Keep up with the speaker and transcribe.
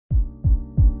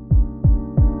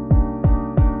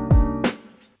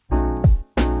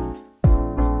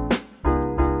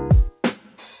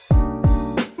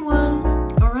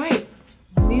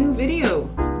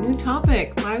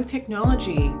topic,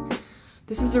 biotechnology.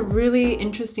 This is a really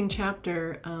interesting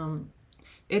chapter.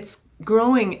 It's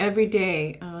growing every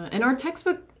day. And our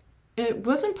textbook, it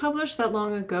wasn't published that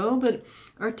long ago, but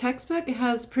our textbook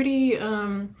has pretty,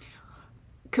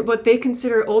 what they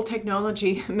consider old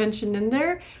technology mentioned in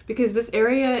there, because this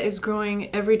area is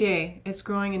growing every day. It's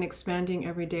growing and expanding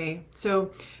every day.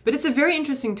 So, but it's a very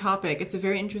interesting topic. It's a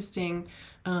very interesting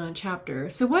chapter.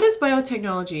 So what is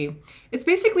biotechnology? It's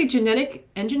basically genetic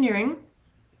engineering.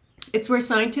 It's where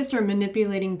scientists are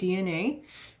manipulating DNA.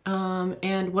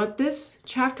 And what this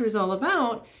chapter is all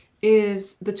about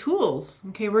is the tools.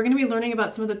 Okay, we're going to be learning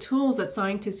about some of the tools that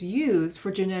scientists use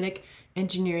for genetic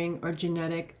engineering or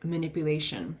genetic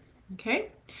manipulation. Okay,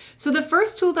 so the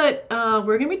first tool that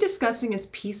we're going to be discussing is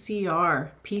PCR.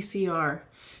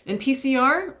 And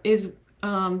PCR is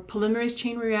polymerase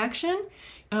chain reaction.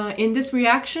 In this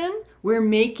reaction, we're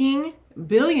making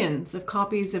billions of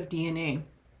copies of DNA.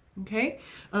 Okay,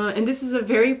 and this is a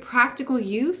very practical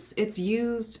use. It's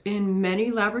used in many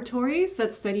laboratories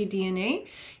that study DNA.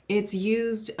 It's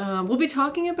used, we'll be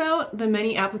talking about the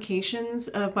many applications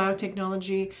of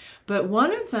biotechnology, but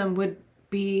one of them would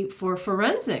be for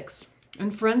forensics.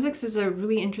 And forensics is a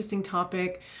really interesting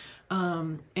topic.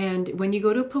 And when you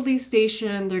go to a police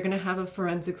station, they're going to have a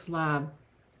forensics lab.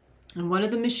 And one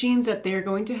of the machines that they're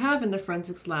going to have in the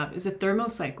forensics lab is a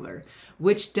thermocycler,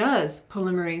 which does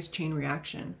polymerase chain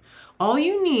reaction. All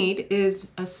you need is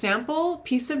a sample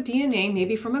piece of DNA,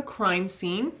 maybe from a crime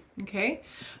scene, okay?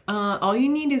 All you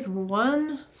need is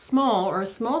a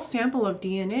small sample of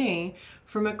DNA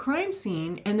from a crime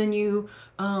scene, and then you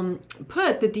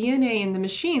put the DNA in the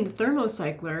machine, the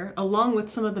thermocycler, along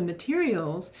with some of the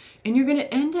materials, and you're going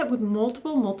to end up with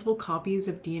multiple copies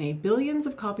of DNA, billions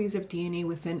of copies of DNA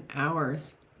within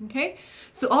hours. Okay,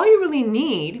 so all you really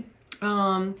need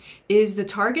is the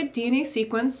target DNA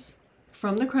sequence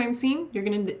from the crime scene. You're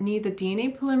going to need the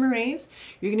DNA polymerase.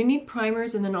 You're going to need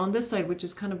primers, and then on this side, which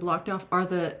is kind of blocked off, are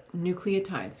the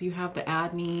nucleotides. You have the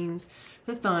adenines,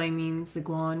 the thymines, the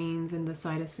guanines, and the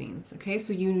cytosines. Okay,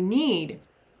 so you need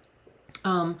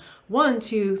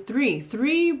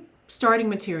three starting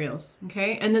materials.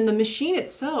 Okay, and then the machine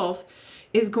itself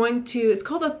is going to, it's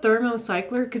called a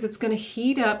thermocycler because it's going to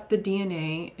heat up the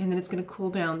DNA, and then it's going to cool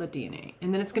down the DNA,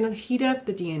 and then it's going to heat up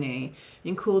the DNA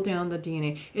and cool down the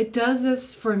DNA. It does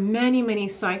this for many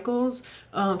cycles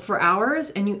for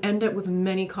hours, and you end up with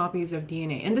many copies of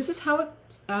DNA. And this is how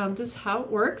it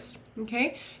works.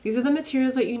 Okay, these are the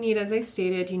materials that you need. As I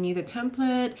stated, you need the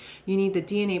template, you need the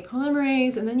DNA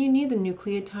polymerase, and then you need the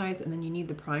nucleotides, and then you need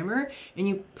the primer, and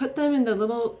you put them in the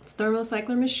little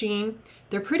thermocycler machine.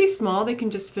 They're pretty small. They can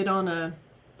just fit on a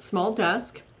small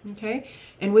desk, okay?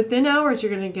 And within hours,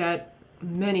 you're going to get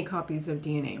many copies of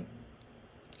DNA.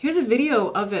 Here's a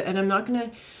video of it, and I'm not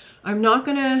gonna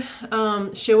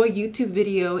show a YouTube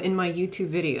video in my YouTube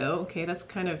video. Okay, that's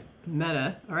kind of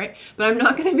meta, all right? But I'm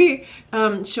not gonna be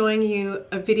showing you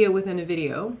a video within a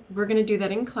video. We're gonna do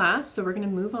that in class, so we're gonna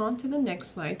move on to the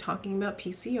next slide, talking about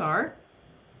PCR.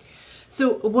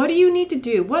 So what do you need to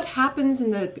do? What happens in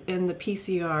the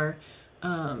PCR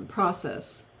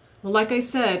process? Well, like I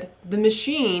said, the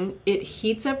machine, it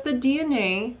heats up the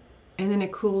DNA and then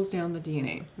it cools down the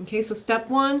DNA. Okay, so step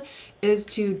one is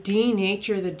to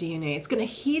denature the DNA. It's going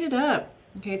to heat it up.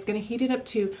 Okay, it's going to heat it up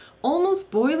to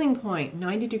almost boiling point,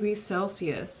 90 degrees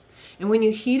Celsius. And when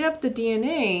you heat up the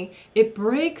DNA, it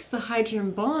breaks the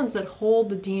hydrogen bonds that hold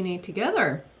the DNA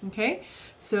together. Okay,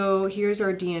 so here's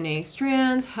our DNA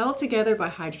strands held together by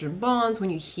hydrogen bonds. When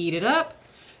you heat it up,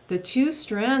 the two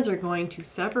strands are going to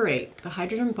separate. The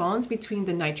hydrogen bonds between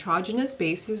the nitrogenous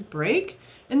bases break,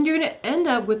 and you're going to end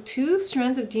up with two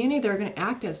strands of DNA that are going to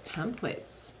act as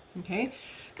templates. Okay,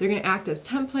 they're going to act as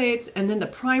templates, and then the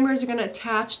primers are going to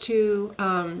attach to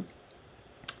the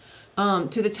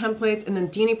templates, and then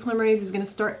DNA polymerase is going to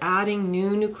start adding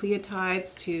new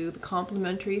nucleotides to the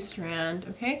complementary strand.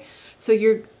 Okay, so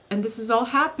and this is all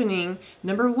happening.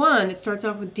 Number one, it starts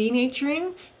off with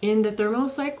denaturing in the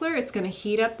thermocycler. It's going to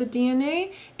heat up the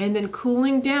DNA, and then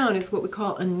cooling down is what we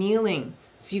call annealing.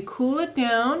 So you cool it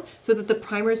down so that the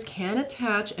primers can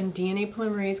attach and DNA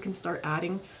polymerase can start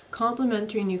adding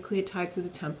complementary nucleotides to the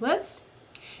templates.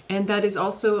 And that is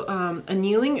also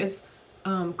annealing is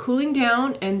cooling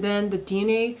down, and then the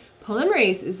DNA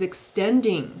polymerase is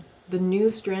extending the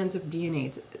new strands of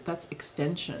DNA. That's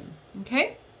extension.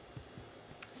 Okay?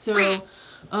 So,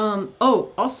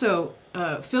 also,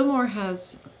 Fillmore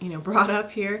has, brought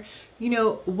up here,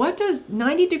 what does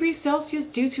 90 degrees Celsius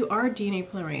do to our DNA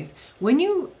polymerase? When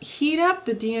you heat up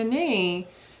the DNA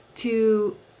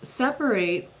to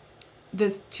separate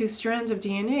the two strands of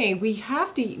DNA,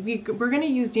 we're going to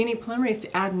use DNA polymerase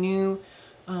to add new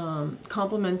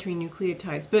complementary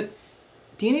nucleotides. But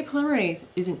DNA polymerase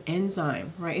is an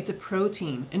enzyme, right? It's a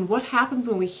protein. And what happens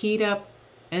when we heat up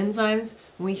enzymes,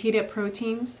 when we heat up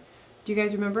proteins? Do you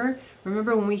guys remember?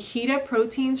 Remember when we heat up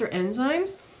proteins or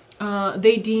enzymes,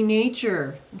 they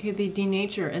denature, okay? They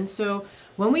denature. And so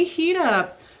when we heat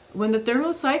up, when the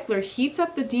thermocycler heats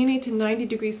up the DNA to 90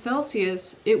 degrees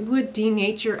Celsius, it would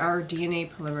denature our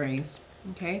DNA polymerase,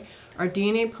 okay? Our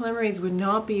DNA polymerase would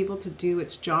not be able to do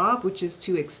its job, which is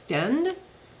to extend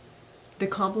the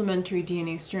complementary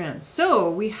DNA strands. So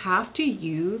we have to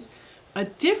use a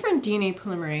different DNA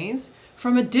polymerase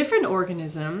from a different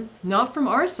organism, not from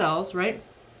our cells, right?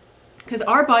 Because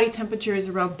our body temperature is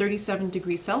around 37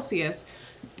 degrees Celsius,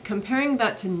 comparing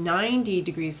that to 90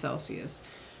 degrees Celsius.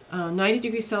 90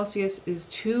 degrees Celsius is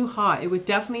too hot. It would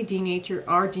definitely denature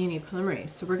our DNA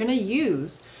polymerase. So we're going to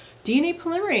use DNA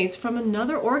polymerase from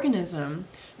another organism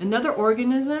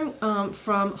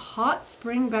from hot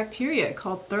spring bacteria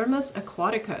called Thermus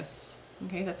aquaticus.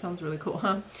 Okay, that sounds really cool,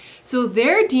 huh? So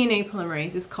their DNA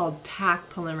polymerase is called Taq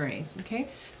polymerase, okay?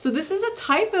 So this is a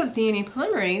type of DNA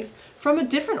polymerase from a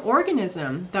different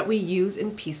organism that we use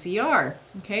in PCR,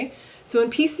 okay? So in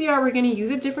PCR, we're going to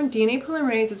use a different DNA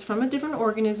polymerase. It's from a different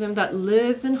organism that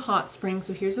lives in hot springs.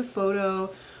 So here's a photo.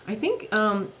 I think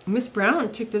Miss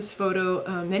Brown took this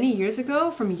photo many years ago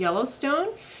from Yellowstone.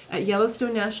 At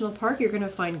Yellowstone National Park, you're going to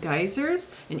find geysers.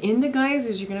 And in the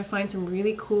geysers, you're going to find some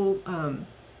really cool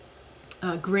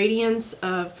gradients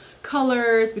of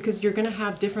colors, because you're going to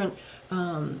have different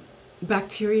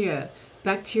bacterial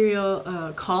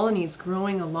colonies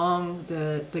growing along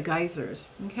the geysers.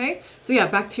 Okay, so yeah,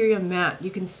 bacteria mat. You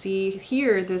can see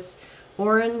here this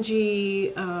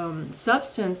orangey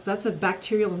substance. That's a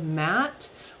bacterial mat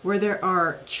where there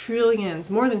are trillions,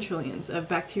 more than trillions of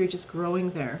bacteria just growing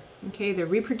there. Okay, they're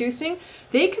reproducing.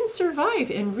 They can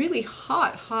survive in really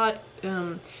hot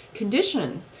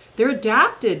conditions. They're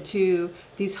adapted to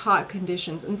these hot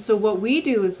conditions. And so what we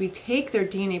do is we take their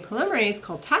DNA polymerase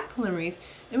called Taq polymerase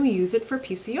and we use it for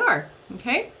PCR,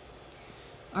 okay?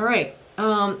 All right,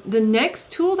 the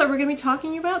next tool that we're gonna be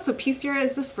talking about, so PCR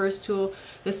is the first tool.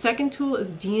 The second tool is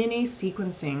DNA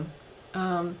sequencing.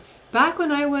 Back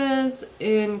when I was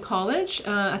in college,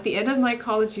 at the end of my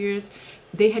college years,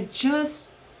 they had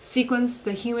just sequenced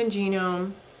the human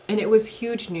genome, and it was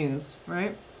huge news,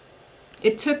 right?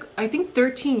 It took, I think,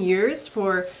 13 years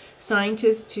for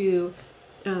scientists to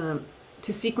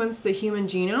sequence the human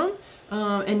genome,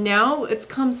 and now it's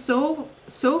come so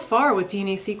far with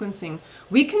DNA sequencing.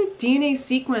 We can DNA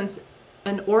sequence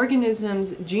an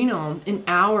organism's genome in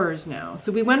hours now.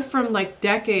 So we went from like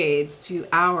decades to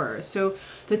hours. So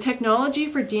the technology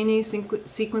for DNA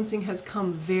sequencing has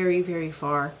come very, very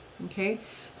far. Okay.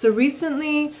 So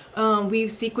recently, we've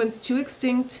sequenced two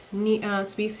extinct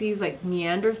species like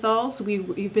Neanderthals. So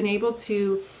we've been able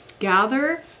to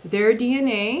gather their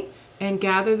DNA and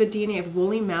gather the DNA of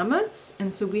woolly mammoths.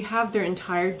 And so we have their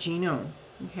entire genome.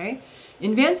 Okay.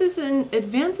 Advances in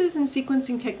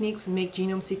sequencing techniques make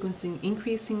genome sequencing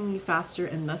increasingly faster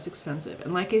and less expensive.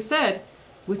 And like I said,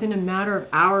 within a matter of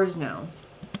hours now.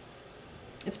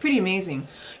 It's pretty amazing.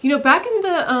 You know, back in the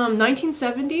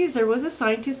 1970s, there was a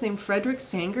scientist named Frederick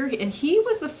Sanger, and he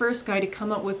was the first guy to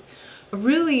come up with a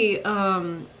really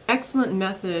excellent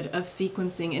method of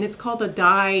sequencing, and it's called the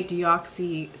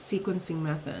di-deoxy sequencing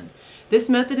method. This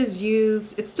method is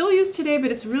used, it's still used today,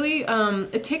 but it's really,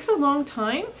 it takes a long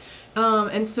time.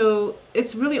 And so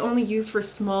it's really only used for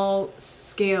small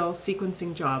scale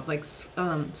sequencing job, like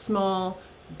small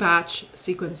batch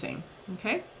sequencing,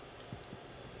 okay?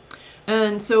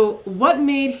 And so what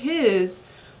made his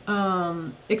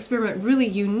experiment really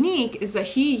unique is that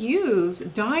he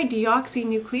used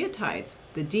di-deoxynucleotides,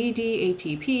 the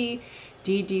DDATP,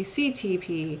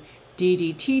 DDCTP,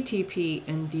 DDTTP,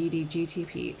 and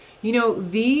DDGTP. You know,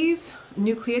 these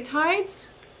nucleotides,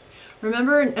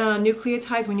 remember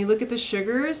nucleotides, when you look at the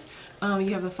sugars, you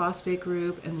have the phosphate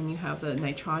group and then you have the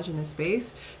nitrogenous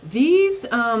base. These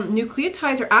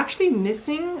nucleotides are actually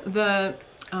missing the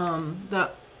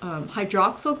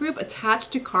hydroxyl group attached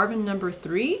to carbon number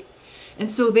 3. And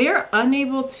so they are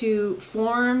unable to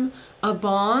form a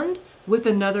bond with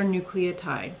another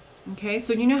nucleotide. Okay,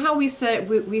 so you know how we say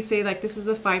like this is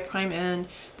the 5' end,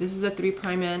 this is the 3'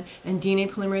 end, and DNA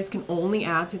polymerase can only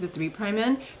add to the 3'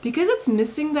 end? Because it's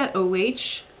missing that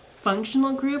OH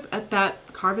functional group at that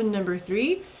carbon number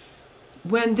 3,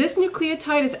 when this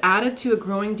nucleotide is added to a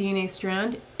growing DNA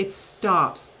strand, it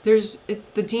stops. The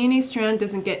DNA strand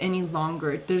doesn't get any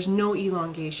longer. There's no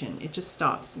elongation. It just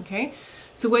stops, okay?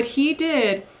 So what he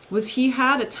did was he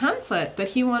had a template that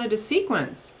he wanted to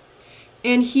sequence.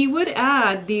 And he would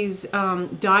add these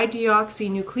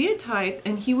dideoxynucleotides,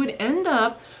 and he would end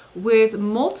up with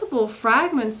multiple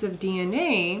fragments of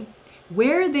DNA.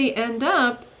 Where they end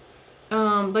up,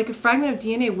 like a fragment of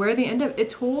DNA, where they end up, it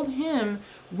told him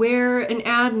where an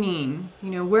adenine,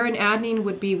 where an adenine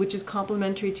would be, which is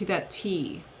complementary to that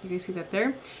T. You guys see that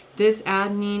there? This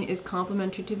adenine is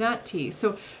complementary to that T.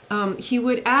 So he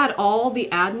would add all the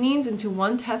adenines into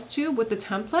one test tube with the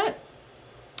template,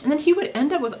 and then he would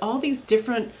end up with all these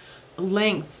different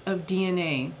lengths of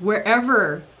DNA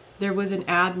wherever there was an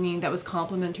adenine that was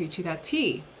complementary to that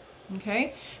T.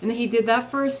 Okay? And then he did that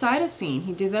for cytosine,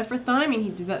 he did that for thymine, he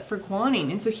did that for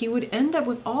guanine. And so he would end up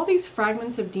with all these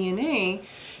fragments of DNA.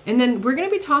 And then we're going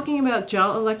to be talking about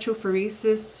gel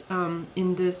electrophoresis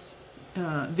in this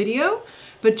video.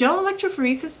 But gel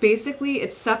electrophoresis, basically,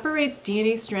 it separates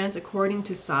DNA strands according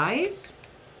to size.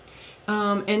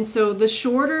 And so the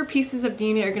shorter pieces of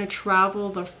DNA are going to travel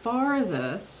the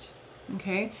farthest,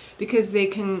 okay, because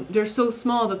they're so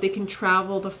small that they can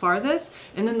travel the farthest,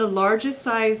 and then the largest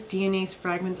size DNA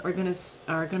fragments are going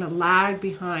to lag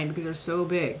behind because they're so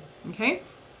big, okay?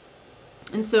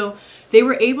 And so he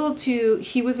was able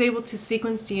to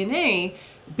sequence DNA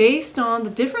based on the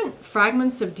different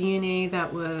fragments of DNA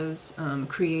that was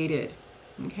created,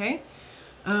 okay?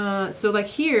 So like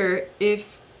here,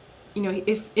 if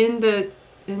in the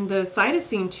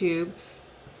cytosine tube,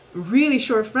 really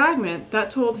short fragment, that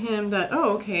told him that,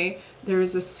 oh, okay, there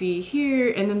is a C here,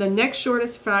 and then the next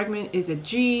shortest fragment is a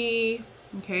G,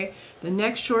 okay? The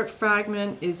next short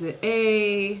fragment is an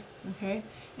A, okay?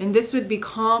 And this would be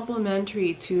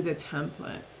complementary to the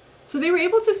template. So they were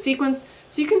able to sequence,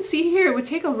 so you can see here, it would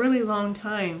take a really long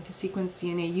time to sequence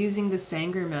DNA using the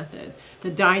Sanger method,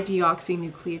 the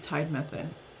dideoxynucleotide method.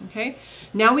 Okay,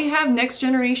 now we have next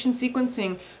generation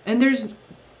sequencing, and there's,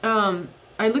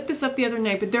 I looked this up the other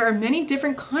night, but there are many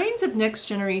different kinds of next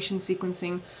generation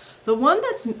sequencing. The one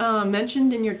that's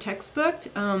mentioned in your textbook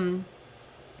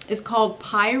is called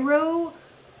pyrophosphate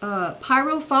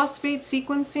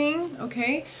sequencing,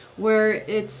 okay, where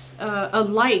it's a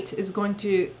light is going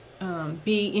to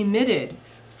be emitted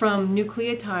from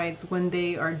nucleotides when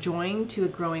they are joined to a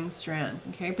growing strand,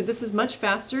 okay? But this is much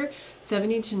faster,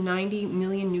 70 to 90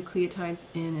 million nucleotides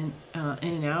in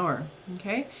an hour,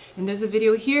 okay? And there's a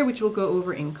video here which we'll go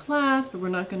over in class, but we're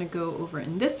not going to go over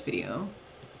in this video.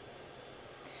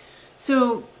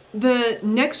 So the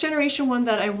next generation one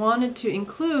that I wanted to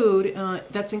include,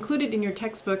 that's included in your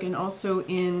textbook and also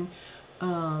in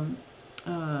the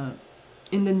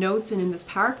notes and in this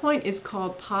PowerPoint, is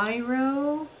called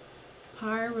pyrophosphate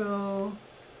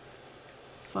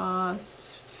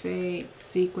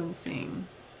sequencing,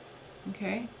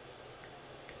 okay?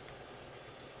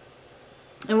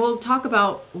 And we'll talk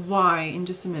about why in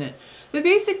just a minute. But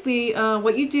basically,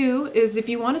 what you do is if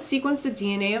you want to sequence the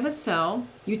DNA of a cell,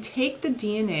 you take the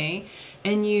DNA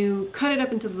and you cut it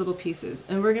up into little pieces.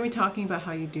 And we're going to be talking about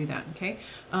how you do that, okay,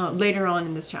 later on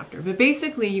in this chapter. But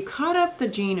basically, you cut up the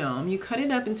genome, you cut it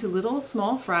up into little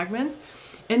small fragments,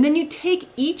 and then you take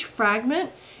each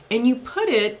fragment and you put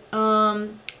it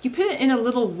in a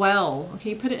little well,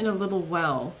 okay? You put it in a little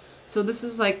well. So this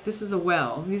is a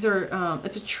well. These are,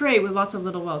 it's a tray with lots of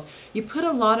little wells. You put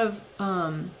a lot of,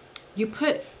 you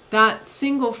put that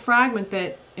single fragment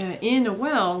that in a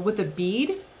well with a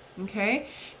bead, okay?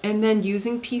 And then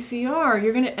using PCR,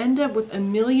 you're going to end up with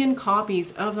 1 million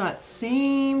copies of that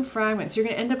same fragment. So you're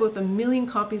going to end up with 1 million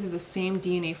copies of the same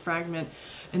DNA fragment,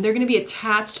 and they're going to be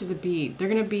attached to the bead. They're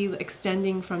going to be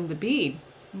extending from the bead.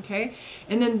 Okay,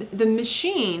 and then the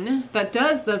machine that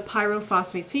does the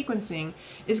pyrophosphate sequencing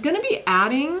is going to be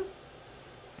adding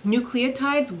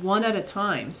nucleotides one at a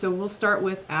time. So we'll start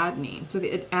with adenine. So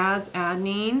it adds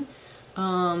adenine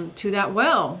to that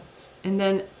well, and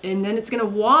then it's going to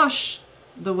wash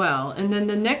the well, and then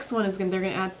the next one is they're going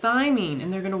to add thymine,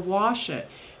 and they're going to wash it,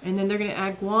 and then they're going to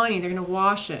add guanine, they're going to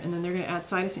wash it, and then they're going to add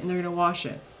cytosine, and they're going to wash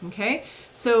it. Okay,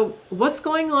 so what's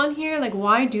going on here? Like,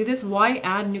 why do this? Why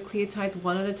add nucleotides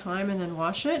one at a time and then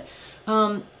wash it?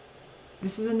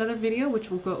 This is another video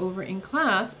which we'll go over in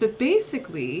class, but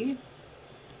basically,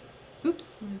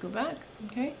 oops, let me go back,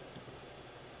 okay?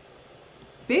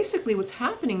 Basically what's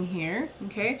happening here,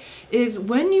 okay, is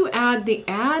when you add the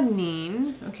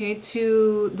adenine, okay,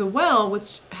 to the well,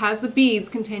 which has the beads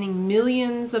containing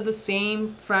millions of the same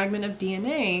fragment of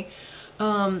DNA,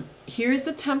 here's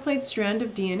the template strand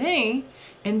of DNA,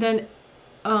 and then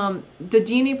the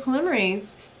DNA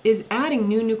polymerase is adding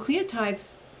new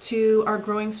nucleotides to our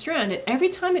growing strand. And every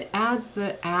time it adds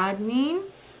the adenine,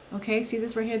 Okay, see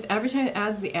this right here? Every time it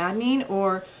adds the adenine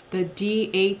or the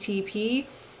DATP,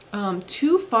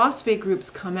 two phosphate groups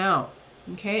come out.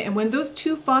 Okay, and when those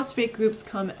two phosphate groups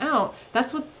come out,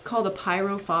 that's what's called a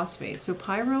pyrophosphate. So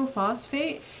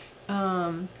pyrophosphate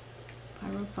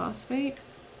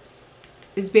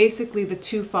is basically the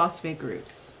two phosphate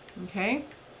groups. Okay,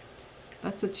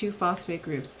 that's the two phosphate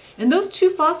groups. And those two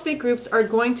phosphate groups are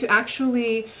going to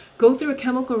actually go through a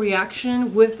chemical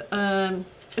reaction with a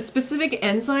specific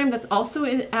enzyme that's also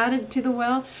added to the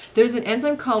well. There's an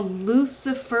enzyme called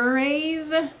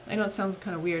luciferase. I know it sounds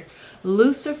kind of weird.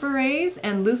 Luciferase,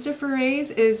 and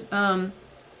luciferase is the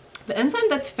enzyme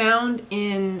that's found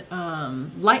in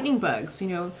lightning bugs, you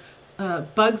know,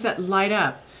 bugs that light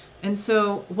up. And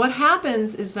so what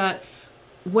happens is that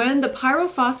when the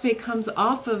pyrophosphate comes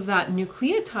off of that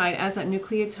nucleotide, as that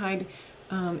nucleotide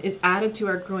is added to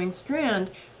our growing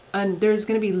strand, and there's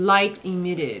going to be light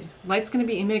emitted. Light's going to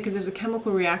be emitted because there's a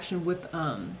chemical reaction with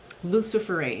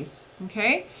luciferase,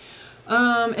 okay?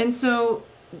 And so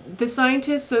the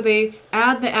scientists, so they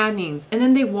add the adenines, and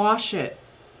then they wash it,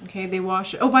 okay? They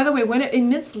wash it. Oh, by the way, when it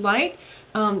emits light,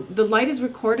 the light is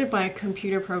recorded by a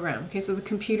computer program, okay? So the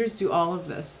computers do all of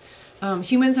this.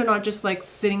 Humans are not just like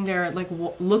sitting there like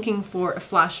looking for a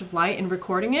flash of light and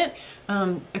recording it.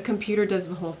 A computer does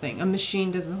the whole thing. A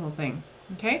machine does the whole thing.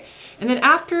 Okay, and then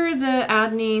after the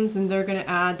adenines, and they're going to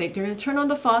add, they're going to turn on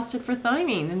the phosphate for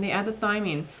thymine, and they add the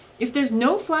thymine. If there's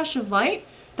no flash of light,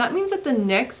 that means that the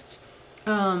next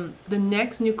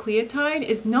nucleotide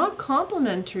is not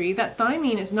complementary. That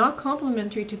thymine is not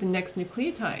complementary to the next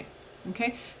nucleotide.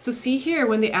 Okay, so see here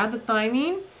when they add the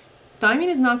thymine, thymine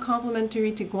is not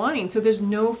complementary to guanine, so there's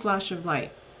no flash of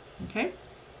light. Okay,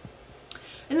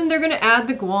 and then they're going to add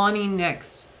the guanine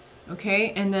next.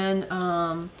 Okay, and then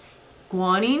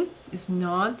guanine is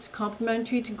not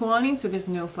complementary to guanine, so there's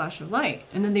no flash of light.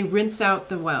 And then they rinse out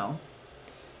the well.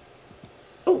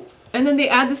 Oh, and then they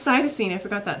add the cytosine. I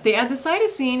forgot that. They add the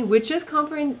cytosine, which is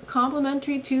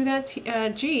complementary to that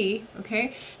G,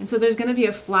 okay? And so there's going to be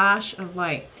a flash of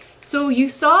light. So you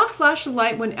saw a flash of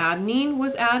light when adenine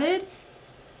was added,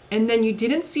 and then you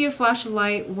didn't see a flash of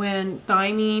light when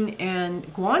thymine and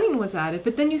guanine was added,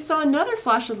 but then you saw another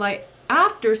flash of light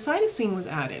after cytosine was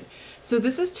added. So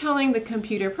this is telling the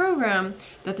computer program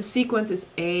that the sequence is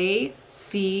A,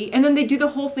 C, and then they do the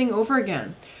whole thing over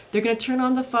again. They're going to turn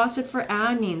on the phosphate for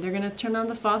adenine. They're going to turn on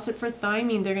the phosphate for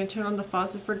thymine. They're going to turn on the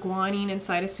phosphate for guanine and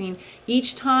cytosine.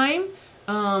 Each time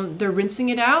they're rinsing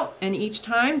it out, and each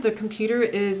time the computer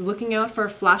is looking out for a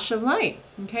flash of light.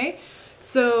 Okay,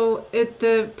 so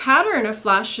the pattern of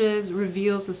flashes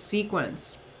reveals the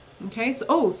sequence. Okay,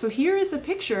 so so here is a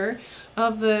picture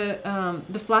of the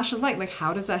flash of light. Like,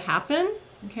 how does that happen?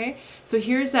 Okay, so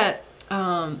here's that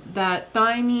that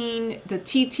thymine, the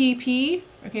TTP.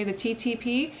 Okay, the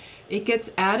TTP. It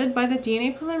gets added by the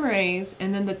DNA polymerase,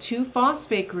 and then the two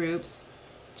phosphate groups,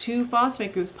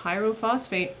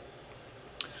 pyrophosphate.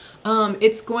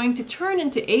 It's going to turn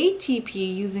into ATP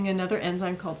using another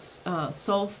enzyme called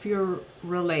sulfurylase.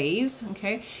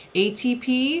 Okay,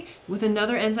 ATP with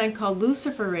another enzyme called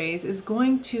luciferase is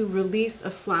going to release a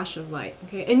flash of light.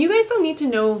 Okay, and you guys don't need to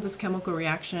know this chemical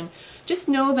reaction. Just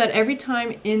know that every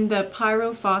time in the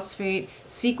pyrophosphate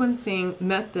sequencing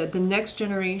method, the next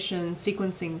generation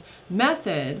sequencing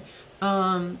method,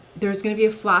 there's going to be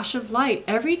a flash of light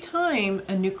every time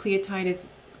a nucleotide is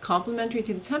complementary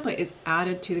to the template is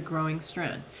added to the growing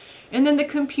strand. And then the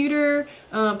computer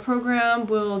program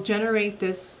will generate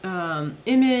this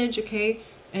image, okay?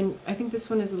 And I think this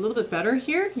one is a little bit better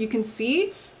here. You can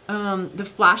see the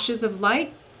flashes of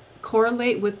light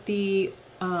correlate with the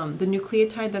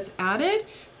nucleotide that's added.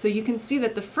 So you can see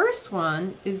that the first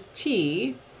one is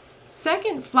T,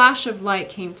 second flash of light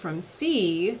came from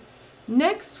C,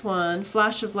 next one,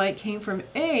 flash of light came from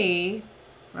A,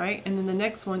 right? And then the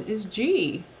next one is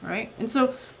G, right? And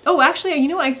so, oh, actually, you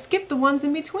know, I skipped the ones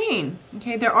in between.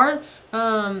 Okay, there are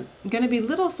going to be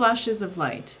little flashes of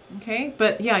light, okay?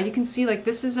 But yeah, you can see like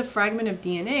this is a fragment of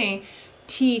DNA,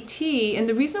 TT, and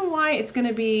the reason why it's going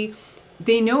to be,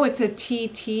 they know it's a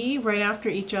TT right after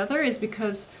each other is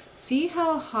because see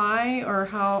how high or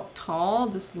how tall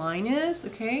this line is,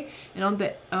 okay? And on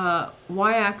the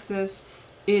y-axis,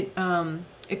 it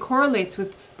correlates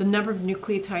with the number of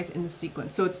nucleotides in the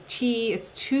sequence. So it's T,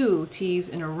 it's two T's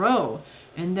in a row,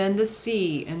 and then the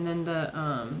C, and then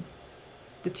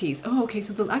the T's. Oh, okay,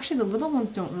 so actually the little ones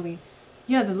don't really,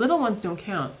 yeah, the little ones don't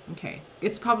count. Okay,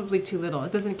 it's probably too little.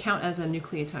 It doesn't count as a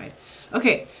nucleotide.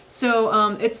 Okay,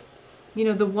 so it's, you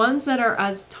know, the ones that are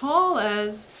as tall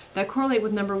as, that correlate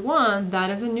with number one, that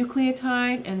is a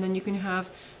nucleotide, and then you can have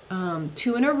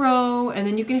two in a row, and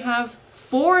then you can have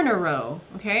 4 in a row,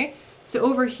 okay? So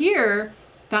over here,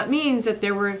 that means that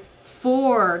there were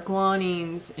 4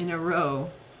 guanines in a row,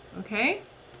 okay?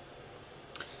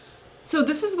 So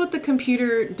this is what the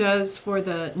computer does for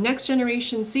the next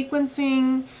generation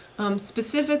sequencing.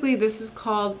 Specifically, this is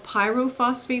called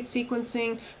pyrophosphate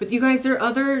sequencing. But you guys, there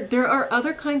are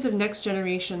other kinds of next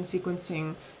generation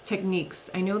sequencing techniques.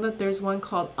 I know that there's one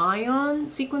called ion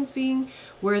sequencing,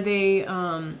 where they,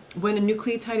 when a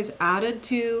nucleotide is added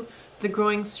to the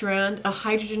growing strand, a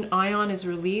hydrogen ion is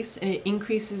released and it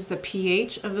increases the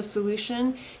pH of the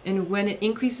solution. And when it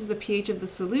increases the pH of the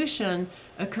solution,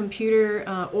 a computer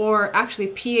or actually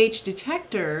pH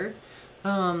detector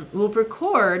will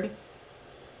record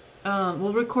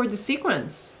the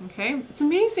sequence. Okay, it's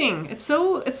amazing. It's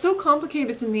so complicated.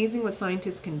 It's amazing what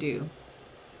scientists can do.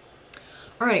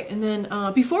 All right, and then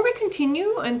before we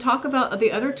continue and talk about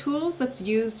the other tools that's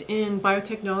used in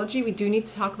biotechnology, we do need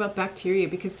to talk about bacteria,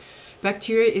 because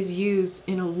bacteria is used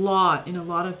in a lot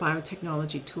of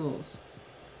biotechnology tools.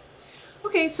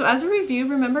 Okay, so as a review,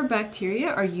 remember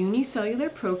bacteria are unicellular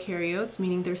prokaryotes,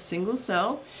 meaning they're single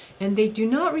cell, and they do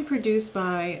not reproduce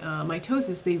by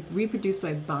mitosis, they reproduce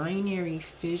by binary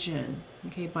fission,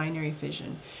 okay, binary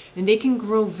fission. And they can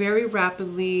grow very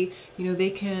rapidly, you know,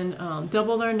 they can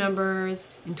double their numbers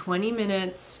in 20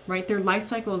 minutes, right? Their life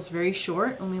cycle is very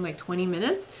short, only like 20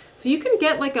 minutes. So you can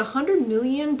get like 100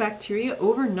 million bacteria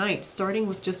overnight, starting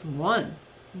with just one.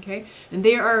 Okay, and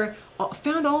they are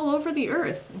found all over the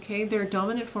earth. Okay, they're a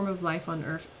dominant form of life on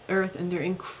earth, and they're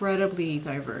incredibly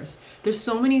diverse. There's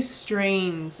so many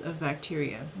strains of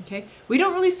bacteria. Okay, we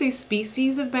don't really say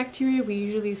species of bacteria, we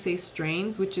usually say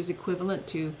strains, which is equivalent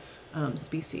to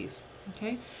species.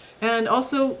 Okay, and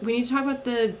also we need to talk about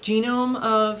the genome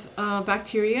of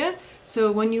bacteria. So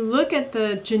when you look at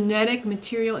the genetic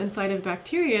material inside of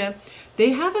bacteria,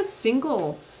 they have a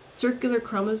single circular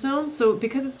chromosome. So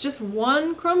because it's just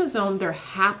one chromosome, they're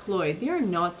haploid. They are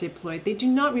not diploid. They do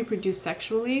not reproduce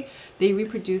sexually. They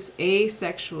reproduce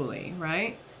asexually,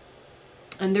 right?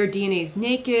 And their DNA is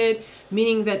naked,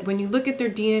 meaning that when you look at their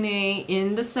DNA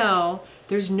in the cell,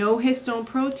 there's no histone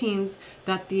proteins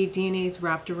that the DNA is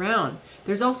wrapped around.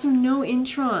 There's also no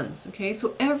introns, okay?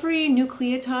 So every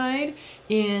nucleotide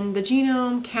in the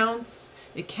genome counts.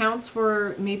 It counts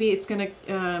for, maybe it's going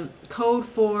to code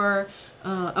for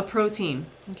a protein,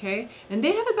 okay? And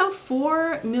they have about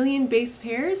 4 million base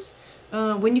pairs.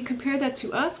 When you compare that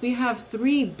to us, we have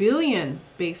 3 billion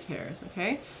base pairs,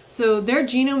 okay? So their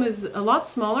genome is a lot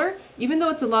smaller. Even though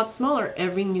it's a lot smaller,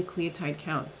 every nucleotide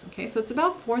counts, okay? So it's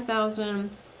about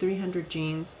 4,300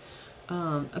 genes,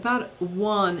 about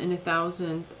 1 in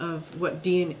 1,000 of what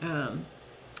DNA,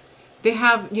 they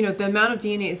have, you know, the amount of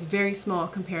DNA is very small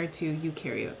compared to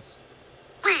eukaryotes.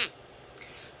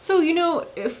 So, you know,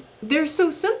 if they're so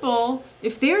simple,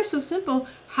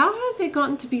 how have they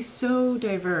gotten to be so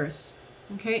diverse?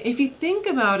 Okay, if you think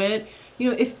about it, you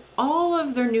know, if all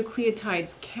of their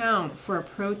nucleotides count for a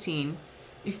protein,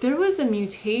 if there was a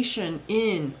mutation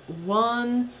in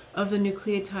one of the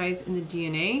nucleotides in the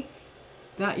DNA,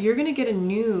 that you're going to get a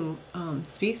new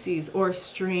species or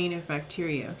strain of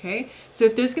bacteria, okay? So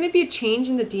if there's going to be a change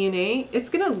in the DNA, it's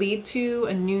going to lead to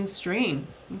a new strain,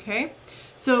 okay?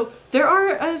 So there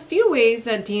are a few ways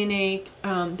that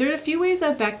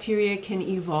bacteria can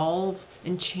evolve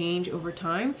and change over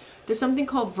time. There's something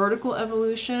called vertical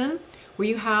evolution, where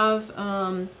you have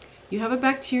a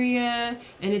bacteria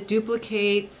and it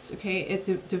duplicates, okay?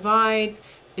 It divides.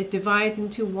 It divides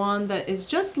into one that is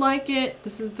just like it.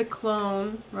 This is the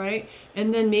clone, right?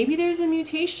 And then maybe there's a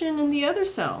mutation in the other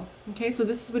cell. Okay, so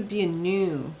this would be a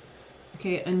new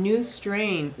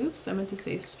strain. Oops, I meant to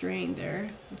say strain there.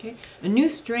 Okay, a new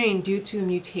strain due to a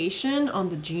mutation on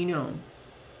the genome.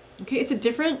 Okay, it's a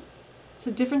different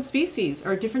species,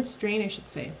 or a different strain, I should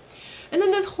say. And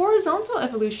then there's horizontal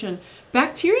evolution.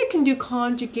 Bacteria can do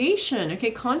conjugation. Okay,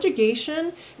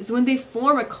 conjugation is when they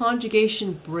form a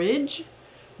conjugation bridge.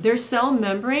 Their cell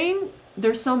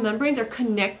membranes are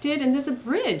connected, and there's a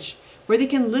bridge where they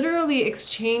can literally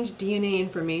exchange DNA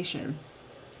information.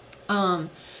 And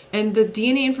the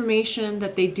DNA information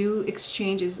that they do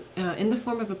exchange is in the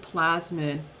form of a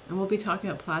plasmid. And we'll be talking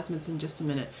about plasmids in just a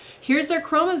minute. Here's their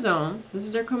chromosome. This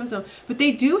is their chromosome. But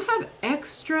they do have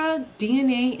extra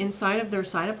DNA inside of their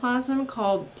cytoplasm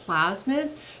called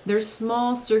plasmids. They're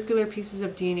small circular pieces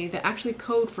of DNA that actually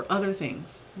code for other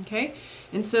things. Okay?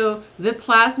 And so the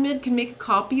plasmid can make a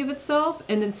copy of itself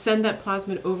and then send that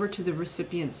plasmid over to the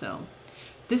recipient cell.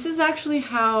 This is actually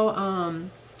how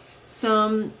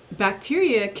some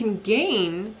bacteria can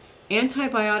gain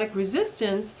antibiotic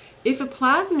resistance if a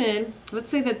plasmid,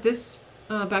 let's say that this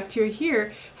bacteria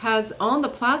here has on the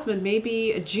plasmid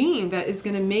maybe a gene that is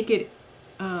going to make it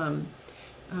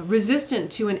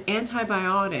resistant to an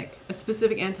antibiotic, a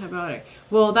specific antibiotic.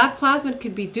 Well, that plasmid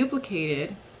could be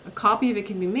duplicated, a copy of it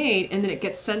can be made, and then it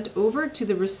gets sent over to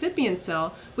the recipient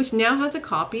cell, which now has a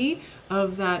copy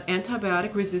of that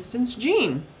antibiotic resistance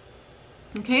gene.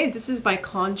 Okay, this is by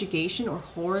conjugation or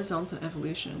horizontal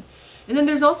evolution. And then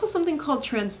there's also something called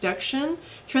transduction.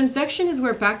 Transduction is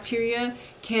where bacteria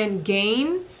can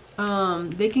gain,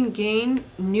 they can gain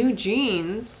new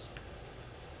genes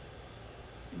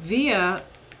via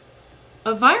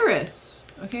a virus,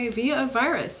 okay, via a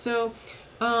virus. So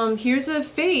here's a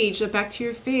phage, a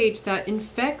bacteriophage that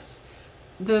infects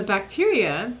the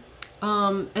bacteria.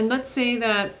 And let's say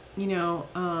that, we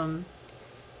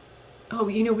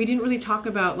didn't really talk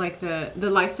about like the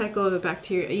life cycle of a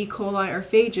bacteria, E. coli or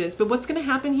phages. But what's going to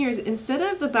happen here is instead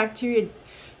of the bacteria,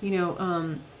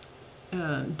 dying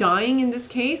in this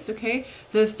case, okay,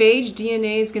 the phage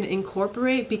DNA is going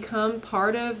to become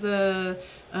part of the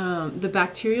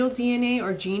bacterial DNA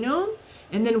or genome.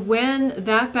 And then when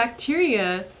that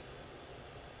bacteria,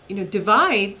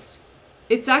 divides,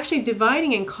 it's actually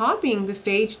dividing and copying the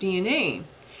phage DNA.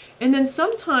 And then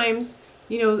sometimes,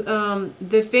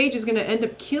 the phage is going to end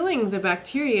up killing the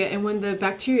bacteria. And when the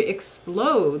bacteria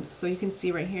explodes, so you can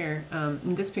see right here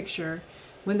in this picture,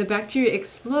 when the bacteria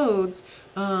explodes,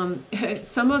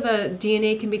 some of the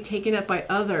DNA can be taken up by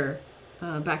other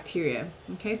bacteria.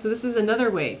 Okay, so this is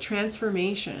another way,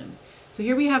 transformation. So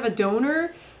here we have a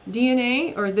donor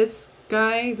DNA, or this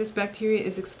guy, this bacteria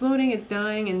is exploding, it's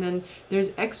dying, and then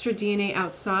there's extra DNA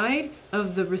outside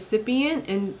of the recipient,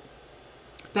 and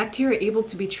bacteria are able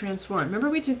to be transformed.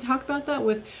 Remember we did talk about that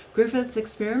with Griffith's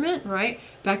experiment, right?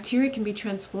 Bacteria can be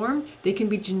transformed, they can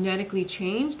be genetically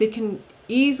changed, they can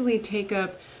easily take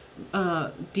up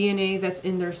DNA that's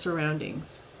in their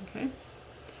surroundings, okay?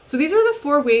 So these are the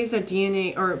 4 ways that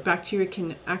DNA or bacteria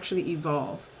can actually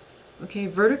evolve, okay?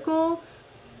 Vertical,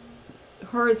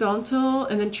 horizontal,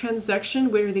 and then transduction,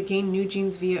 where they gain new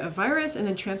genes via a virus, and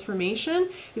then transformation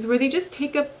is where they just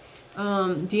take up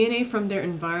DNA from their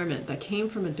environment that came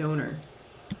from a donor.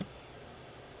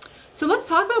 So let's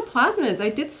talk about plasmids. I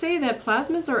did say that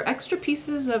plasmids are extra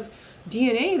pieces of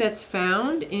DNA that's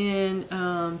found in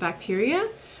bacteria.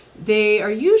 They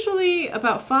are usually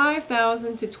about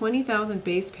 5,000 to 20,000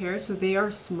 base pairs, so they are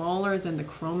smaller than the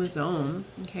chromosome,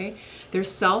 okay? They're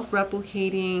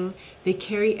self-replicating, they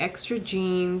carry extra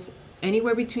genes,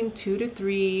 anywhere between 2 to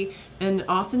 3, and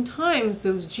oftentimes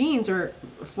those genes are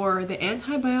for the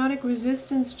antibiotic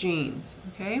resistance genes,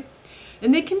 okay?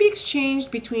 And they can be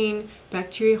exchanged between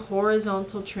bacteria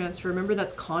horizontal transfer. Remember,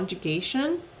 that's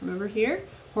conjugation, remember here?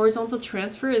 Horizontal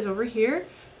transfer is over here.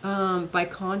 By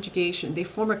conjugation. They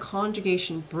form a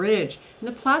conjugation bridge, and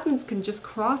the plasmids can just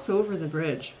cross over the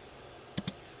bridge.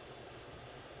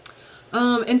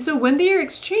 And so when they are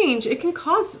exchanged, it can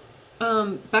cause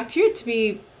bacteria to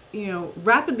be,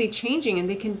 rapidly changing, and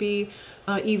they can be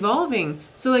evolving.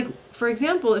 So like, for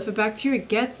example, if a bacteria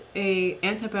gets a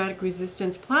antibiotic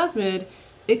resistance plasmid,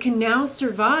 it can now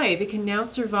survive. It can now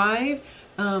survive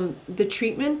the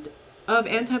treatment of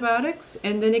antibiotics,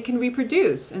 and then it can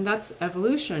reproduce, and that's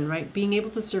evolution, right? Being able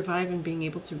to survive and being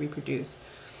able to reproduce.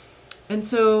 And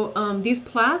so these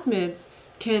plasmids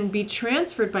can be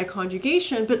transferred by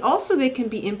conjugation, but also they can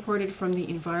be imported from the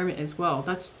environment as well.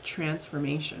 That's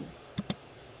transformation.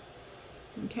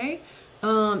 Okay,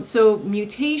 so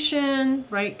mutation,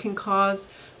 right, can cause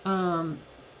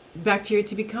bacteria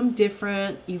to become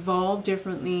different, evolve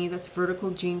differently. That's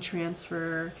vertical gene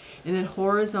transfer. And then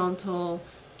horizontal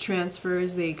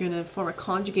transfers, they're going to form a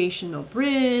conjugational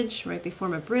bridge, right? They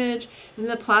form a bridge, and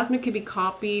the plasmid can be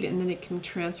copied, and then it can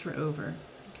transfer over,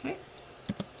 okay?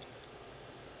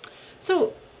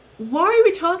 So why are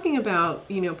we talking about,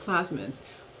 plasmids?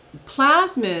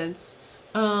 Plasmids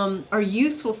are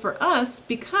useful for us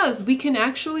because we can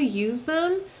actually use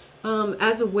them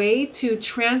as a way to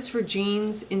transfer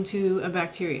genes into a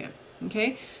bacteria.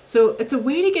 Okay, so it's a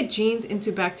way to get genes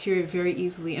into bacteria very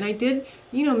easily. And I did,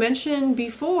 mention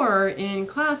before in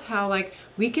class how like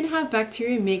we can have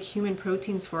bacteria make human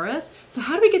proteins for us. So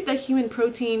how do we get that human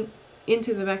protein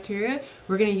into the bacteria?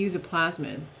 We're going to use a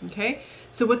plasmid. Okay,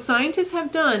 so what scientists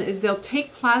have done is they'll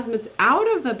take plasmids out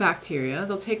of the bacteria.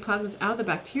 They'll take plasmids out of the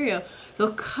bacteria.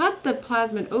 They'll cut the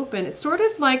plasmid open. It's sort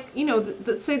of like,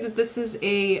 let's say that this is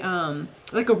a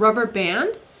like a rubber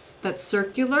band that's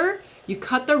circular. You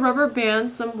cut the rubber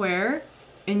band somewhere,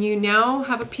 and you now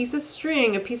have a piece of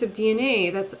string, a piece of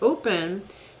DNA that's open,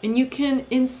 and you can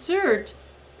insert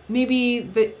maybe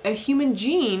a human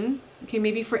gene, okay,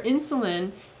 maybe for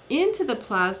insulin, into the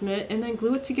plasmid and then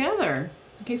glue it together.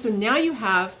 Okay, so now you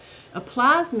have a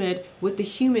plasmid with the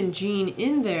human gene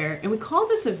in there, and we call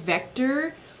this a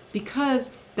vector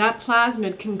because that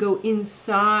plasmid can go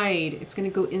inside. It's going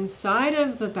to go inside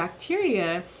of the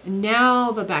bacteria, and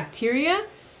now the bacteria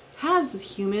has the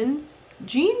human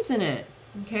genes in it.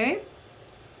 Okay?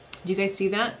 Do you guys see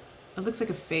that? It looks like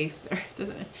a face there,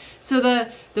 doesn't it? So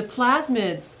the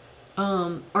plasmids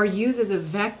are used as a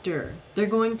vector. They're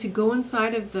going to go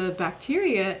inside of the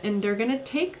bacteria and they're going to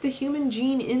take the human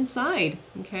gene inside,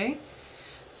 okay?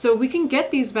 So we can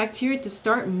get these bacteria to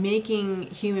start making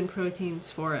human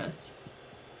proteins for us.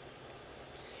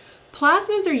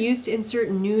 Plasmids are used to insert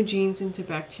new genes into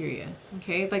bacteria,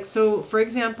 okay? Like, so for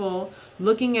example,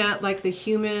 looking at like the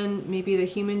human, maybe the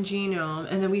human genome,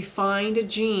 and then we find a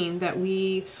gene that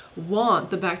we want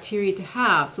the bacteria to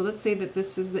have. So let's say that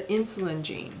this is the insulin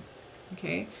gene,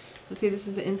 okay? Let's say this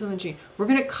is the insulin gene. We're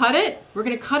gonna cut it. We're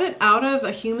gonna cut it out of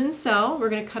a human cell. We're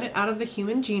gonna cut it out of the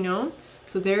human genome.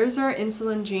 So there's our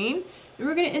insulin gene, and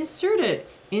we're gonna insert it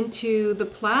into the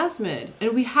plasmid.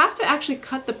 And we have to actually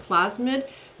cut the plasmid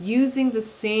using the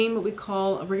same, what we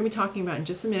call, we're gonna be talking about in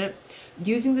just a minute,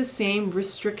 using the same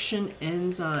restriction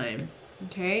enzyme,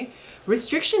 okay?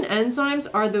 Restriction enzymes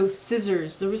are those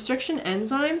scissors. The restriction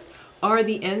enzymes are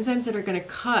the enzymes that are gonna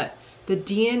cut the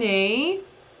DNA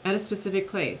at a specific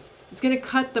place. It's gonna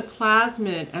cut the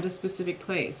plasmid at a specific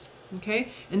place, okay?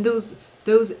 And those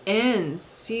ends,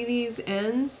 see these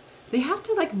ends? They have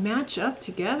to like match up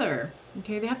together,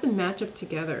 okay? They have to match up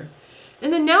together.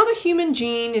 And then now the human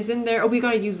gene is in there. Oh, we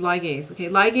gotta use ligase. Okay,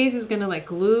 ligase is gonna like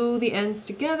glue the ends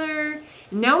together.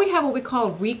 And now we have what we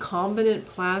call recombinant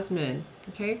plasmid.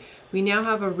 Okay, we now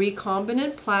have a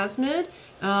recombinant plasmid,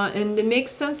 and it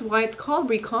makes sense why it's called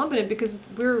recombinant because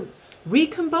we're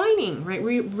recombining, right?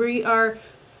 We are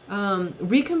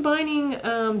recombining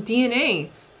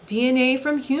DNA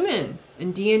from human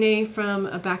and DNA from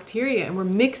a bacteria, and we're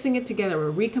mixing it together.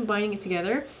 We're recombining it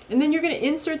together, and then you're going to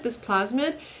insert this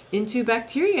plasmid into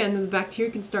bacteria, and then the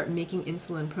bacteria can start making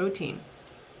insulin protein.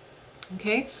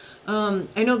 Okay,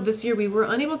 I know this year we were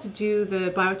unable to do the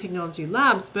biotechnology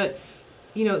labs, but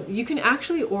you know, you can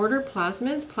actually order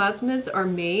plasmids. Plasmids are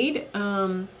made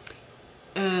by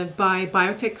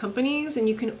biotech companies, and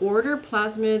you can order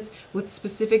plasmids with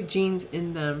specific genes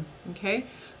in them. Okay.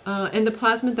 And the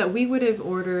plasmid that we would have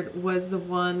ordered was the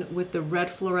one with the red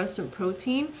fluorescent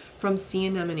protein from sea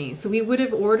anemone. So we would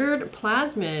have ordered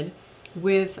plasmid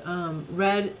with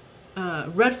red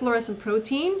fluorescent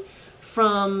protein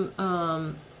from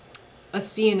a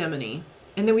sea anemone.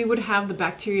 And then we would have the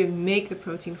bacteria make the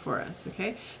protein for us,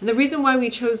 okay? And the reason why we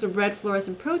chose the red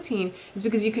fluorescent protein is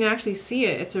because you can actually see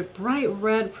it. It's a bright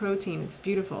red protein. It's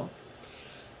beautiful.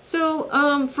 So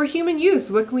for human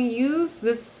use, what can we use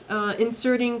this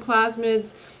inserting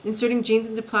genes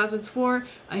into plasmids for?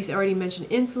 I already mentioned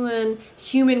insulin,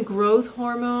 human growth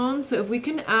hormone. So if we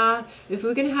can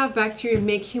have bacteria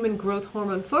make human growth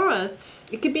hormone for us,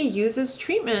 it could be used as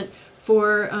treatment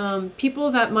for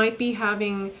people that might be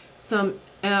having some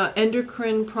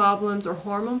endocrine problems or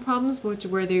hormone problems,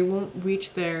 where they won't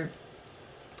reach their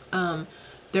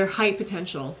height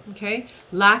potential. Okay,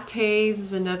 lactase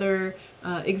is another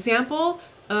example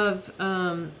of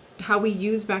how we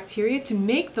use bacteria to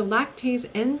make the lactase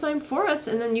enzyme for us,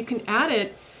 and then you can add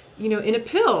it, you know, in a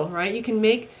pill, right? You can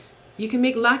make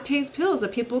lactase pills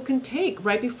that people can take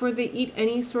right before they eat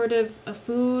any sort of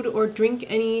food or drink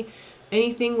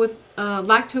anything with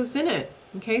lactose in it.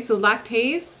 Okay, so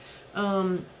lactase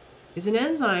is an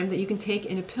enzyme that you can take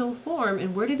in a pill form,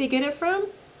 and where do they get it from?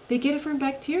 They get it from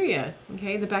bacteria.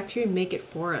 Okay, the bacteria make it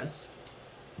for us.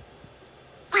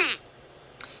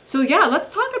 So yeah,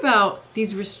 let's talk about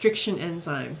these restriction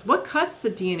enzymes. What cuts the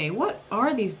DNA? What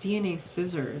are these DNA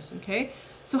scissors? Okay,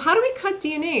 so how do we cut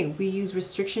DNA? We use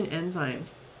restriction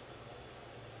enzymes.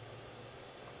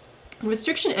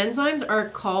 Restriction enzymes are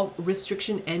called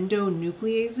restriction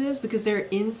endonucleases because they're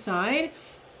inside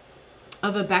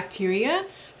of a bacteria.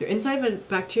 They're inside of a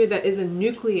bacteria that is a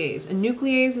nuclease. A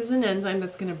nuclease is an enzyme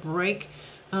that's going to break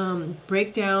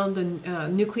down the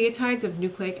nucleotides of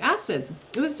nucleic acids.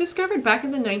 It was discovered back in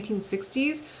the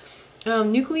 1960s.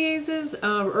 Nucleases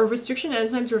or restriction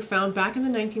enzymes were found back in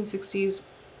the 1960s.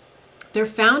 They're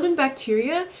found in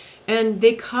bacteria, and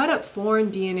they cut up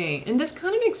foreign DNA. And this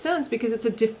kind of makes sense because it's a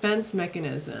defense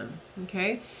mechanism,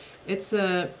 okay? It's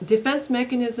a defense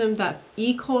mechanism that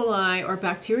E. coli or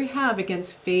bacteria have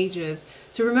against phages.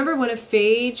 So remember, when a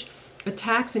phage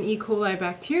attacks an E. coli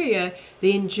bacteria,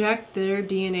 they inject their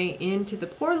DNA into the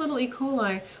poor little E.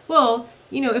 coli. Well,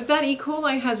 you know, if that E.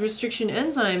 coli has restriction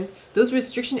enzymes, those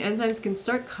restriction enzymes can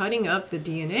start cutting up the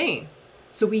DNA.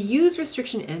 So we use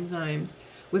restriction enzymes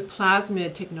with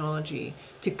plasmid technology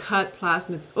to cut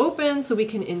plasmids open so we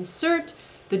can insert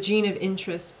the gene of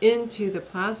interest into the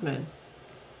plasmid.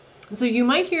 And so you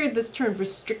might hear this term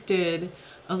restricted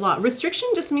a lot. Restriction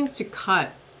just means to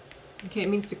cut. Okay, it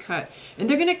means to cut. And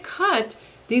they're going to cut,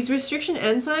 these restriction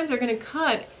enzymes are going to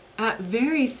cut at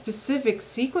very specific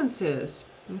sequences.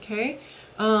 Okay,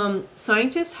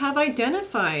 scientists have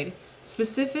identified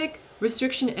specific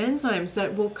restriction enzymes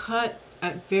that will cut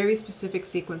at very specific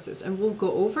sequences, and we'll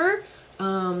go over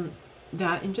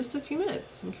that in just a few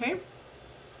minutes. Okay,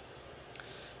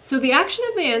 so the action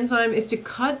of the enzyme is to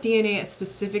cut DNA at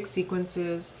specific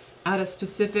sequences at a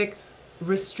specific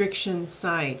restriction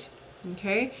site.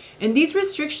 Okay, and these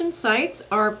restriction sites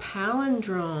are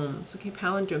palindromes. Okay,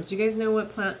 palindromes. You guys know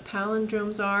what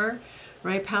palindromes are,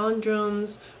 right?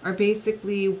 Palindromes are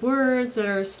basically words that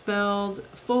are spelled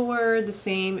forward the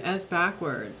same as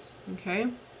backwards. Okay,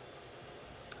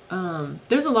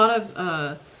 there's a lot of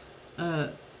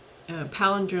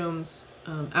palindromes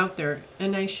out there,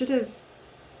 and I should have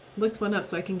looked one up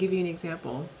so I can give you an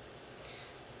example.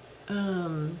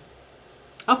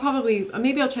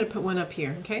 Maybe I'll try to put one up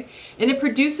here, okay? And it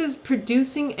produces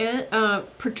protruding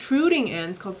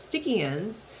ends called sticky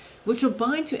ends, which will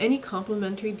bind to any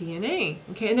complementary DNA,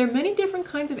 okay? And there are many different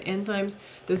kinds of enzymes.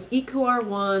 There's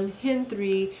EcoR1,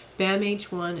 HIN3,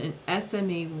 BAMH1, and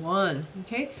SMA1,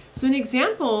 okay? So an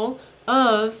example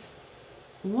of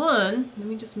one, let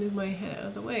me just move my head out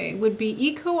of the way, would be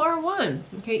EcoR1,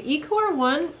 okay?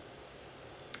 EcoR1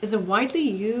 is a widely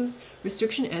used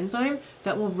restriction enzyme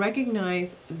that will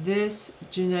recognize this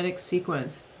genetic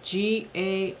sequence, GAATTC.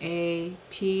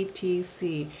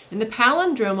 And the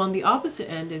palindrome on the opposite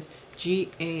end is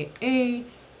GAATTC,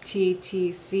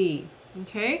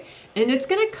 okay? And it's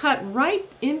going to cut right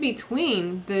in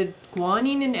between the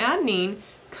guanine and adenine,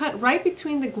 cut right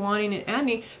between the guanine and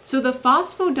adenine. So the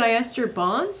phosphodiester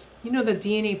bonds, you know, the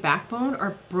DNA backbone,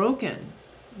 are broken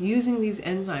using these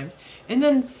enzymes. And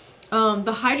then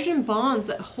the hydrogen bonds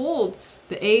that hold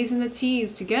the A's and the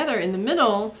T's together in the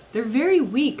middle, they're very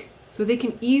weak, so they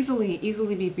can easily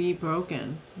be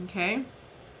broken, okay?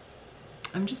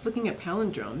 I'm just looking at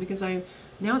palindrome because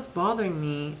now it's bothering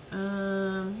me.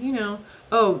 You know,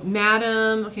 oh,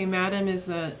 madam. Okay, madam is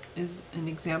an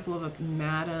example of a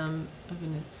madam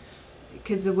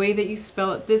because the way that you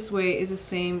spell it this way is the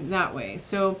same that way.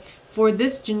 So for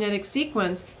this genetic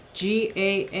sequence,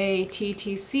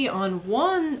 GAATTC on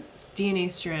one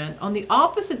DNA strand, on the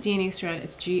opposite DNA strand,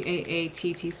 it's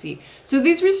GAATTC. So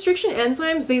these restriction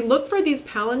enzymes, they look for these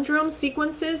palindrome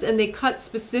sequences and they cut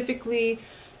specifically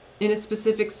in a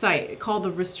specific site called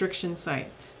the restriction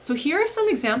site. So here are some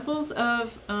examples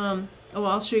of,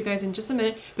 I'll show you guys in just a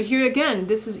minute, but here again,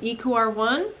 this is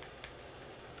EcoR1.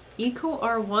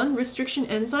 EcoR1 restriction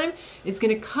enzyme is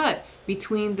going to cut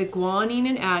between the guanine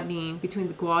and adenine,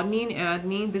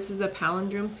 this is the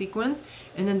palindrome sequence,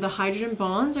 and then the hydrogen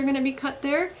bonds are going to be cut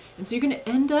there, and so you're going to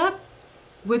end up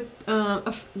with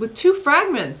two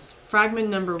fragments, fragment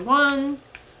number 1,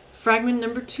 fragment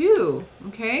number 2,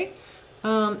 okay?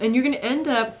 And you're going to end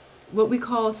up what we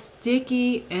call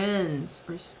sticky ends,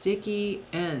 or sticky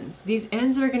ends. These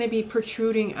ends are going to be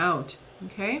protruding out,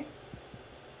 okay?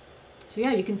 So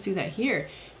yeah, you can see that here.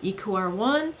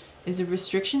 EcoR1 is a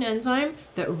restriction enzyme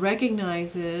that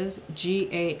recognizes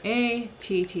GAATTC.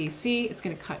 It's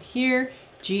going to cut here.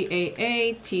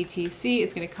 GAATTC,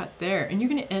 it's going to cut there. And you're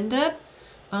going to end up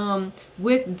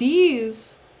with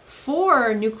these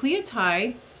 4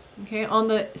 nucleotides, okay, on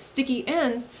the sticky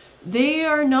ends. They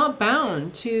are not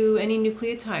bound to any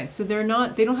nucleotides. So they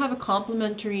don't have a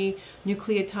complementary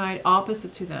nucleotide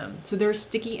opposite to them. So they're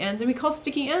sticky ends. And we call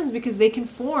sticky ends because they can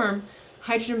form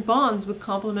hydrogen bonds with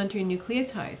complementary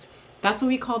nucleotides. That's why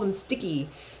we call them sticky,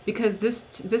 because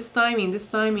this thymine, this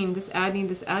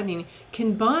adenine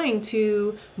can bind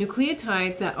to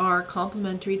nucleotides that are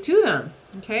complementary to them,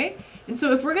 okay? And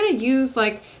so if we're going to use,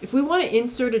 if we want to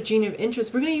insert a gene of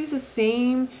interest, we're going to use the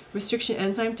same restriction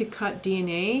enzyme to cut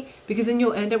DNA, because then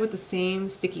you'll end up with the same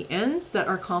sticky ends that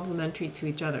are complementary to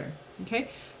each other, okay?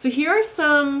 So here are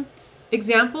some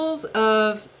examples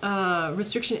of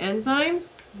restriction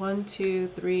enzymes, 1, 2,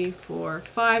 3, 4,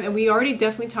 5, and we already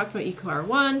definitely talked about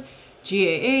EcoR1,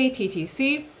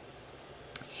 GAATTC.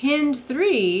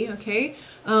 HIN3, okay,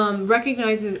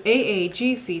 recognizes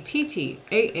AAGCTT,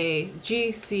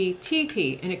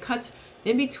 and it cuts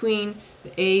in between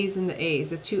the A's and the A's,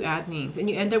 the 2 adenines, and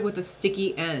you end up with a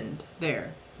sticky end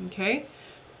there, okay?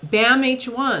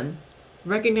 BAMH1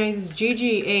 recognizes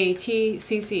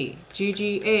GGATCC,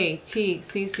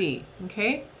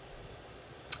 okay?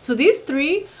 So these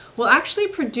 3 will actually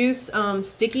produce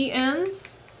sticky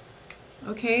ends,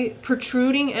 okay,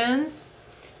 protruding ends,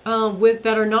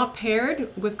 that are not paired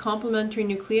with complementary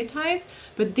nucleotides,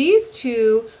 but these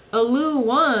two,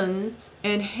 ALU1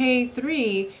 and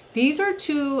HEY3, these are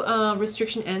two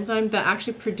restriction enzymes that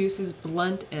actually produces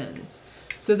blunt ends.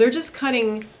 So they're just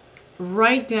cutting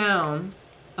right down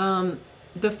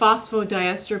the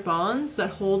phosphodiester bonds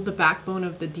that hold the backbone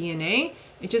of the DNA.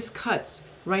 It just cuts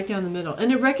right down the middle.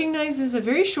 And it recognizes a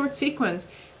very short sequence,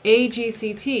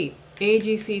 AGCT,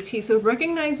 AGCT. So it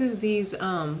recognizes these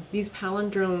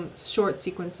palindrome short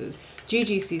sequences,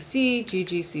 GGCC,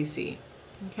 GGCC.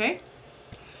 Okay?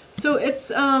 So it's,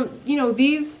 you know,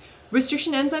 these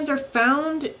restriction enzymes are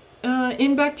found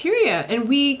in bacteria, and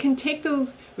we can take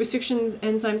those restriction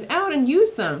enzymes out and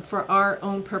use them for our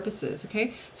own purposes.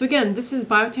 Okay, so again, this is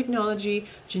biotechnology,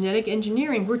 genetic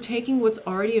engineering. We're taking what's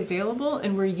already available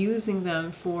and we're using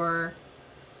them for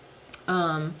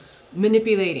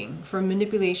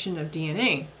manipulation of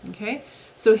DNA. Okay,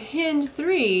 so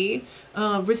HIND3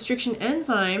 restriction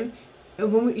enzyme.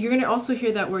 You're going to also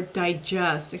hear that word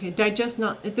digest. Okay, digest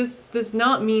this does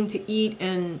not mean to eat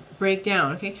and break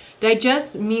down. Okay,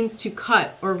 digest means to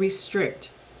cut or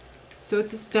restrict. So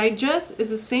it's this, digest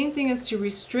is the same thing as to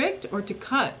restrict or to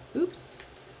cut. Oops.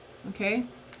 Okay,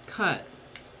 cut.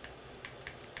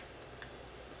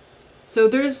 So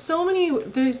there's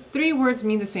three words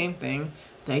mean the same thing: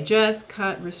 digest,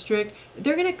 cut, restrict.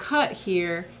 They're going to cut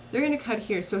here. They're going to cut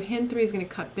here. So HIN3 is going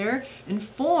to cut there and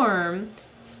form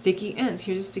sticky ends.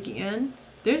 Here's a sticky end.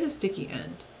 There's a sticky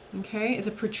end. Okay, it's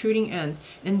a protruding end.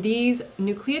 And these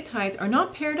nucleotides are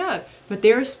not paired up, but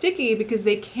they are sticky because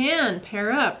they can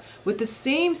pair up with the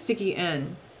same sticky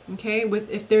end. Okay,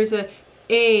 if there's a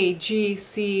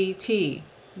AGCT.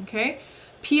 Okay,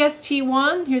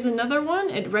 PST1. Here's another one.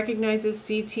 It recognizes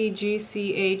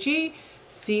CTGCAG,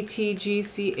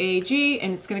 CTGCAG,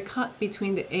 and it's going to cut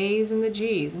between the A's and the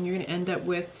G's, and you're going to end up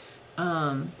with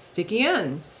sticky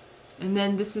ends. And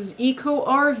then this is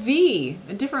EcoRV,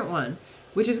 a different one,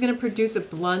 which is going to produce a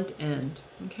blunt end.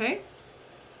 Okay?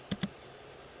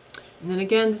 And then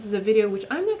again, this is a video which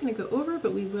I'm not going to go over,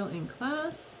 but we will in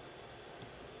class.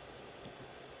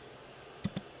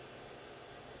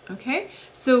 Okay?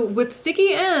 So with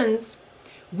sticky ends,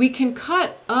 we can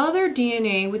cut other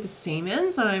DNA with the same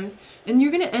enzymes, and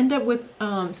you're going to end up with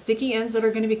sticky ends that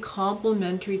are going to be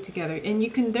complementary together. And you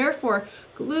can therefore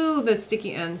glue the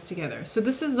sticky ends together. So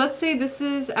this is, let's say this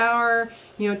is our,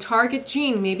 you know, target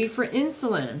gene, maybe for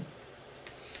insulin.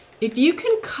 If you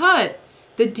can cut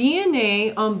the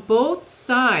DNA on both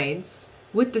sides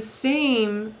with the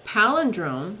same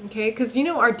palindrome, okay, because, you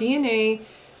know, our DNA,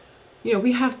 you know,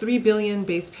 we have 3 billion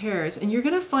base pairs, and you're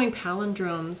going to find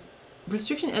palindromes.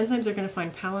 Restriction enzymes are going to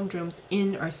find palindromes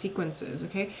in our sequences,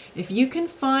 okay? If you can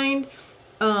find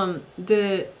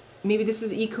maybe this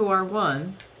is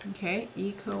EcoR1, okay?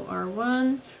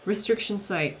 EcoR1 restriction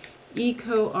site,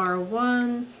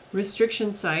 EcoR1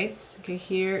 restriction sites, okay,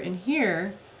 here and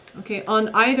here, okay, on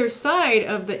either side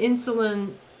of the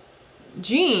insulin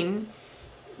gene,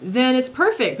 then it's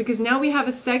perfect because now we have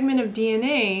a segment of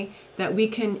DNA that we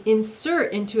can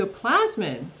insert into a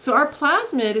plasmid. So our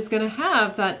plasmid is going to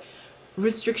have that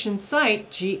restriction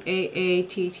site,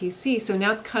 GAATTC. So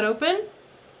now it's cut open.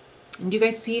 And you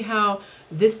guys see how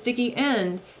this sticky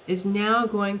end is now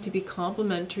going to be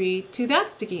complementary to that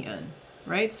sticky end,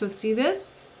 right? So see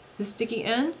this? This sticky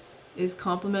end is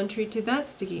complementary to that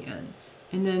sticky end.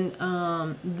 And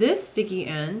then this sticky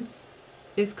end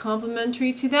is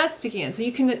complementary to that sticky end. So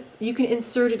you can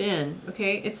insert it in,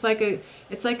 okay? It's like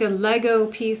a Lego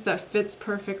piece that fits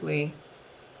perfectly.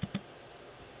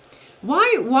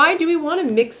 Why do we want to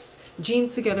mix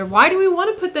genes together? Why do we want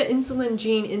to put the insulin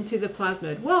gene into the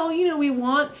plasmid? Well, you know,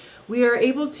 we are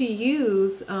able to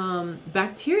use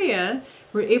bacteria,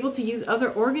 we're able to use other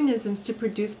organisms to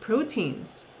produce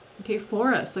proteins, okay,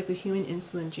 for us, like the human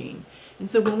insulin gene.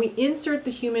 And so when we insert the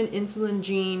human insulin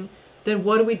gene, then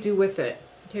what do we do with it?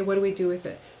 Okay, what do we do with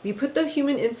it? We put the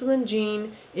human insulin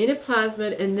gene in a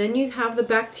plasmid, and then you have the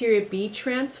bacteria be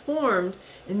transformed,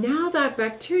 and now that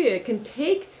bacteria can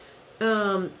take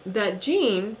that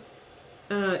gene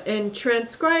and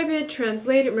transcribe it,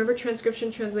 translate it. Remember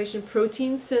transcription, translation,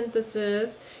 protein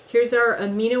synthesis. Here's our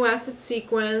amino acid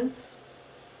sequence.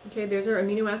 Okay, there's our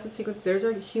amino acid sequence. There's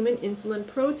our human insulin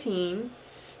protein.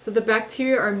 So the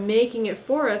bacteria are making it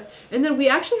for us. And then we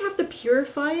actually have to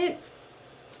purify it.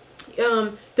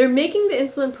 They're making the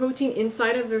insulin protein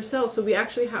inside of their cells. So we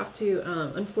actually have to,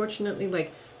 unfortunately,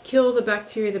 like kill the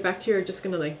bacteria. The bacteria are just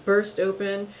going to like burst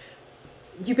open.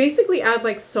 You basically add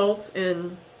like salts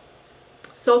and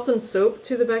soap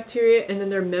to the bacteria, and then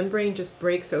their membrane just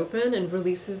breaks open and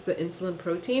releases the insulin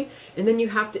protein. And then you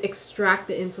have to extract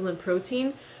the insulin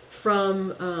protein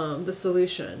from the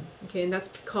solution. Okay, and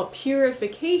that's called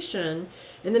purification.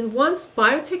 And then once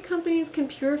biotech companies can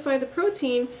purify the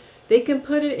protein, they can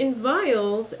put it in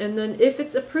vials, and then if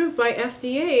it's approved by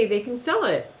FDA, they can sell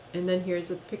it. And then here's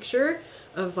a picture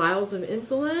of vials of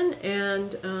insulin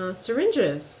and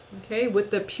syringes, okay,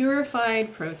 with the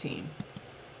purified protein.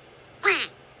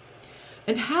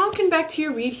 And how can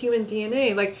bacteria read human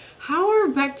DNA? Like, how are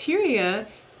bacteria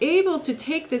able to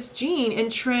take this gene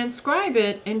and transcribe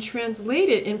it and translate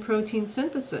it in protein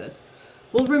synthesis?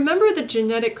 Well, remember the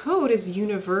genetic code is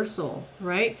universal,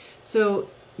 right? So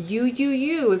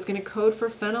UUU is going to code for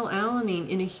phenylalanine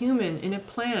in a human, in a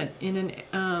plant, in an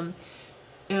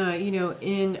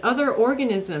in other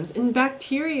organisms. In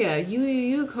bacteria,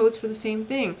 UUU codes for the same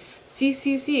thing.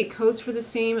 CCC codes for the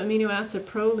same amino acid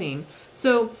proline.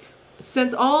 So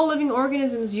since all living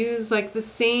organisms use like the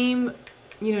same,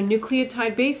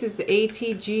 nucleotide bases, the A,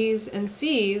 T, Gs, and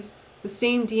Cs, the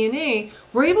same DNA,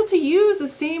 we're able to use the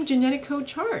same genetic code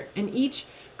chart. And each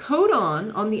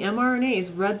codon on the mRNA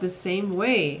is read the same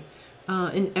way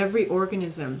in every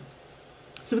organism.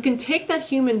 So we can take that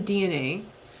human DNA,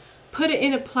 put it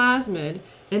in a plasmid,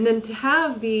 and then to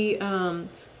have the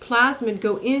plasmid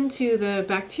go into the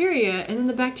bacteria, and then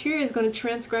the bacteria is going to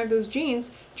transcribe those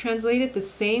genes, translate it the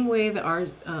same way that our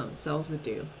cells would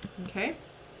do. Okay?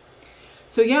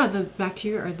 So yeah, the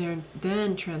bacteria are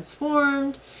then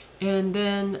transformed, and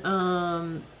then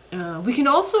we can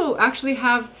also actually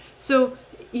have, so,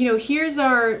 here's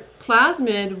our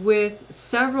plasmid with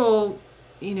several,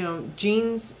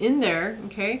 genes in there,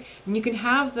 okay? And you can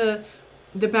have the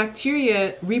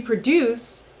bacteria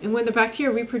reproduce, and when the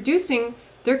bacteria are reproducing,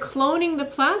 they're cloning the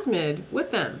plasmid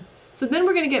with them. So then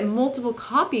we're going to get multiple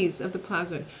copies of the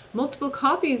plasmid, multiple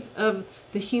copies of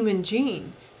the human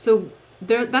gene. So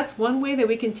that's one way that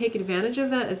we can take advantage of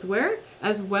that as well,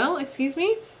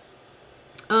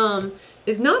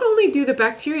 is not only do the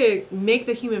bacteria make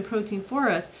the human protein for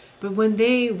us, but when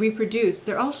they reproduce,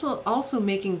 they're also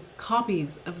making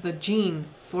copies of the gene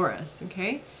for us,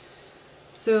 okay?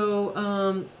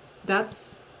 So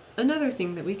that's another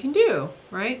thing that we can do,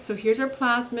 right? So here's our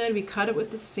plasmid. We cut it with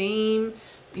the same,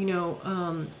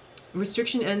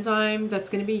 restriction enzyme that's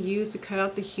going to be used to cut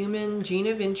out the human gene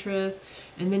of interest.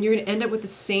 And then you're going to end up with the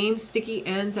same sticky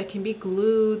ends that can be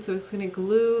glued. So it's going to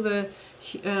glue the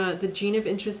gene of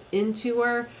interest into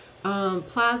our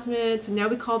plasmid. So now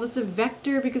we call this a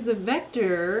vector, because the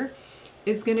vector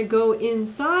is going to go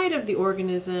inside of the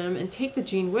organism and take the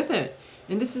gene with it.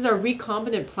 And this is our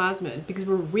recombinant plasmid, because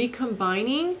we're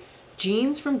recombining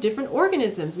genes from different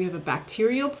organisms. We have a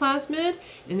bacterial plasmid,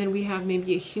 and then we have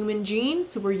maybe a human gene.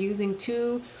 So we're using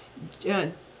two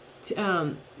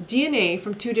DNA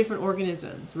from two different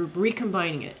organisms. We're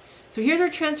recombining it. So here's our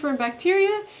transformed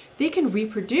bacteria. They can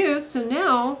reproduce. So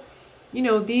now,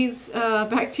 these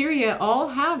bacteria all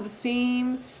have the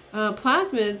same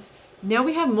plasmids. Now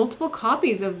we have multiple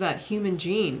copies of that human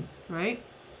gene, right?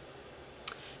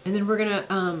 And then we're going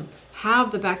to have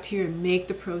the bacteria make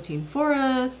the protein for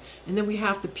us. And then we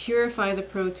have to purify the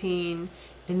protein.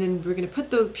 And then we're going to put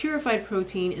the purified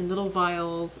protein in little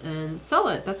vials and sell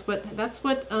it. That's what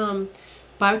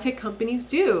biotech companies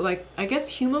do. Like, I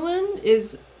guess Humulin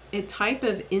is a type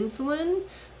of insulin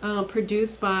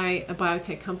produced by a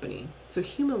biotech company. So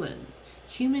Humulin,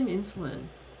 human insulin,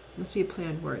 must be a play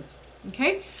on words.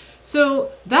 Okay, so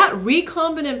that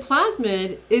recombinant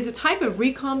plasmid is a type of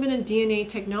recombinant DNA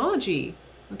technology.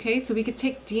 Okay, so we could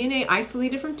take DNA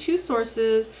isolated from two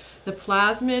sources, the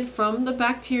plasmid from the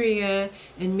bacteria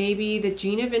and maybe the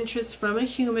gene of interest from a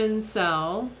human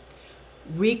cell,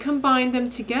 recombine them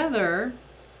together,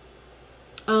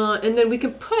 and then we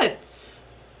can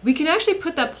actually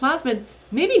put that plasmid,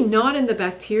 maybe not in the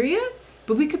bacteria,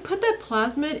 but we could put that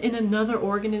plasmid in another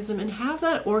organism and have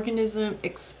that organism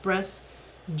express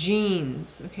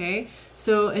genes, okay?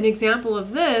 So an example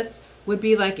of this would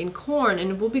be like in corn,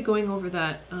 and we'll be going over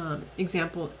that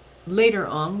example later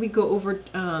on. We go over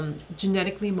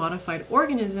genetically modified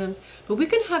organisms, but we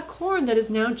can have corn that is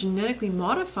now genetically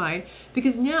modified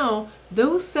because now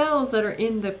those cells that are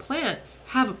in the plant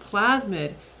have a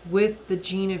plasmid with the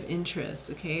gene of interest,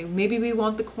 okay? Maybe we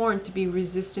want the corn to be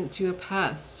resistant to a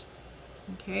pest.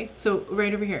 Okay, so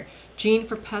right over here, gene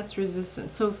for pest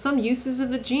resistance. So some uses of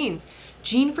the genes.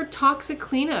 Gene for toxic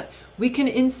cleanup. We can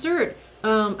insert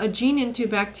a gene into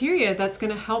bacteria that's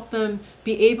going to help them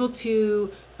be able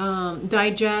to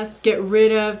digest, get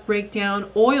rid of, break down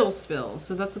oil spills.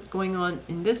 So that's what's going on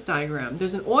in this diagram.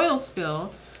 There's an oil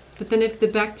spill, but then if the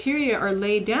bacteria are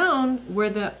laid down where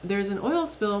there's an oil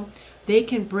spill, they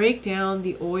can break down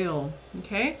the oil.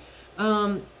 Okay,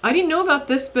 I didn't know about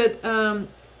this, but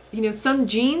you know, some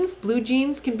genes, blue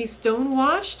genes, can be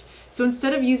stonewashed. So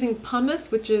instead of using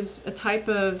pumice, which is a type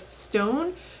of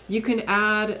stone, you can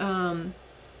add an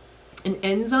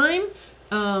enzyme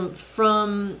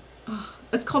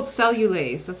it's called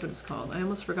cellulase. That's what it's called. I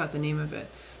almost forgot the name of it.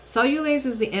 Cellulase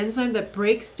is the enzyme that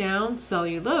breaks down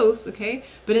cellulose, okay?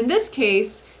 But in this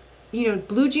case, you know,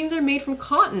 blue jeans are made from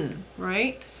cotton,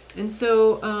 right? And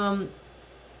so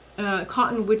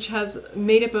cotton, which has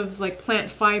made up of like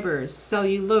plant fibers,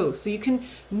 cellulose. So you can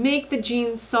make the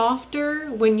jeans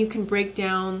softer when you can break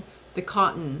down the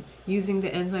cotton using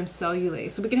the enzyme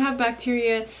cellulase. So we can have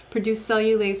bacteria produce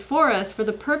cellulase for us for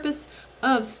the purpose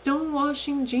of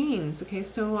stonewashing jeans, okay?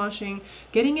 Stonewashing,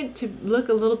 getting it to look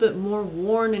a little bit more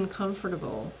worn and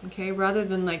comfortable, okay? Rather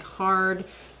than like hard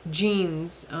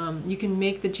jeans, you can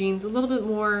make the jeans a little bit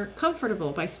more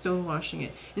comfortable by stonewashing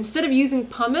it. Instead of using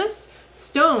pumice,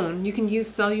 stone, you can use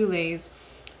cellulase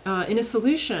in a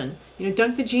solution. You know,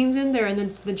 dunk the jeans in there and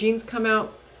then the jeans come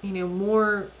out, you know,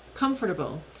 more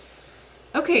comfortable.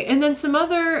 Okay, and then some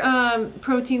other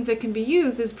proteins that can be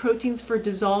used is proteins for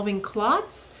dissolving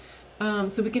clots.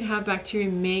 So we can have bacteria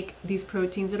make these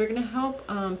proteins that are going to help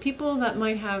people that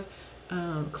might have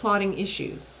clotting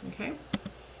issues, okay?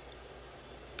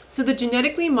 So the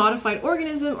genetically modified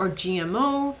organism, or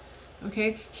GMO,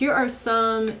 okay, here are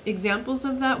some examples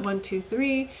of that, 1, 2,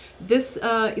 3. These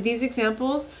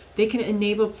examples, they can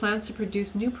enable plants to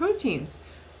produce new proteins.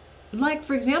 Like,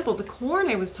 for example, the corn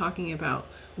I was talking about.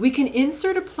 We can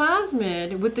insert a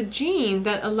plasmid with the gene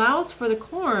that allows for the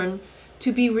corn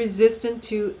to be resistant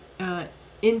to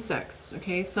insects,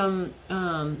 okay?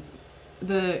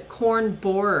 The corn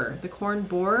borer,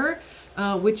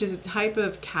 which is a type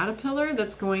of caterpillar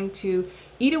that's going to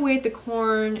eat away at the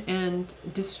corn and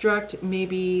destruct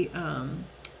maybe,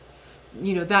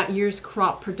 you know, that year's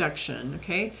crop production,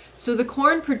 okay? So the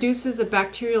corn produces a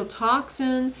bacterial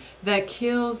toxin that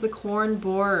kills the corn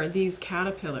borer, these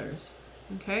caterpillars,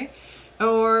 okay?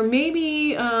 Or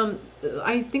maybe,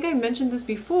 I think I mentioned this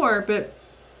before, but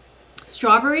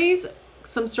strawberries,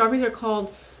 some strawberries are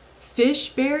called fish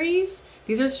berries.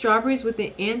 These are strawberries with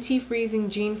the anti-freezing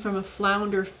gene from a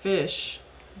flounder fish,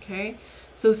 okay?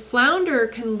 So flounder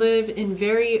can live in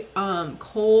very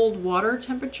cold water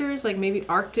temperatures, like maybe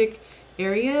Arctic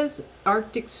areas,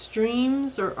 Arctic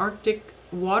streams, or Arctic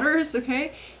waters,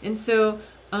 okay? And so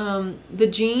the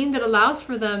gene that allows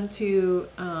for them to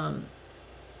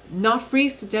not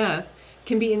freeze to death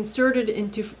can be inserted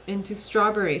into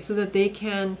strawberries so that they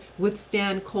can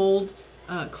withstand cold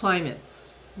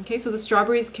climates. Okay, so the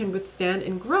strawberries can withstand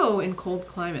and grow in cold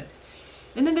climates.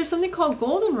 And then there's something called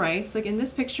golden rice. Like in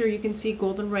this picture, you can see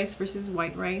golden rice versus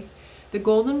white rice. The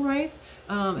golden rice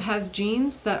has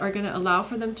genes that are going to allow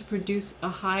for them to produce a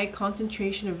high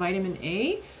concentration of vitamin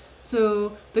A.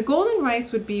 So the golden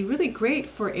rice would be really great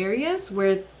for areas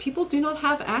where people do not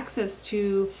have access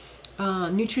to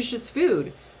nutritious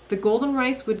food. The golden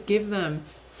rice would give them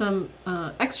some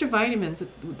extra vitamins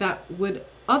that would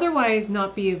otherwise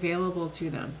not be available to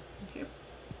them. Okay.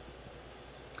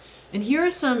 And here are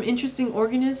some interesting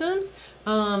organisms.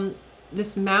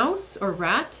 This mouse or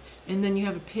rat, and then you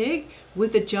have a pig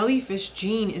with a jellyfish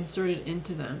gene inserted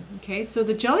into them. Okay, so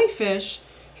the jellyfish,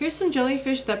 here's some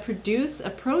jellyfish that produce a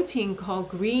protein called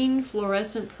green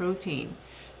fluorescent protein.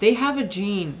 They have a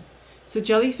gene. So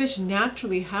jellyfish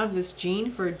naturally have this gene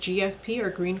for GFP, or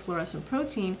green fluorescent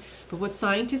protein, but what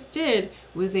scientists did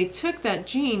was they took that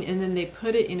gene and then they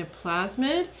put it in a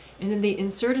plasmid, and then they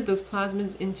inserted those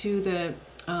plasmids into the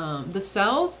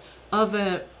cells of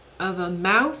a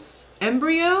mouse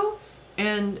embryo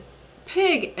and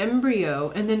pig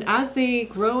embryo, and then as they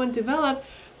grow and develop,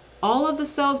 all of the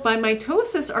cells by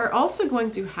mitosis are also going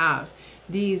to have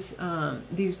these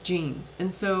genes,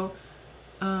 and so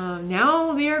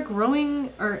now they are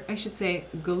growing, or I should say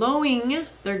glowing.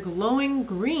 They're glowing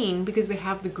green because they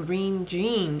have the green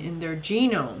gene in their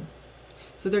genome.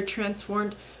 So they're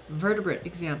transformed vertebrate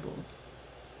examples.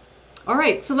 All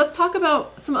right, so let's talk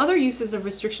about some other uses of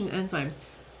restriction enzymes.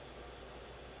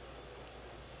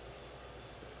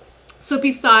 So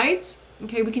besides,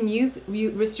 okay, we can use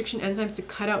restriction enzymes to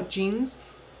cut out genes,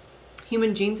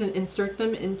 human genes, and insert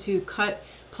them into cut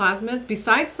plasmids.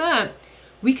 Besides that,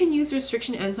 we can use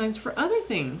restriction enzymes for other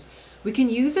things. We can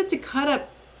use it to cut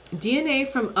up DNA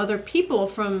from other people,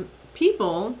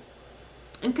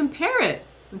 and compare it.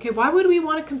 Okay, why would we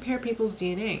want to compare people's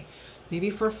DNA?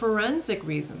 Maybe for forensic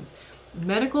reasons,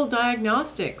 medical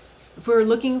diagnostics, if we're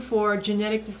looking for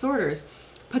genetic disorders,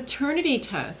 paternity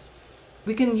tests.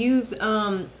 We can use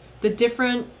the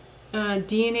different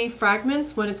DNA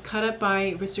fragments when it's cut up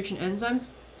by restriction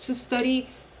enzymes to study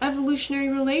evolutionary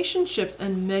relationships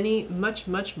and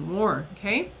much more,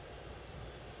 okay?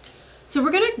 So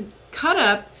we're going to cut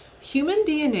up human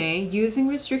DNA using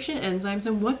restriction enzymes,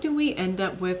 and what do we end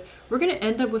up with? We're going to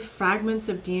end up with fragments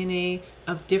of DNA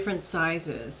of different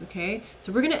sizes, okay?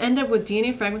 So we're going to end up with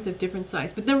DNA fragments of different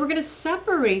size, but then we're going to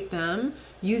separate them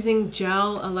using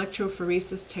gel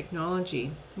electrophoresis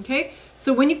technology, okay?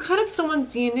 So when you cut up someone's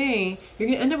DNA, you're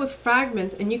going to end up with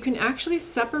fragments, and you can actually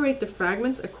separate the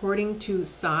fragments according to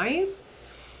size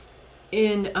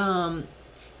in an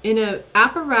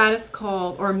apparatus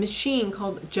called, or a machine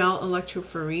called gel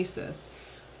electrophoresis.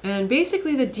 And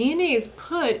basically the DNA is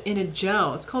put in a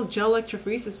gel. It's called gel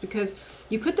electrophoresis because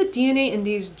you put the DNA in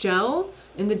the gel,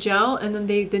 and then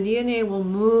the DNA will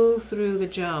move through the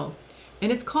gel.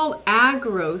 And it's called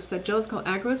agarose. That gel is called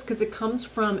agarose because it comes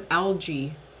from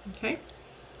algae, okay?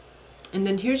 And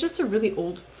then here's just a really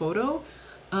old photo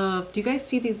of, do you guys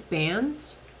see these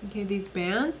bands? Okay, these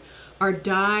bands are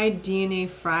dyed DNA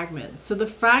fragments. So the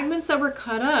fragments that were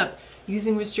cut up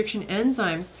using restriction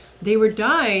enzymes, they were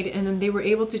dyed, and then they were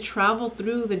able to travel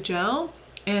through the gel.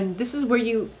 And this is where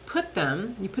you put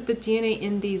them. You put the DNA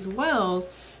in these wells,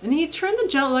 and then you turn the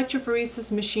gel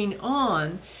electrophoresis machine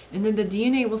on, and then the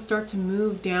DNA will start to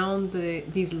move down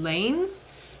these lanes.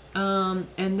 And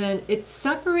then it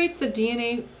separates the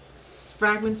DNA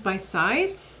fragments by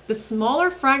size. The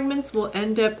smaller fragments will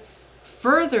end up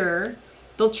further.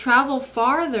 They'll travel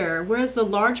farther, whereas the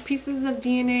large pieces of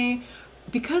DNA,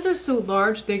 because they're so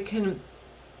large, they can't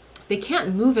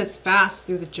move as fast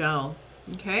through the gel,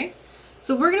 okay?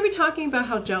 So we're going to be talking about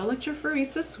how gel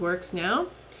electrophoresis works now.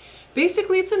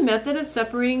 Basically, it's a method of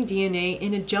separating DNA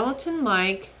in a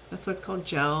gelatin-like, that's what's called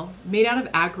gel, made out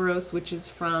of agarose, which is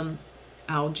from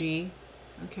algae,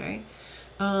 okay?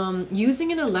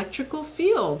 Using an electrical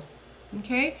field,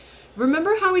 okay?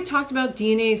 Remember how we talked about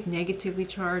DNA is negatively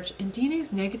charged, and DNA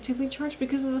is negatively charged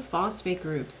because of the phosphate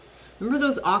groups. Remember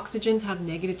those oxygens have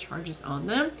negative charges on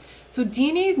them? So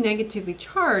DNA is negatively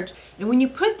charged, and when you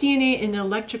put DNA in an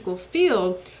electrical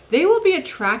field, they will be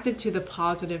attracted to the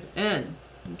positive end,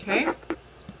 okay?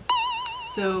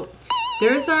 So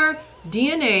there's our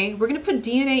DNA. We're going to put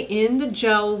DNA in the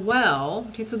gel well.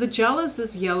 Okay, so the gel is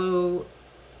this yellow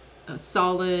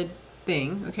solid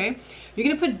thing, okay? You're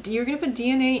gonna put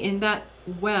DNA in that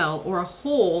well, or a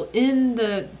hole in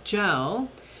the gel.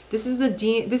 This is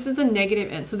the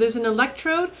negative end. So there's an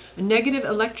electrode, a negative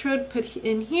electrode put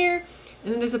in here,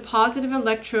 and then there's a positive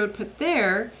electrode put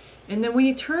there. And then when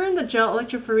you turn the gel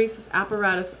electrophoresis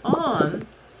apparatus on,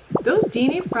 those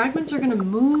DNA fragments are going to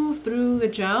move through the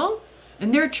gel,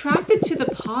 and they're attracted to the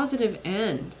positive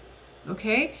end.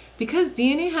 Okay? Because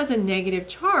DNA has a negative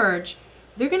charge,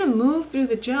 they're going to move through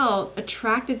the gel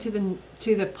attracted to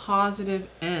the positive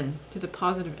end,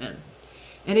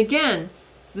 And again,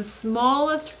 the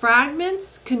smallest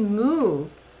fragments can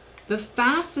move the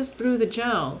fastest through the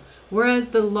gel, whereas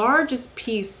the largest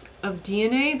piece of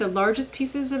DNA, the largest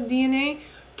pieces of DNA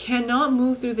cannot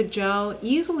move through the gel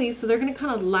easily, so they're going to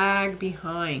kind of lag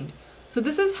behind. So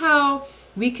this is how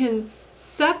we can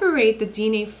separate the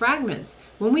DNA fragments.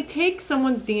 When we take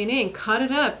someone's DNA and cut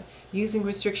it up using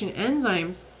restriction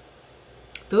enzymes,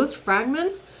 those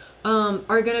fragments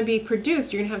are going to be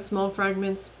produced. You're going to have small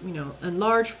fragments, and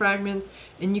large fragments,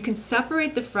 and you can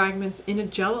separate the fragments in a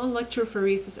gel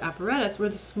electrophoresis apparatus where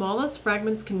the smallest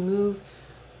fragments can move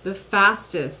the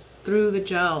fastest through the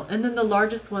gel, and then the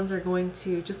largest ones are going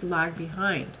to just lag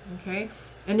behind, okay?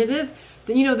 And it is,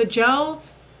 the gel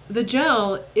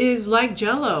is like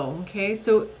Jello, okay?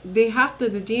 So the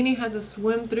DNA has to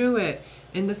swim through it,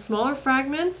 and the smaller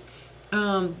fragments,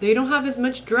 they don't have as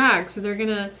much drag, so they're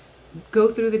gonna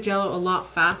go through the Jello a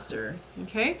lot faster,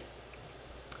 okay?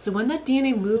 So when that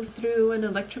DNA moves through an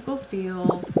electrical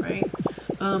field, right,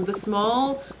 the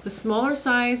smaller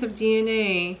size of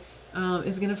DNA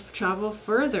is going to travel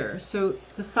further. So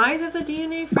the size of the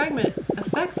DNA fragment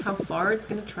affects how far it's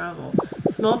going to travel.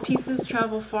 Small pieces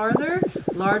travel farther,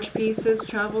 large pieces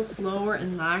travel slower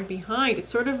and lag behind. It's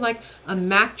sort of like a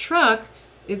Mack truck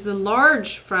is a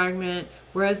large fragment,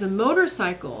 whereas a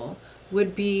motorcycle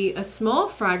would be a small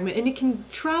fragment, and it can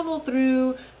travel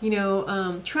through,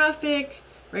 traffic,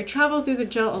 right? Travel through the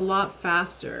gel a lot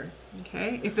faster,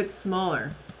 okay, if it's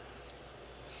smaller.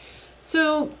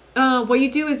 So what you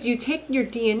do is you take your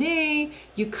DNA,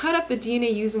 you cut up the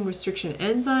DNA using restriction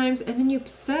enzymes, and then you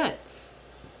set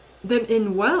them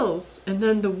in wells. And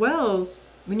then the wells,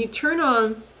 when you turn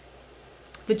on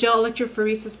the gel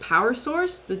electrophoresis power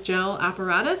source, the gel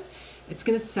apparatus, it's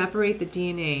going to separate the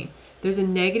DNA. There's a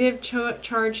negative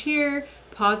charge here,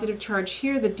 positive charge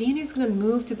here. The DNA is going to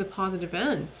move to the positive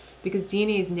end. Because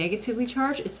DNA is negatively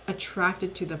charged, it's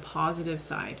attracted to the positive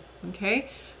side, okay?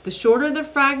 The shorter the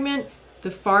fragment,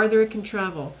 the farther it can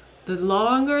travel. The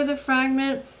longer the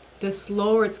fragment, the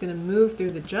slower it's going to move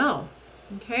through the gel.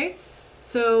 Okay,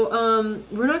 so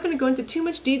we're not going to go into too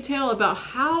much detail about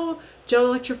how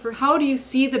gel electrophoresis, how do you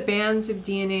see the bands of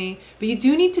DNA, but you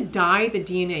do need to dye the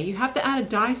DNA. You have to add a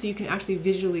dye so you can actually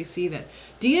visually see that.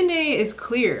 DNA is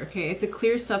clear, okay? It's a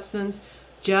clear substance.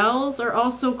 Gels are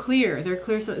also clear. They're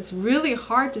clear, so it's really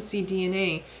hard to see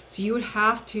DNA. So you would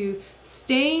have to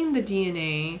stain the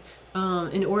DNA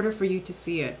in order for you to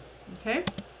see it, okay?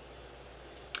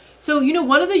 So, you know,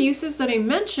 one of the uses that I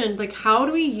mentioned, like how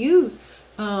do we use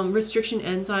restriction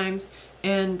enzymes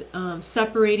and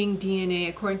separating DNA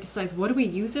according to size? What do we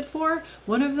use it for?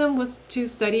 One of them was to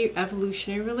study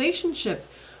evolutionary relationships.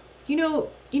 You know,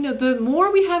 the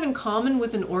more we have in common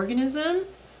with an organism,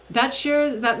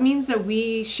 that means that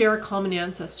we share a common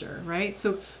ancestor, right?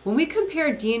 So when we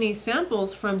compare DNA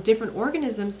samples from different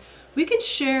organisms, we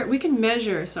can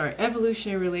measure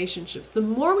evolutionary relationships. The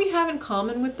more we have in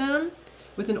common with them,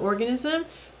 with an organism,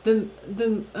 the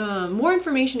more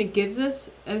information it gives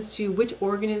us as to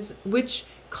which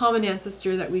common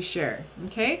ancestor that we share.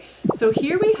 Okay, so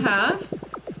here we have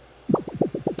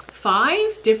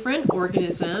 5 different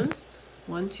organisms.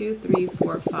 1, 2, 3,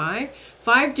 4, 5.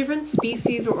 5 different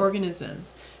species or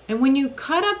organisms. And when you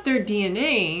cut up their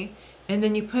DNA and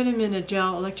then you put them in a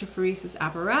gel electrophoresis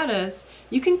apparatus,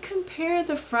 you can compare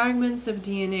the fragments of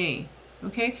DNA.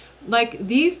 Okay, like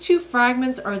these 2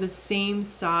 fragments are the same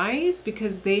size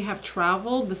because they have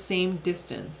traveled the same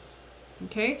distance.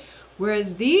 Okay,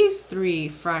 whereas these 3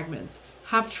 fragments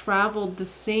have traveled the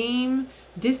same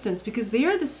distance because they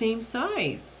are the same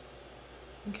size.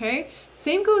 Okay,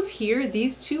 same goes here.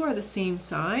 These 2 are the same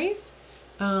size,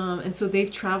 and so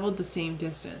they've traveled the same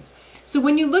distance. So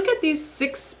when you look at these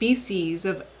 6 species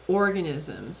of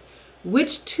organisms,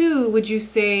 which 2 would you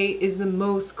say is the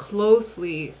most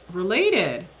closely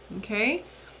related? Okay,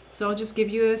 so I'll just give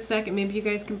you a second. Maybe you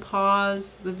guys can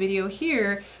pause the video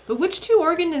here. But which 2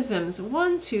 organisms?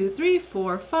 1, 2, 3,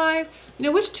 4, 5. You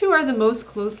know, which 2 are the most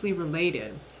closely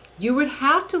related? You would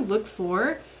have to look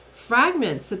for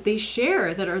fragments that they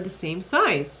share that are the same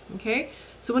size. Okay,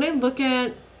 so when I look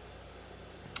at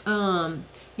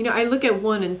you know, I look at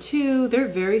 1 and 2, they're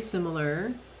very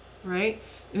similar, right?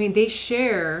 I mean, they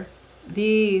share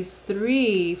these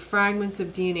 3 fragments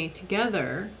of DNA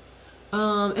together.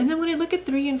 And then when I look at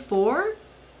 3 and 4,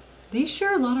 they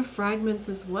share a lot of fragments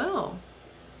as well.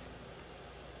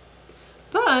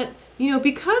 But, you know,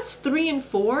 because 3 and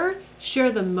 4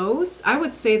 share the most, I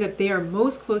would say that they are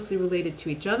most closely related to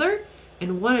each other.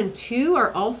 And 1 and 2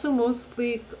 are also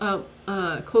mostly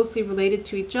closely related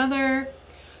to each other.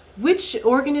 Which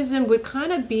organism would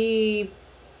kind of be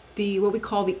what we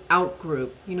call the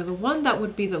outgroup? You know, the one that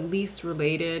would be the least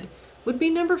related would be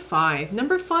number 5.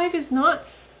 Number 5 is not,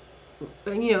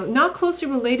 you know, not closely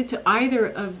related to either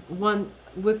of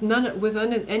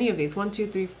any of these 1, 2,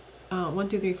 3, 1,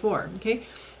 2, 3, 4. Okay,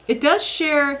 it does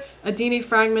share a DNA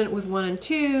fragment with 1 and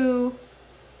 2,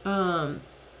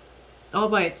 all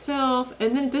by itself,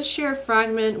 and then it does share a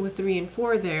fragment with 3 and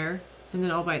 4 there, and then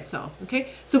all by itself.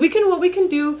 Okay, so what we can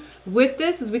do with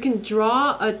this is we can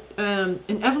draw an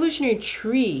evolutionary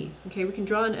tree. Okay, we can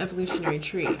draw an evolutionary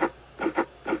tree.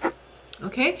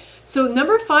 Okay, so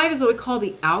number 5 is what we call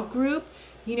the outgroup.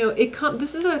 You know,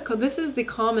 this is the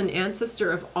common ancestor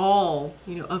of all,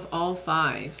 you know, of all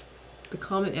 5, the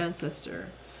common ancestor.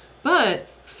 But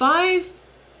 5,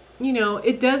 you know,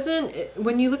 it doesn't.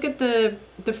 When you look at the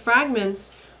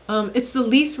fragments, it's the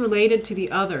least related to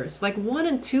the others. Like 1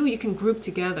 and 2 you can group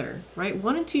together, right?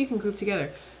 1 and 2 you can group together.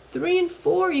 3 and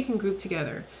 4 you can group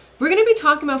together. We're going to be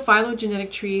talking about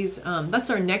phylogenetic trees. That's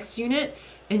our next unit.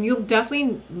 And you'll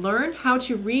definitely learn how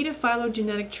to read a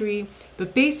phylogenetic tree.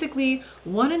 But basically,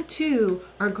 1 and 2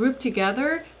 are grouped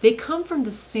together. They come from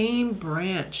the same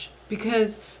branch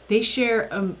because they share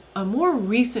a more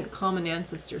recent common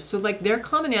ancestor. So like their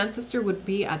common ancestor would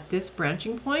be at this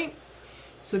branching point.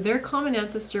 So their common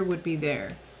ancestor would be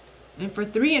there. And for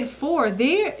 3 and 4,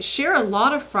 they share a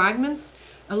lot of fragments.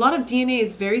 A lot of DNA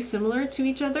is very similar to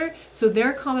each other. So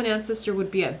their common ancestor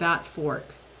would be at that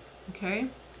fork. Okay?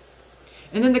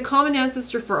 And then the common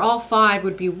ancestor for all 5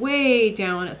 would be way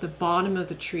down at the bottom of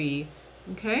the tree.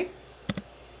 Okay?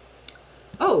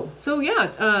 Oh, so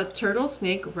yeah, turtle,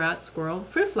 snake, rat, squirrel,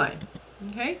 fruit fly.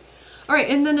 Okay? All right,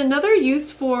 and then another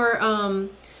use for,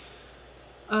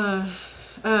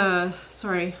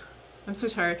 sorry, I'm so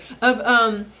tired, of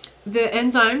the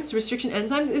enzymes, restriction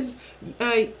enzymes,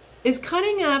 is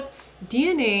cutting up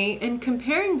DNA and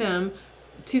comparing them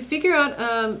to figure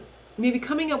out maybe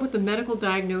coming up with the medical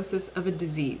diagnosis of a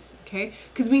disease, okay?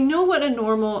 Because we know what a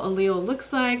normal allele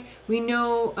looks like. We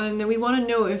know, and then we want to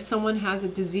know if someone has a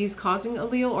disease-causing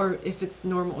allele or if it's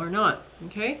normal or not,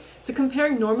 okay? So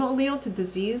comparing normal allele to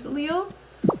disease allele.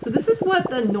 So this is what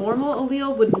the normal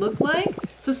allele would look like.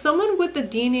 So someone with the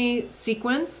DNA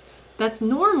sequence that's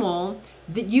normal,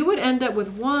 that you would end up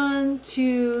with 1,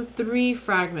 2, 3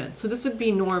 fragments. So this would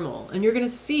be normal. And you're going to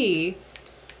see,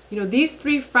 you know, these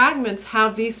 3 fragments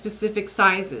have these specific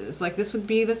sizes. Like this would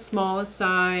be the smallest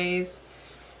size.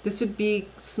 This would be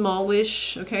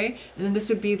smallish, okay? And then this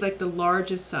would be like the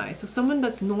largest size. So someone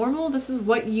that's normal, this is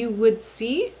what you would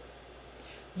see.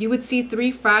 You would see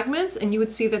 3 fragments, and you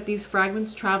would see that these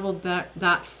fragments traveled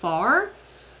that far.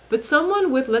 But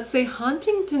someone with, let's say,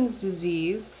 Huntington's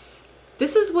disease,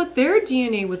 this is what their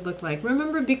DNA would look like.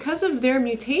 Remember, because of their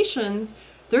mutations,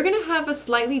 they're going to have a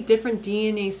slightly different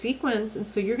DNA sequence, and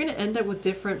so you're going to end up with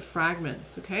different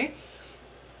fragments, okay?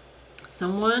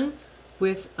 Someone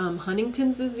with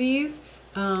Huntington's disease,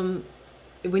 when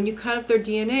you cut up their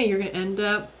DNA, you're going to end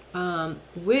up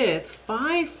with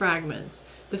 5 fragments.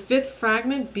 The 5th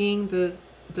fragment being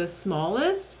the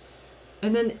smallest.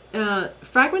 And then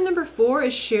fragment number 4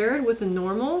 is shared with the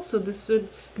normal. So this would,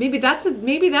 maybe that's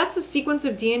a sequence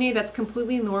of DNA that's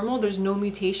completely normal. There's no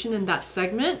mutation in that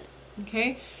segment.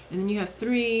 Okay, and then you have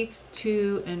 3,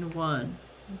 2, and 1.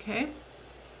 Okay,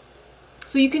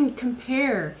 so you can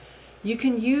compare. You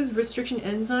can use restriction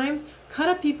enzymes, cut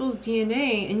up people's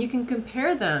DNA, and you can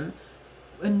compare them,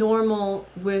 a normal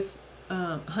with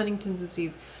Huntington's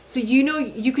disease. So you know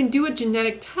you can do a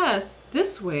genetic test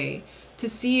this way to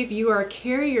see if you are a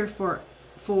carrier for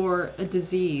a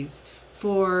disease.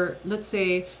 For, let's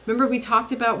say, remember we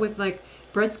talked about with like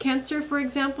breast cancer, for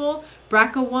example,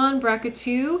 BRCA1,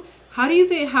 BRCA2.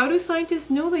 How do scientists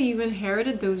know that you've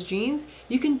inherited those genes?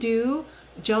 You can do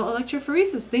gel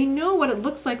electrophoresis. They know what it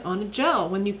looks like on a gel.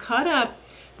 When you cut up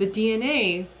the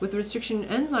DNA with restriction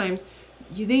enzymes,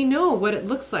 they know what it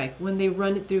looks like when they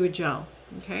run it through a gel,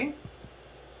 okay?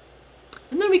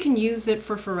 And then we can use it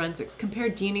for forensics, compare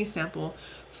DNA sample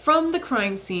from the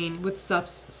crime scene with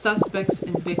suspects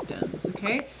and victims,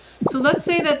 okay? So let's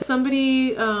say that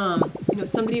somebody,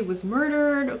 somebody was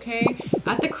murdered, okay?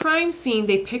 At the crime scene,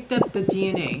 they picked up the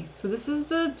DNA. So this is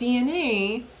the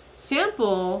DNA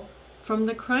sample from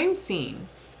the crime scene.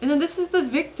 And then this is the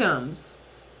victim's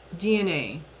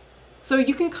DNA. So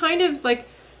you can kind of like,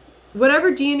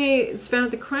 whatever DNA is found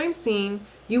at the crime scene,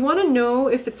 you want to know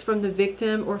if it's from the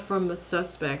victim or from the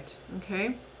suspect,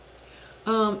 okay?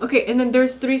 Okay, and then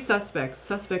there's 3 suspects.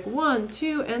 Suspect 1,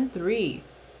 2, and 3.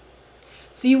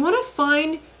 So you want to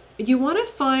find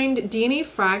DNA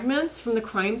fragments from the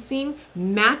crime scene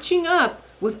matching up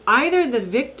with either the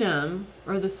victim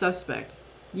or the suspect.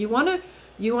 You want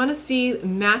to see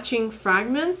matching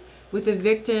fragments with the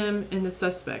victim and the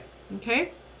suspect,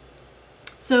 okay?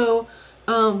 So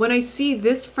when I see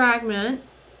this fragment,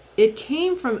 it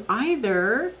came from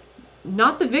either,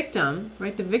 not the victim,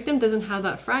 right? The victim doesn't have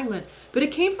that fragment, but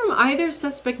it came from either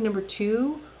suspect number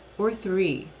 2 or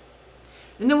 3.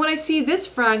 And then when I see this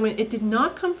fragment, it did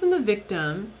not come from the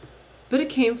victim, but it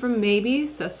came from maybe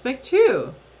suspect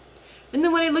 2. And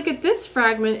then when I look at this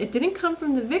fragment, it didn't come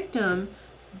from the victim,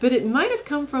 but it might have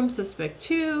come from suspect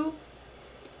 2.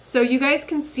 So you guys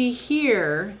can see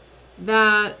here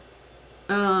that,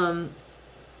 who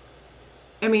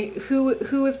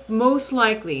is most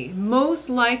likely? Most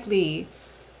likely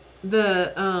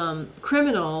the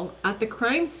criminal at the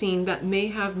crime scene that may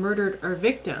have murdered our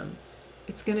victim.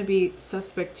 It's going to be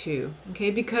suspect 2,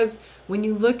 okay? Because when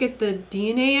you look at the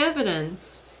DNA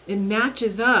evidence, it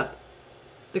matches up.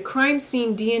 The crime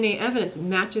scene DNA evidence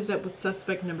matches up with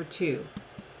suspect number 2,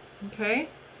 okay?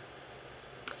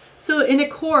 So in a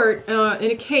court,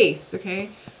 in a case, okay,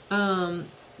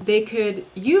 they could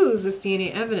use this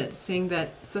DNA evidence saying that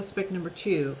suspect number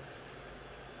 2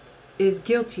 is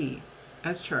guilty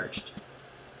as charged.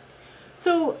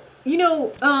 So, you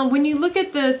know, when you look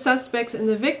at the suspects and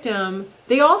the victim,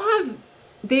 they all have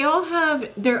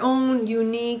their own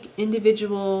unique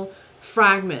individual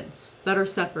fragments that are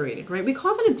separated, right? We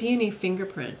call that a DNA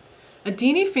fingerprint. A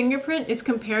DNA fingerprint is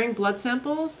comparing blood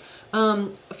samples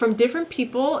from different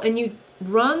people, and you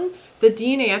run the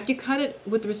DNA, after you cut it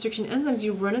with restriction enzymes,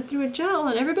 you run it through a gel,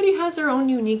 and everybody has their own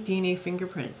unique DNA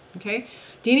fingerprint, okay?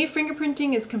 DNA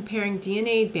fingerprinting is comparing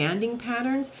DNA banding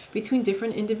patterns between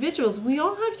different individuals. We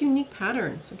all have unique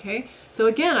patterns, okay? So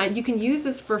again, you can use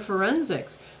this for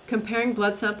forensics, comparing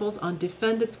blood samples on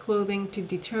defendant's clothing to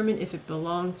determine if it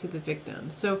belongs to the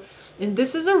victim. So, and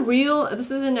this is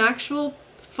an actual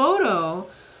photo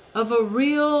of a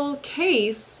real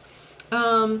case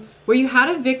where you had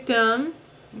a victim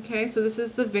Okay, so this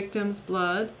is the victim's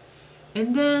blood.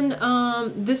 And then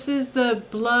this is the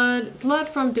blood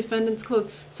from defendant's clothes.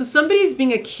 So somebody's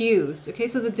being accused. Okay,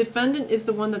 so the defendant is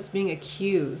the one that's being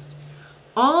accused.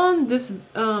 On this,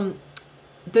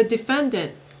 the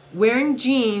defendant wearing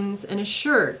jeans and a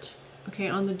shirt. Okay,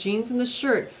 on the jeans and the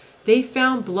shirt, they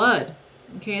found blood.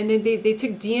 Okay, and they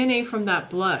took DNA from that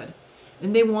blood.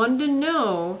 And they wanted to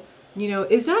know, you know,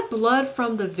 is that blood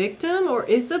from the victim or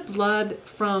is the blood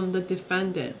from the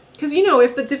defendant? Because, you know,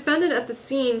 if the defendant at the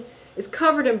scene is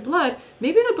covered in blood,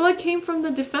 maybe the blood came from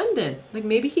the defendant. Like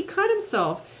maybe he cut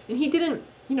himself and he didn't,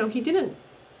 you know, he didn't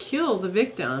kill the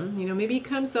victim. You know, maybe he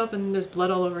cut himself and there's blood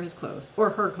all over his clothes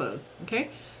or her clothes. Okay,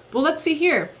 well, let's see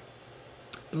here.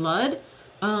 Blood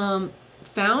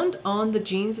found on the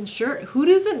jeans and shirt. Who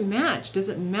does it match? Does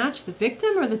it match the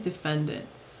victim or the defendant?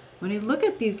 When I look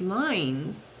at these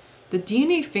lines, the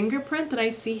DNA fingerprint that I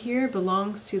see here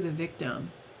belongs to the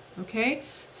victim. Okay,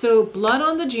 so blood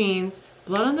on the jeans,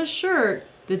 blood on the shirt,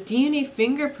 the DNA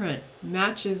fingerprint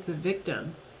matches the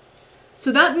victim.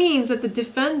 So that means that the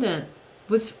defendant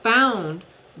was found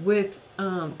with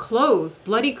clothes,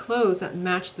 bloody clothes that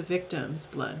match the victim's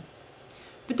blood.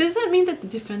 But does that mean that the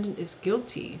defendant is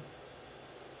guilty?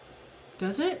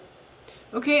 Does it?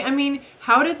 Okay, I mean,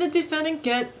 how did the defendant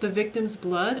get the victim's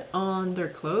blood on their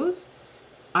clothes?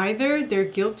 Either they're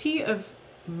guilty of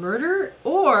murder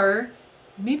or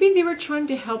maybe they were trying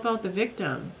to help out the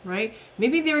victim, right?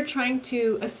 Maybe they were trying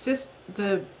to assist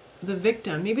the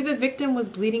victim. Maybe the victim was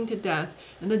bleeding to death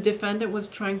and the defendant was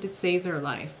trying to save their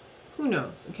life. Who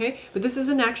knows, okay? But this is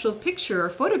an actual picture or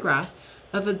photograph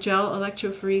of a gel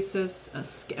electrophoresis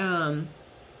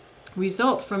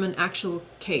result from an actual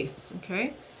case,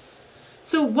 okay?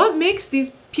 So what makes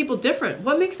these people different?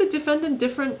 What makes the defendant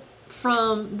different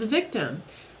from the victim?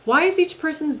 Why is each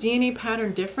person's DNA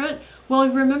pattern different? Well,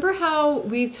 remember how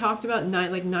we talked about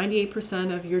like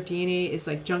 98% of your DNA is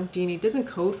like junk DNA, it doesn't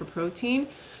code for protein?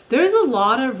 There's a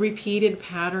lot of repeated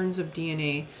patterns of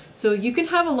DNA. So you can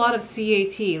have a lot of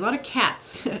CAT, a lot of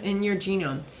CATs in your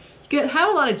genome. You can have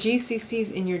a lot of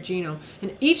GCCs in your genome.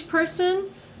 And each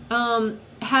person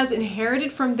has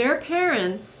inherited from their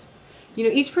parents, you know,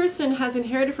 each person has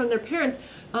inherited from their parents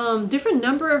different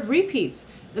number of repeats.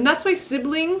 And that's why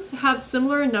siblings have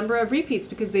similar number of repeats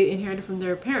because they inherited from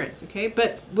their parents, okay?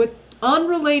 But with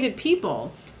unrelated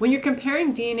people, when you're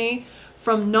comparing DNA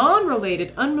from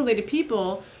unrelated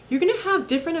people, you're gonna have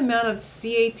different amount of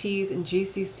CATs and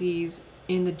GCCs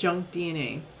in the junk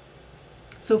DNA.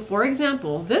 So for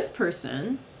example, this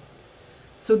person,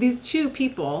 so these two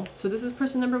people, so this is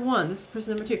person number one, this is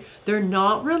person number two, they're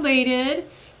not related,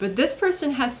 but this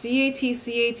person has CAT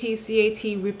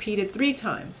repeated 3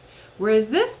 times. Whereas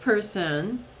this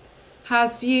person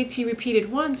has CAT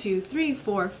repeated 1, 2, 3,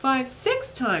 4, 5,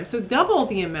 6 times, so double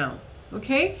the amount,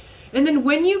 okay? And then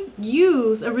when you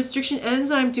use a restriction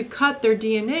enzyme to cut their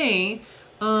DNA,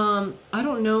 I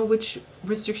don't know which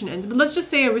restriction enzyme, but let's just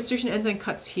say a restriction enzyme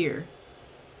cuts here.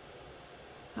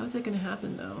 How is that going to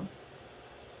happen though?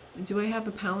 Do I have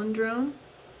a palindrome?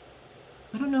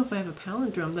 I don't know if I have a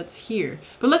palindrome that's here,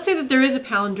 but let's say that there is a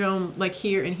palindrome like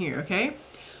here and here, okay?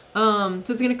 So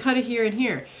it's going to cut it here and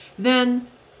here. Then,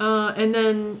 let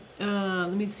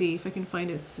me see if I can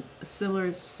find a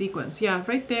similar sequence. Yeah,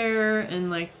 right there and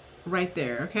like right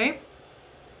there, okay?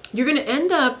 You're going to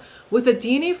end up with a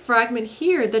DNA fragment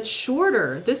here that's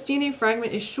shorter. This DNA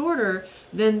fragment is shorter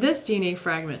than this DNA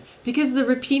fragment because the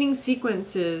repeating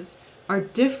sequences are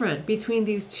different between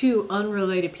these two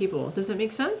unrelated people. Does that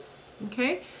make sense?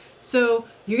 Okay? So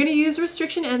you're going to use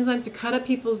restriction enzymes to cut up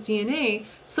people's DNA.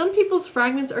 Some people's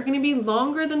fragments are going to be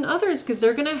longer than others because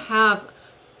they're going to have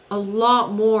a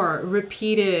lot more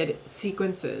repeated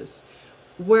sequences.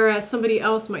 Whereas somebody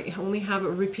else might only have it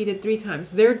repeated 3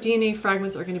 times. Their DNA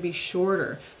fragments are going to be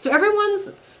shorter. So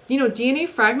everyone's, you know, DNA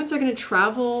fragments are going to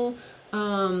travel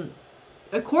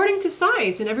according to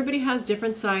size. And everybody has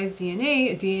different size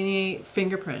DNA, a DNA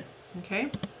fingerprint. Okay?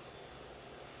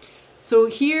 So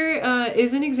here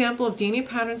is an example of DNA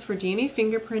patterns for DNA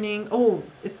fingerprinting. Oh,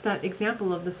 it's that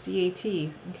example of the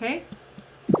CAT, okay?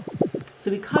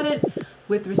 So we cut it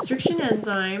with restriction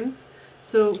enzymes.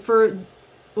 So for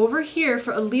over here,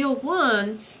 for allele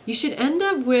 1, you should end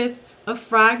up with a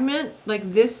fragment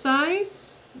like this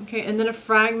size, okay? And then a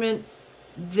fragment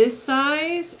this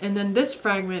size, and then this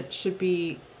fragment should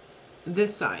be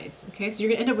this size, okay? So you're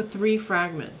gonna end up with 3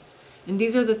 fragments. And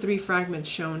these are the 3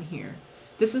 fragments shown here.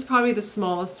 This is probably the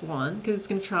smallest one because it's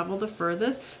going to travel the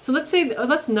furthest. So let's say,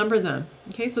 let's number them.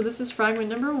 Okay, so this is fragment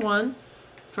number 1,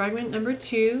 fragment number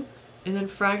 2, and then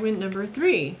fragment number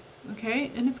 3.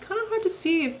 Okay, and it's kind of hard to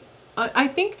see I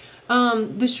think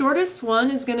the shortest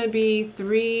one is going to be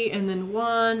 3 and then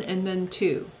 1 and then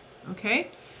 2. Okay?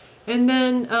 And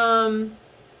then,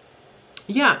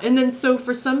 yeah, and then so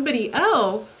for somebody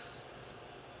else,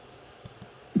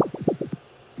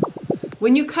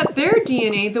 when you cut their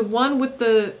DNA, the one with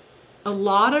a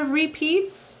lot of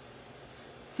repeats,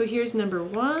 so here's number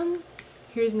 1,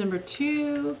 here's number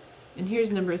 2, and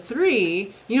here's number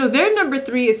 3. You know, their number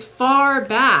 3 is far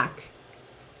back,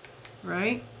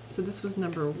 right? So this was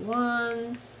number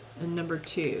 1 and number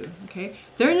 2, okay?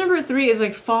 Their number 3 is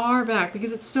like far back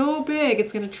because it's so big,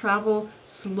 it's gonna travel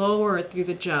slower through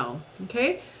the gel,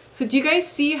 okay? So do you guys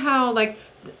see how, like,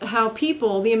 how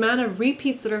people, the amount of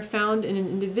repeats that are found in an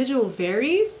individual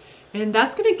varies? And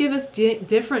that's gonna give us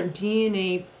different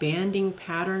DNA banding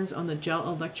patterns on the gel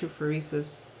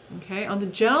electrophoresis, okay? On the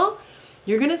gel,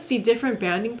 you're gonna see different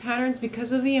banding patterns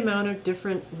because of the amount of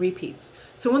different repeats.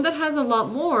 So one that has a lot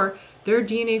more, their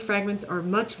DNA fragments are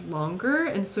much longer,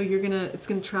 and so it's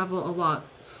gonna travel a lot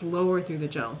slower through the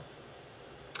gel.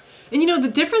 And you know, the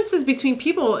differences between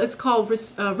people, it's called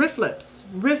riflips.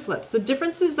 Riflips. The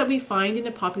differences that we find in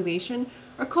a population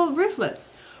are called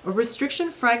riflips, or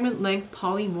restriction fragment length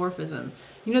polymorphism.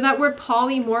 You know, that word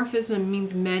polymorphism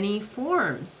means many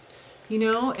forms. You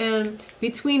know, and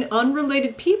between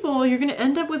unrelated people, you're gonna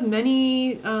end up with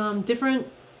many different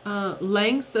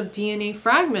lengths of DNA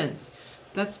fragments.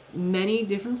 That's many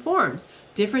different forms.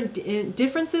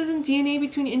 Differences in DNA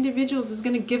between individuals is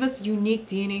going to give us unique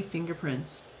DNA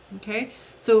fingerprints. Okay,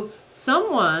 so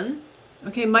someone,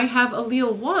 okay, might have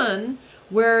allele 1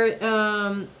 where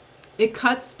it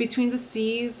cuts between the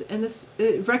C's and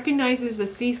it recognizes the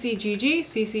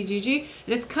CCGG,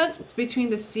 and it's cut between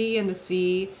the C and the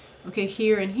C, okay,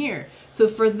 here and here. So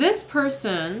for this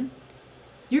person,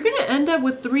 you're going to end up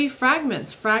with 3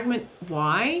 fragments. Fragment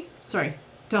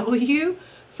W,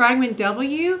 fragment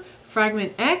W,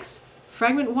 fragment X,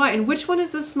 fragment Y. And which one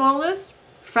is the smallest?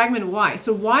 Fragment Y.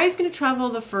 So Y is going to travel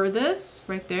the furthest,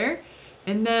 right there.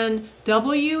 And then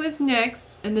W is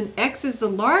next, and then X is the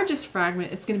largest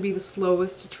fragment. It's going to be the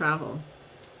slowest to travel.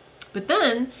 But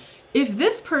then, if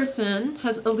this person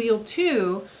has allele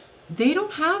 2, they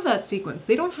don't have that sequence.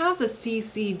 They don't have the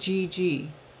CCGG.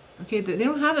 Okay, they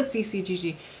don't have a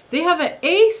CCGG. They have an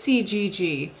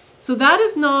ACGG. So that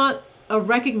is not a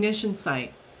recognition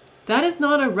site. That is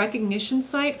not a recognition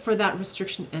site for that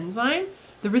restriction enzyme.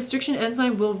 The restriction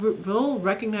enzyme will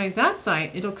recognize that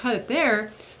site. It'll cut it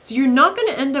there. So you're not going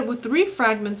to end up with 3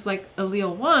 fragments like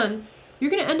allele 1.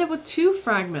 You're going to end up with 2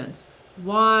 fragments,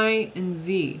 Y and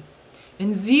Z.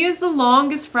 And Z is the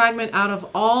longest fragment out of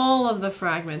all of the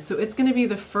fragments. So it's going to be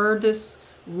the furthest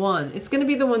one. It's going to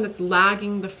be the one that's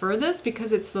lagging the furthest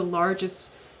because it's the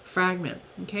largest fragment,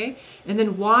 okay? And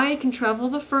then Y can travel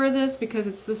the furthest because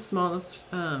it's the smallest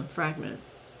fragment.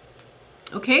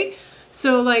 Okay,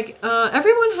 so like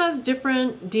everyone has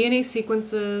different DNA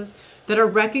sequences that are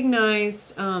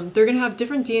recognized. They're going to have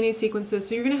different DNA sequences.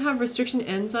 So you're going to have restriction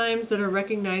enzymes that are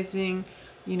recognizing,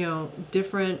 you know,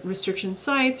 different restriction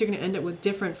sites. You're going to end up with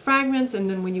different fragments. And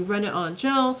then when you run it on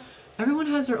gel, everyone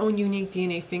has their own unique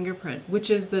DNA fingerprint, which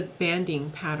is the banding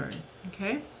pattern,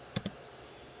 okay?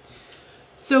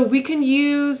 So we can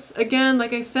use, again,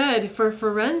 like I said, for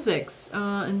forensics.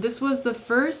 And this was the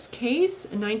first case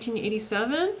in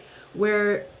 1987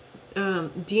 where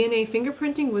DNA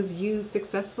fingerprinting was used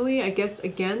successfully, I guess,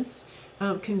 against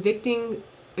convicting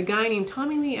a guy named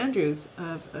Tommy Lee Andrews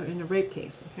in a rape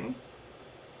case, okay?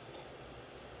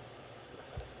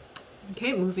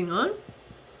 Okay, moving on.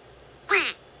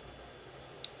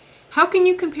 How can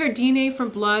you compare DNA from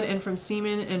blood and from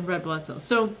semen and red blood cells?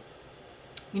 So,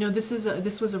 you know, this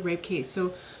was a rape case.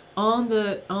 So, on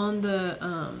the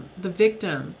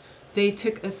victim, they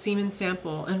took a semen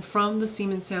sample, and from the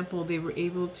semen sample, they were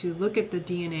able to look at the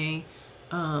DNA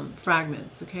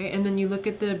fragments. Okay, and then you look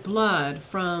at the blood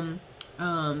from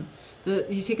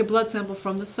you take a blood sample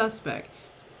from the suspect,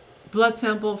 blood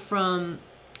sample from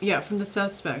the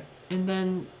suspect, and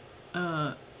then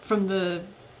from the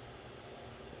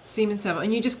semen sample,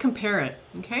 and you just compare it,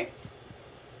 okay?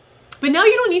 But now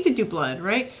you don't need to do blood,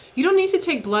 right? You don't need to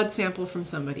take blood sample from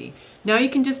somebody. Now you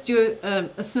can just do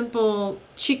a simple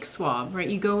cheek swab, right?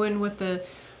 You go in with a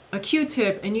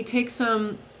Q-tip and you take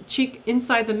some cheek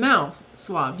inside the mouth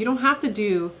swab. You don't have to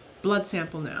do blood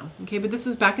sample now, okay? But this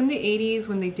is back in the 80s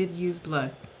when they did use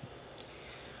blood.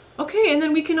 Okay, and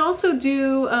then we can also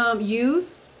do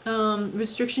use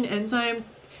restriction enzyme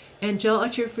and gel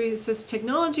electrophoresis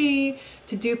technology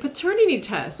to do paternity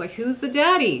tests, like who's the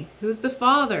daddy, who's the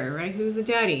father, right? Who's the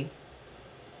daddy?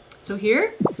 So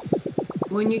here,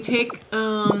 when you take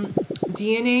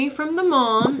DNA from the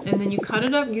mom, and then you cut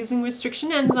it up using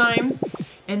restriction enzymes,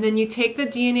 and then you take the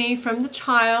DNA from the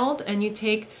child, and you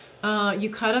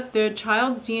cut up the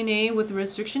child's DNA with the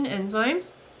restriction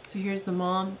enzymes. So here's the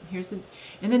mom,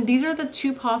 and then these are the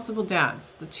two possible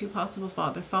dads, the two possible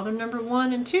father number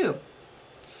 1 and 2.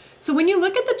 So when you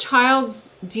look at the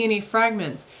child's DNA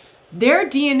fragments, their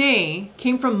DNA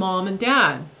came from mom and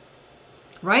dad,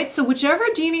 right? So whichever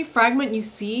DNA fragment you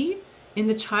see in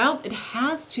the child, it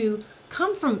has to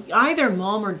come from either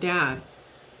mom or dad.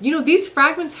 You know, these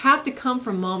fragments have to come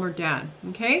from mom or dad,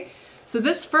 okay? So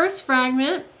this first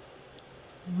fragment,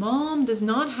 mom does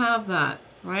not have that,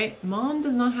 right? Mom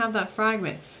does not have that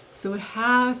fragment. So it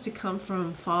has to come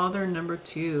from father number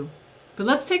 2. But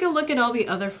let's take a look at all the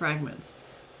other fragments.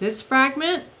 This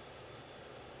fragment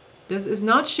is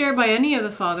not shared by any of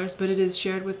the fathers, but it is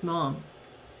shared with mom.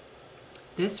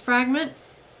 This fragment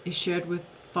is shared with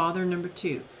father number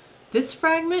 2. This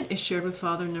fragment is shared with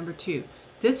father number 2.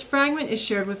 This fragment is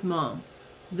shared with mom.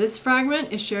 This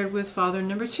fragment is shared with father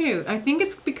number 2. I think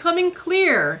it's becoming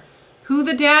clear who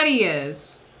the daddy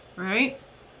is, right?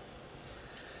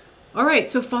 All right,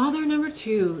 so father number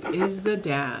 2 is the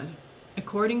dad,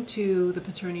 according to the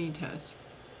paternity test.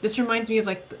 This reminds me of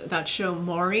like that show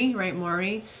Maury, right?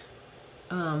 Maury.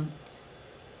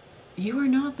 You are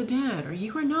not the dad, or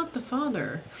you are not the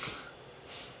father.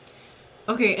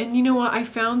 Okay, and you know what? I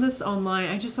found this online.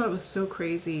 I just thought it was so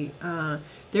crazy.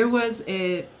 There was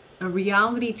a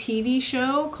reality TV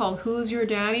show called Who's Your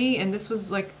Daddy? And this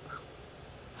was like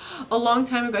a long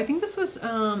time ago. I think this was,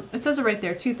 it says it right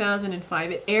there,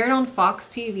 2005. It aired on Fox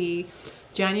TV,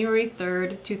 January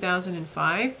 3rd,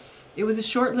 2005. It was a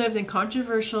short-lived and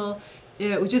controversial,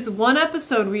 it was just one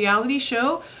episode reality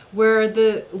show where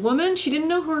the woman, she didn't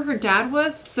know who her dad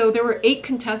was. So there were 8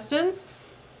 contestants.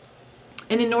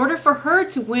 And in order for her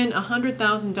to win a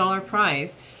 $100,000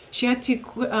 prize, she had to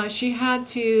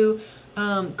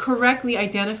correctly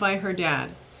identify her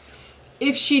dad.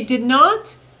 If she did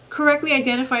not correctly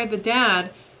identify the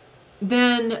dad,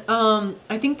 then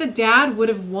I think the dad would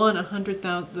have won the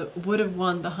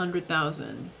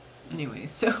 $100,000. Anyway,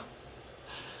 so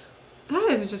that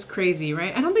is just crazy,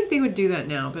 right? I don't think they would do that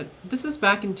now, but this is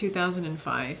back in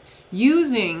 2005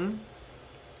 using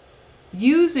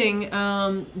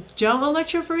gel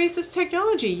electrophoresis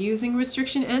technology, using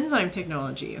restriction enzyme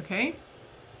technology, okay?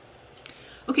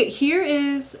 Okay, here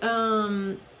is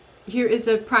a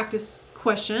practice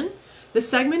question. The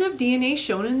segment of DNA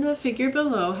shown in the figure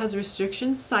below has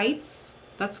restriction sites.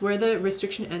 That's where the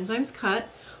restriction enzymes cut,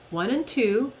 1 and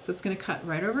 2. So it's going to cut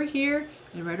right over here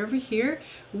and right over here,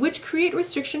 which create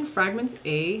restriction fragments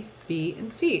A, B,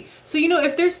 and C. So, you know,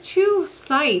 if there's 2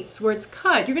 sites where it's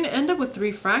cut, you're going to end up with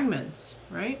 3 fragments,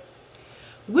 right?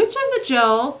 Which of the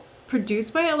gel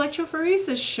produced by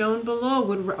electrophoresis shown below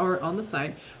or on the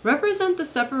side represent the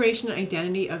separation and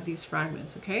identity of these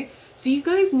fragments, okay? So you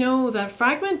guys know that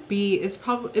fragment B is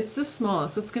it's the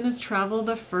smallest, so it's going to travel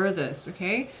the furthest,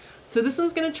 okay? So this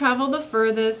one's going to travel the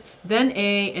furthest, then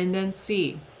A, and then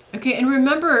C. Okay, and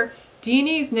remember,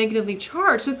 DNA is negatively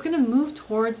charged, so it's going to move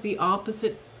towards the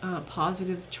opposite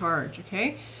positive charge,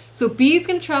 okay? So B is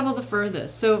going to travel the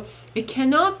furthest. So it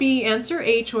cannot be answer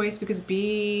A choice because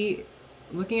B,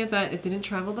 looking at that, it didn't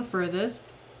travel the furthest.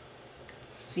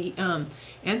 C,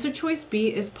 answer choice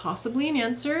B is possibly an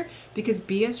answer because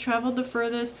B has traveled the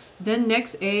furthest, then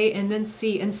next A, and then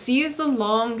C. And C is the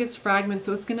longest fragment,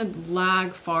 so it's going to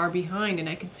lag far behind, and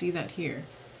I can see that here.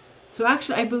 So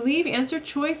actually, I believe answer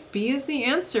choice B is the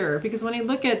answer because when I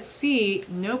look at C,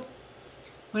 nope.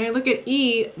 When I look at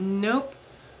E, nope.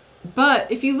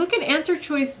 But if you look at answer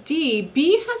choice D,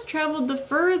 B has traveled the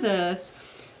furthest,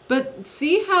 but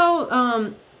see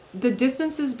how the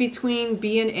distances between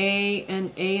B and A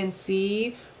and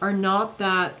C are not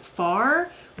that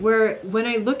far, where when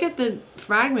I look at the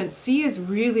fragment, C is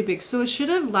really big, so it should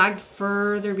have lagged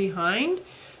further behind.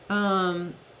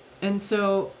 And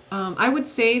so I would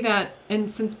say that,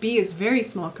 and since B is very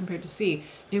small compared to C,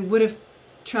 it would have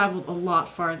traveled a lot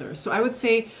farther. So I would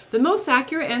say the most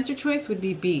accurate answer choice would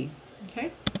be B,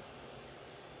 okay?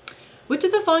 Which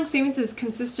of the following statements is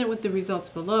consistent with the results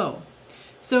below?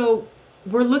 So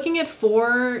we're looking at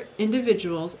 4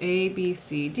 individuals, A, B,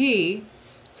 C, D.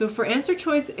 So for answer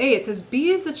choice A, it says B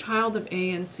is the child of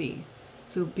A and C.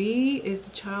 So B is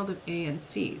the child of A and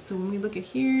C. So when we look at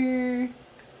here,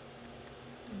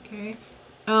 okay,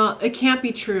 it can't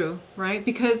be true, right?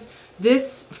 Because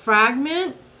this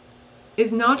fragment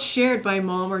is not shared by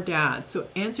mom or dad. So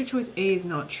answer choice A is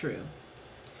not true.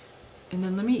 And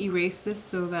then let me erase this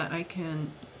so that I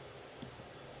can,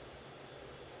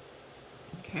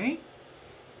 okay.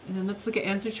 And then let's look at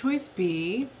answer choice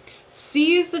B.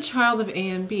 C is the child of A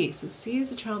and B. So C is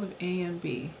the child of A and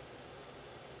B.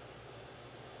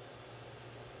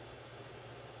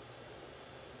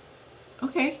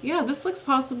 Okay, yeah, this looks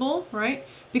possible, right?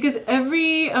 Because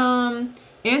every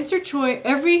answer choice,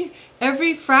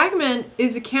 every fragment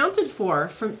is accounted for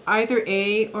from either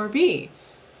A or B.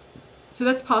 So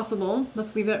that's possible.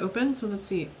 Let's leave that open. So let's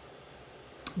see.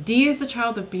 D is the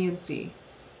child of B and C.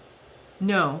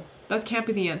 No, that can't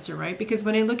be the answer, right? Because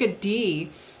when I look at D,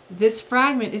 this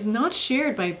fragment is not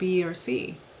shared by B or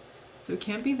C. So it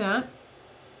can't be that.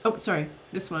 Oh, sorry,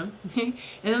 this one. And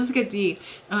then let's get D.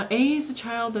 A is the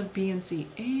child of B and C.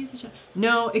 A is the child.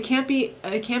 No, it can't be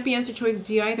answer choice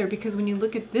D either, because when you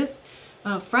look at this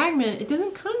fragment, it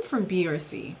doesn't come from B or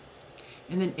C.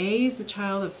 And then A is the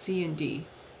child of C and D.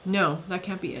 No, that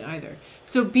can't be it either.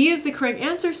 So B is the correct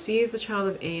answer. C is the child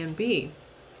of A and B.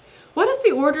 What is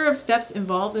the order of steps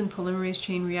involved in polymerase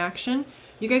chain reaction?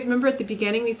 You guys remember at the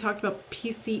beginning we talked about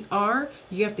PCR.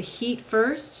 You have to heat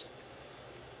first.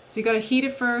 So you got to heat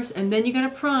it first, and then you got to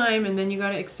prime, and then you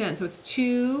got to extend. So it's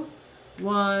 2,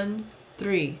 1,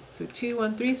 3. So 2,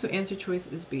 1, 3. So answer choice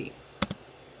is B.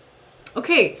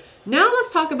 Okay, now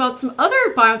let's talk about some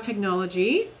other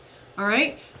biotechnology. All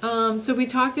right. So we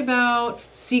talked about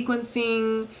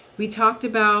sequencing. We talked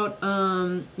about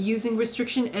using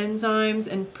restriction enzymes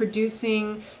and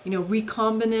producing,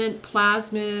 recombinant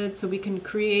plasmids so we can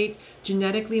create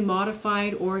genetically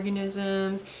modified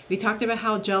organisms. We talked about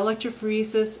how gel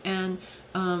electrophoresis and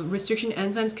restriction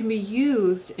enzymes can be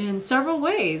used in several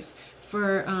ways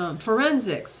for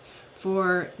forensics,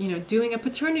 for doing a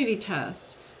paternity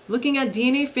test, looking at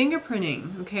DNA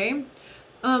fingerprinting. Okay.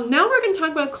 Now we're going to talk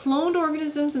about cloned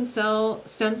organisms and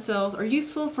stem cells are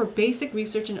useful for basic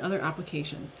research and other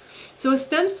applications. So a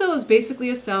stem cell is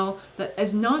basically a cell that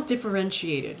is not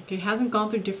differentiated. Okay? It hasn't gone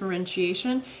through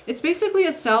differentiation. It's basically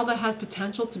a cell that has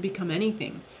potential to become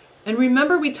anything. And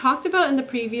remember, we talked about in the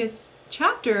previous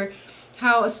chapter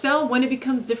how a cell, when it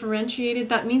becomes differentiated,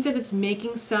 that means that it's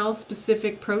making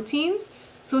cell-specific proteins.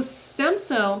 So a stem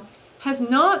cell has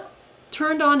not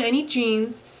turned on any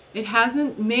genes. It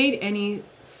hasn't made any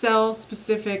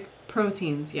cell-specific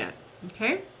proteins yet,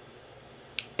 okay?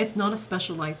 It's not a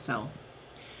specialized cell.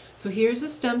 So here's a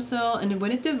stem cell, and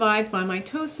when it divides by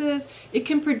mitosis, it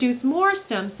can produce more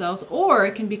stem cells, or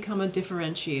it can become a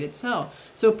differentiated cell.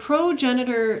 So a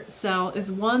progenitor cell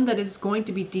is one that is going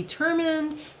to be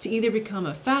determined to either become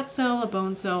a fat cell, a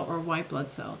bone cell, or a white blood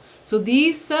cell. So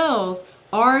these cells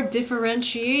are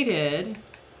differentiated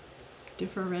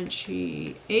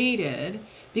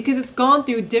because it's gone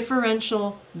through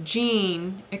differential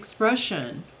gene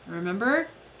expression. Remember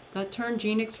that term,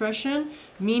 gene expression?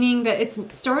 Meaning that it's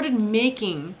started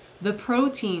making the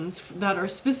proteins that are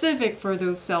specific for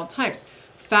those cell types.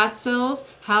 Fat cells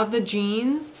have the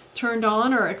genes turned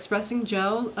on or expressing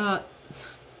genes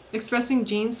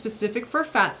specific for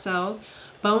fat cells.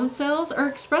 Bone cells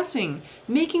are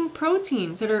making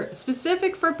proteins that are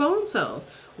specific for bone cells.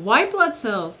 White blood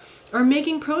cells are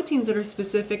making proteins that are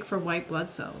specific for white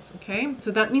blood cells, okay?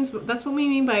 So that's what we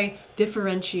mean by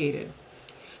differentiated.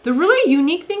 The really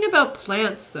unique thing about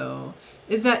plants, though,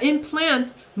 is that in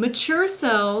plants, mature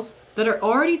cells that are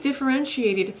already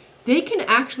differentiated, they can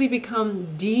actually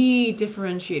become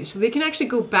de-differentiated. So they can actually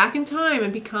go back in time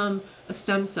and become a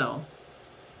stem cell.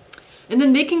 And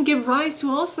then they can give rise to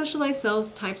all specialized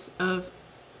cells types of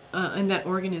in that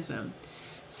organism.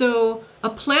 So a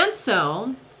plant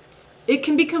cell, it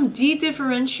can become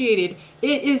de-differentiated.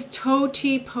 It is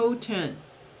totipotent.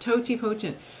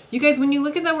 Totipotent. You guys, when you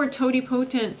look at that word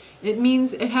totipotent, it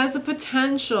means it has a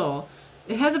potential.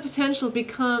 It has a potential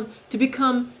to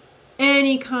become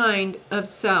any kind of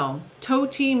cell.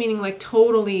 Toti meaning like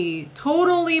totally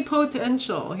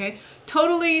potential. Okay,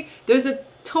 totally. There's a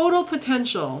total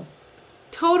potential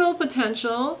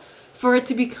for it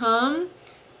to become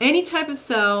any type of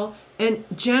cell and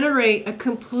generate a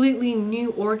completely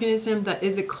new organism that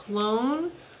is a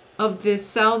clone of the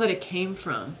cell that it came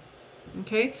from.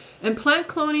 Okay, and plant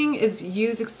cloning is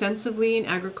used extensively in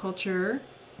agriculture.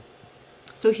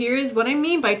 So here's what I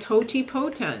mean by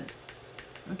totipotent.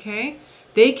 Okay,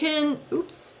 they can,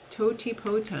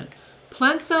 totipotent.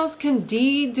 Plant cells can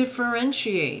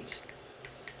de-differentiate,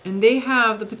 and they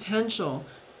have the potential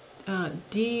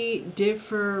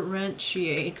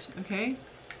de-differentiate. Okay,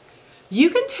 you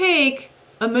can take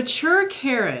a mature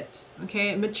carrot,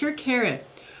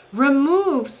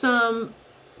 remove some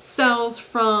cells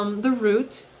from the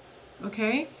root,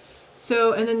 okay?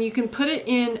 So, and then you can put it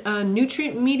in a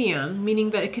nutrient medium,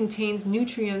 meaning that it contains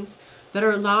nutrients that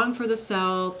are allowing for the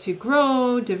cell to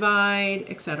grow, divide,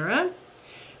 etc.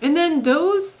 And then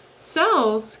those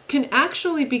cells can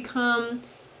actually become,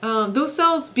 those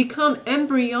cells become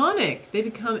embryonic. They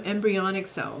become embryonic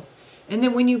cells. And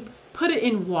then when you put it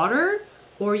in water,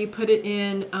 or you put it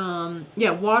in,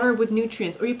 water with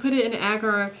nutrients, or you put it in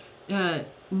agar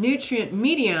nutrient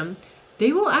medium,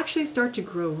 they will actually start to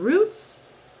grow roots.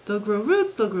 They'll grow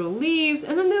roots, they'll grow leaves,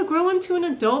 and then they'll grow into an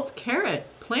adult carrot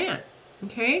plant,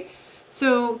 okay?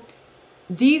 So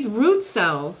these root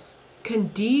cells can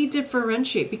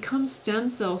de-differentiate, become stem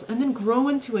cells, and then grow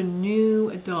into a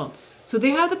new adult. So they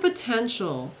have the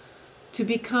potential to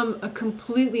become a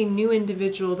completely new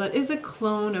individual that is a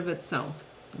clone of itself,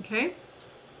 okay?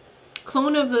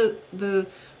 Clone of the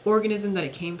organism that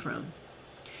it came from.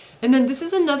 And then this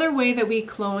is another way that we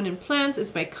clone in plants, is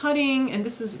by cutting, and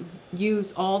this is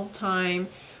used all the time,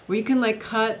 where you can like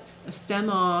cut a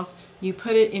stem off, you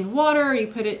put it in water, you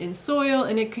put it in soil,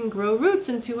 and it can grow roots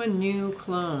into a new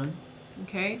clone,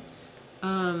 okay?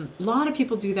 A lot of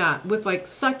people do that with like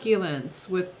succulents,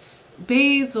 with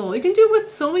basil. You can do it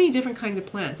with so many different kinds of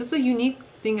plants. That's a unique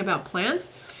thing about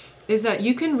plants, is that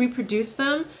you can reproduce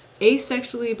them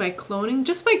asexually by cloning,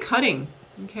 just by cutting,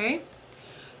 okay?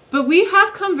 But we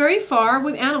have come very far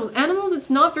with animals. Animals, it's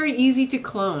not very easy to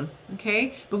clone,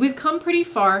 okay? But we've come pretty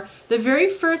far. The very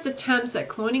first attempts at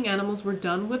cloning animals were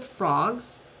done with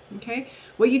frogs, okay?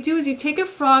 What you do is you take a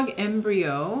frog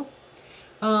embryo,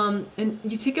 and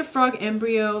you take a frog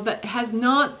embryo that has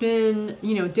not been,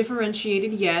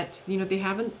 differentiated yet. They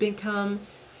haven't become,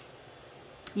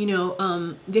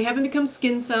 they haven't become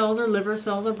skin cells or liver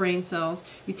cells or brain cells.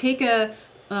 You take a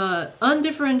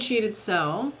undifferentiated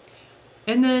cell,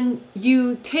 and then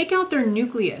you take out their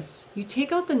nucleus. You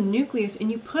take out the nucleus and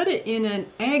you put it in an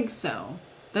egg cell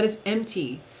that is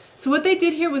empty. So what they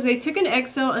did here was they took an egg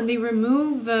cell and they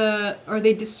removed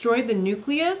they destroyed the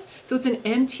nucleus. So it's an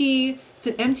empty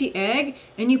egg,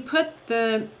 and you put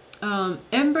the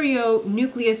embryo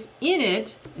nucleus in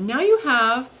it. And now you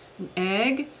have an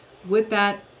egg with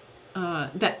that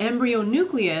embryo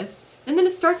nucleus. And then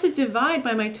it starts to divide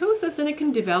by mitosis, and it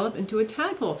can develop into a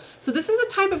tadpole. So this is a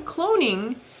type of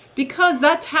cloning because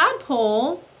that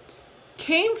tadpole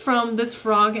came from this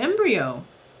frog embryo.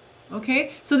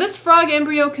 Okay, so this frog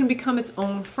embryo can become its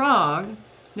own frog.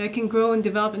 Now it can grow and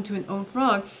develop into an own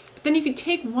frog. But then if you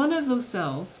take one of those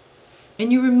cells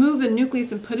and you remove the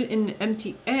nucleus and put it in an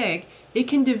empty egg, it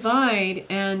can divide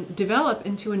and develop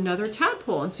into another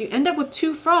tadpole. And so you end up with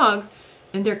two frogs,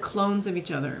 and they're clones of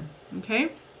each other. Okay.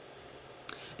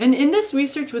 And in this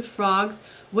research with frogs,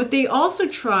 what they also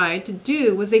tried to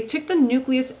do was they took the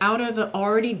nucleus out of an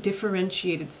already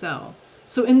differentiated cell.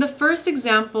 So in the first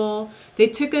example, they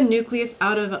took a nucleus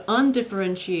out of an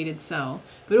undifferentiated cell.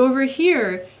 But over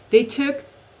here, they took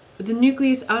the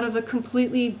nucleus out of a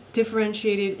completely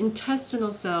differentiated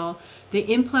intestinal cell. They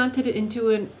implanted it into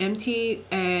an empty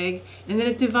egg, and then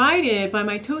it divided by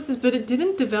mitosis, but it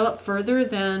didn't develop further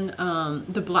than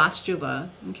the blastula,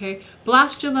 okay?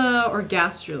 Blastula or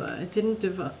gastrula. It didn't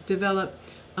develop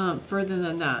further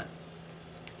than that.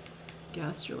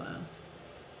 Gastrula.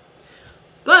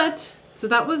 But, so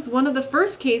that was one of the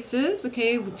first cases,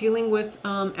 okay, dealing with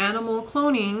animal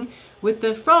cloning with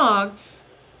the frog,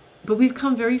 but we've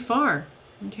come very far,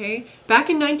 okay? Back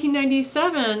in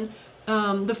 1997,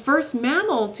 the first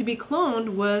mammal to be cloned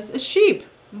was a sheep.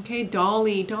 Okay,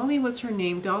 Dolly. Dolly was her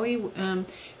name. Dolly,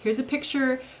 here's a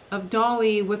picture of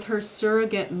Dolly with her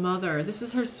surrogate mother. This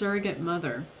is her surrogate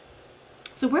mother.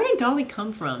 So where did Dolly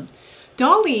come from?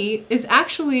 Dolly is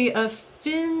actually a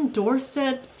Finn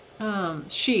Dorset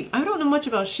sheep. I don't know much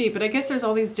about sheep, but I guess there's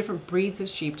all these different breeds of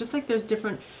sheep. Just like there's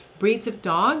different breeds of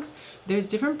dogs, there's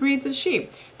different breeds of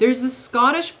sheep. There's the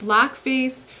Scottish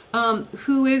blackface,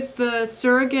 who is the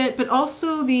surrogate, but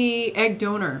also the egg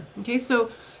donor. Okay,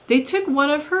 so they took one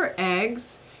of her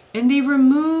eggs and they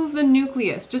removed the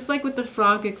nucleus, just like with the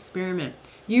frog experiment.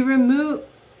 You remove,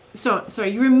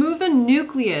 you remove the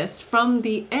nucleus from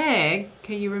the egg.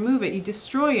 Okay, you remove it, you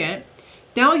destroy it.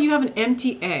 Now you have an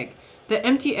empty egg. The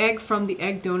empty egg from the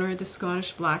egg donor, the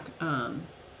Scottish blackface,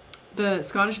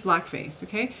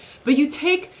 okay? But you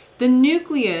take the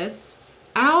nucleus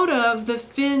out of the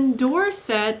Finn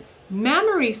Dorset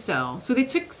mammary cell. So they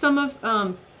took some of,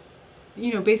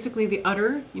 basically the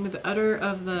udder, the udder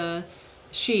of the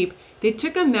sheep. They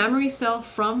took a mammary cell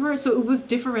from her, so it was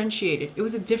differentiated. It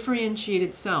was a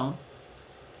differentiated cell.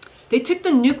 They took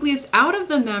the nucleus out of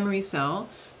the mammary cell.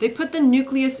 They put the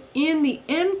nucleus in the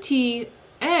empty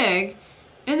egg,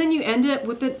 and then you end up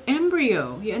with an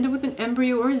embryo. You end up with an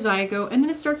embryo or a zygote, and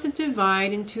then it starts to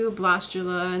divide into a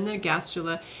blastula and then a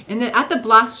gastrula. And then at the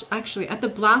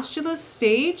blastula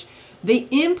stage, they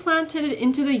implanted it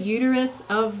into the uterus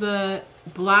of the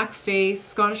blackface,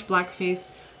 Scottish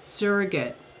blackface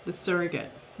surrogate, the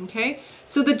surrogate. Okay,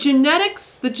 so the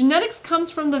genetics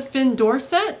comes from the Finn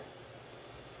Dorset,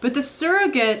 but the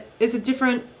surrogate is a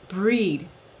different breed.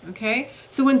 Okay,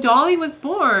 so when Dolly was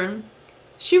born,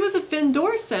 she was a Finn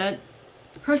Dorset.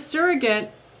 Her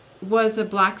surrogate was a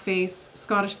blackface,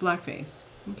 Scottish blackface.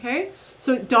 Okay,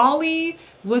 so Dolly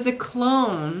was a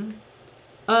clone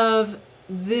of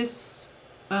this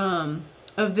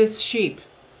sheep.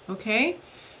 Okay,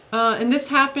 and this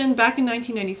happened back in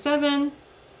 1997.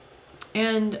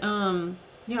 And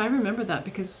yeah, I remember that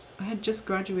because I had just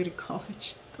graduated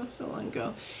college. That was so long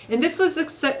ago. And this was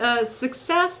a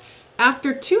success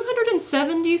after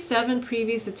 277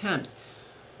 previous attempts.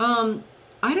 I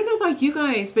don't know about you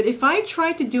guys, but if I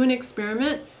tried to do an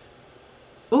experiment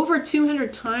over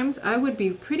 200 times, I would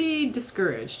be pretty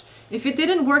discouraged. If it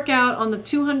didn't work out on the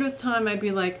 200th time, I'd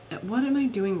be like, what am I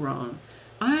doing wrong?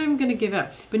 I'm going to give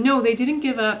up. But no, they didn't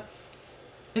give up.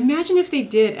 Imagine if they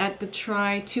did at the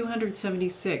try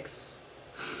 276.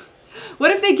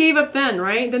 What if they gave up then,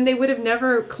 right? Then they would have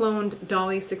never cloned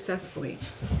Dolly successfully.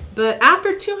 But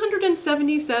after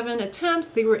 277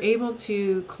 attempts, they were able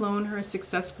to clone her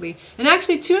successfully. And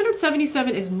actually,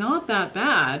 277 is not that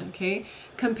bad, okay,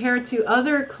 compared to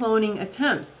other cloning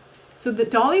attempts. So the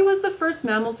Dolly was the first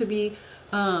mammal to be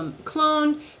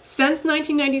cloned. Since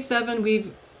 1997,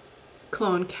 we've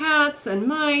cloned cats and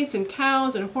mice and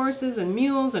cows and horses and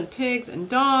mules and pigs and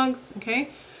dogs, okay?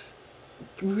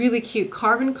 Really cute.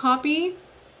 Carbon copy.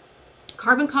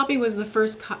 Carbon copy was the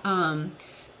first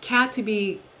cat to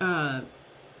be cloned,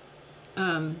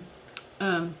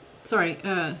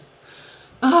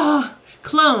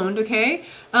 okay?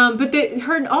 But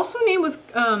her also name was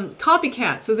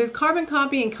Copycat. So there's Carbon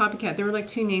Copy and Copycat. There were like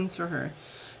two names for her.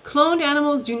 Cloned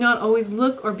animals do not always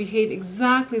look or behave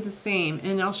exactly the same.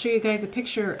 And I'll show you guys a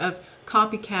picture of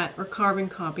Copycat or Carbon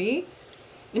Copy.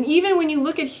 And even when you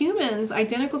look at humans,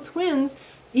 identical twins,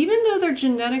 even though they're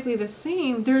genetically the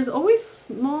same, there's always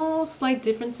small, slight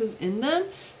differences in them.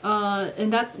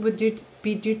 And that would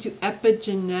be due to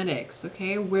epigenetics,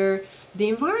 okay, where the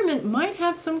environment might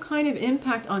have some kind of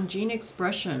impact on gene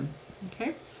expression,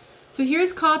 okay? So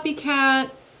here's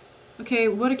Copycat. Okay,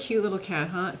 what a cute little cat,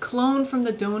 huh? Clone from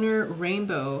the donor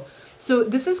Rainbow. So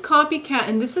this is Copycat,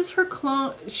 and this is her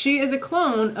clone. She is a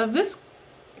clone of this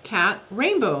cat,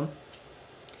 Rainbow.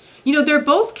 You know, they're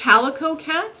both calico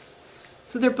cats.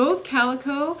 So they're both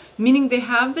calico, meaning they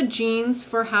have the genes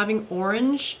for having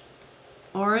orange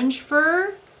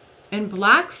fur and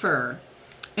black fur.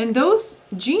 And those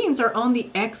genes are on the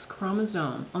X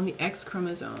chromosome,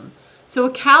 So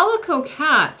a calico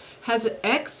cat has an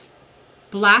X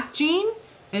black gene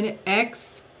and an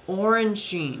X orange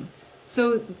gene.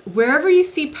 So wherever you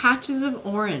see patches of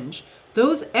orange,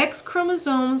 those X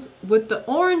chromosomes with the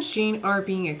orange gene are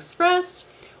being expressed.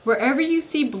 Wherever you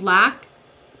see black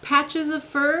patches of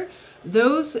fur,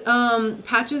 those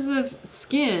patches of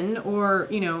skin or,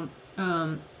 you know,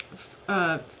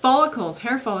 follicles,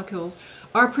 hair follicles,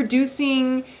 are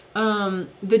producing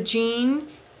the gene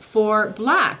for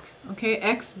black, okay,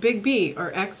 X big B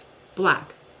or X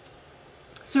black.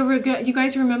 So you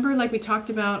guys remember, like we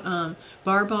talked about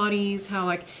bar bodies, how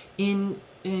like in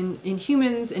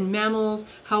humans and mammals,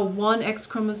 how one X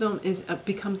chromosome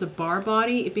becomes a bar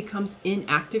body, it becomes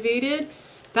inactivated.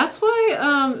 That's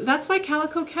why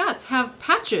calico cats have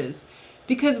patches,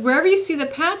 because wherever you see the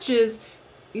patches,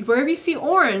 wherever you see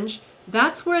orange,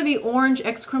 that's where the orange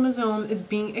X chromosome is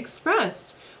being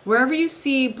expressed. Wherever you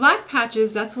see black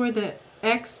patches, that's where the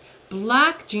X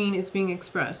black gene is being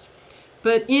expressed.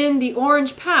 But in the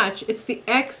orange patch, it's the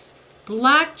X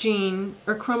black gene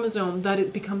or chromosome that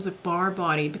it becomes a bar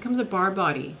body. It becomes a bar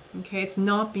body, okay? It's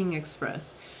not being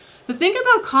expressed. The thing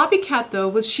about Copycat, though,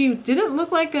 was she didn't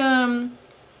look like a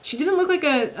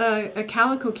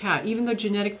calico cat, even though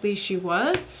genetically she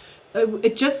was.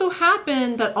 It just so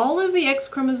happened that all of the X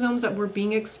chromosomes that were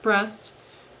being expressed,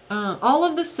 all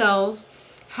of the cells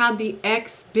had the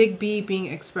X big B being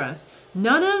expressed.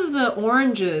 None of the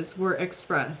oranges were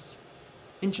expressed,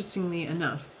 interestingly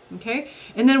enough, okay?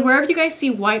 And then wherever you guys see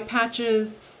white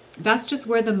patches, that's just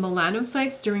where the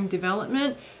melanocytes during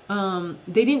development,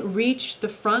 they didn't reach the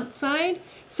front side.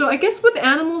 So I guess with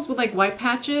animals with like white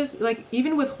patches, like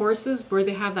even with horses where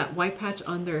they have that white patch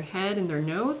on their head and their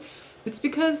nose, it's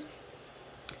because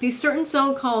these certain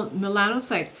cells called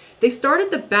melanocytes, they start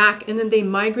at the back and then they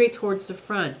migrate towards the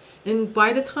front. And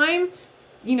by the time,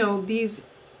 you know, these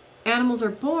animals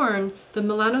are born, the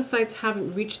melanocytes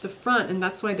haven't reached the front, and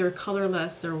that's why they're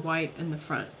colorless, they're white in the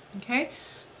front, okay?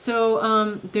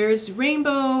 So there's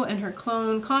Rainbow and her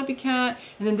clone Copycat,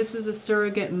 and then this is the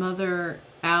surrogate mother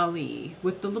Allie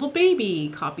with the little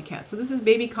baby copycat. So this is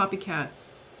baby copycat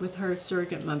with her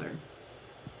surrogate mother.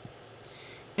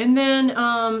 And then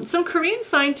some Korean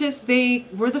scientists, they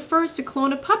were the first to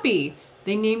clone a puppy.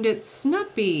 They named it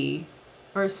Snuppy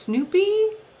or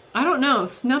Snoopy. I don't know.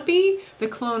 Snuppy, the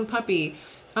clone puppy.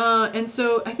 And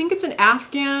so I think it's an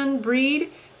Afghan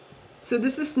breed. So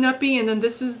this is Snuppy, and then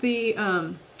this is the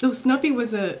Snuppy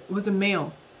was a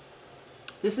male.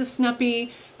 This is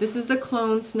Snuppy. This is the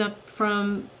clone Snup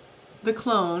from the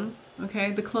clone.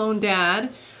 Okay, the clone dad.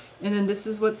 And then this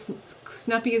is what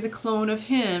Snuppy is a clone of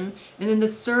him. And then the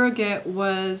surrogate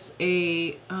was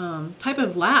a type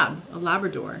of lab, a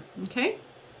Labrador. Okay.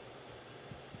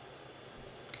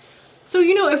 So,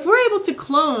 you know, if we're able to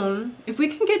clone, if we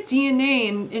can get DNA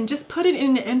and just put it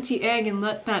in an empty egg and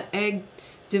let that egg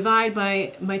divide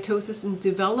by mitosis and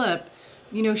develop,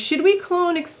 you know, should we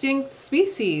clone extinct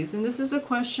species? And this is a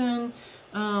question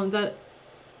that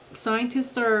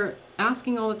scientists are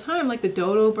asking all the time. Like the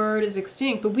dodo bird is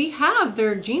extinct, but we have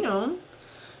their genome.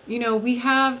 You know, we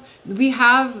have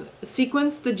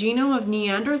sequenced the genome of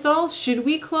Neanderthals. Should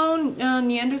we clone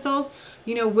Neanderthals?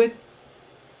 You know,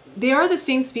 they are the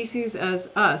same species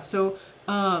as us. So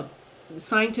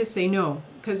scientists say no,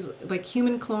 because like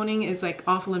human cloning is like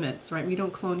off limits, right? We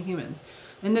don't clone humans.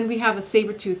 And then we have a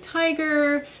saber-toothed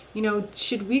tiger. You know,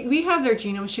 should we have their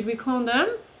genome? Should we clone them?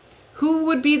 Who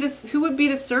would be the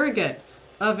surrogate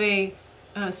of a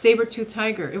saber-toothed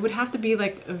tiger? It would have to be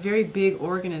like a very big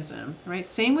organism, right?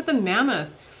 Same with the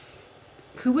mammoth.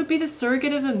 Who would be the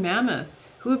surrogate of a mammoth?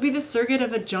 Who would be the surrogate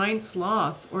of a giant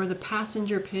sloth or the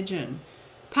passenger pigeon?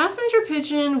 Passenger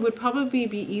pigeon would probably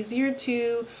be easier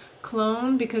to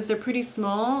clone because they're pretty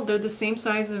small. They're the same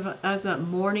size as a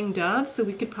mourning dove, so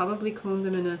we could probably clone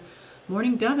them in a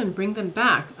mourning dove and bring them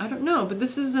back. I don't know, but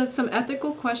this is some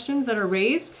ethical questions that are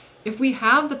raised. If we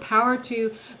have the power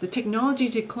the technology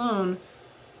to clone,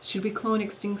 should we clone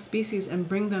extinct species and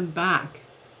bring them back?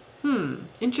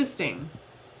 Interesting.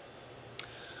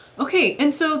 Okay,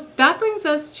 and so that brings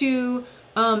us to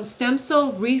stem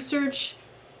cell research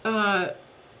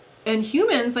and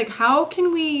humans. Like, how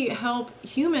can we help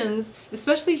humans,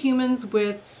 especially humans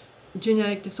with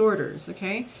genetic disorders,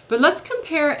 okay? But let's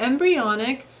compare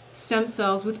embryonic stem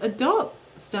cells with adult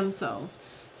stem cells.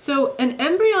 So an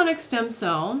embryonic stem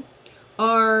cell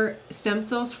are stem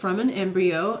cells from an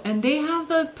embryo, and they have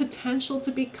the potential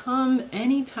to become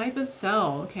any type of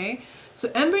cell, okay?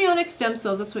 So embryonic stem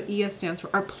cells, that's what ES stands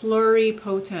for, are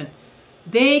pluripotent.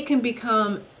 They can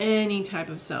become any type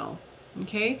of cell,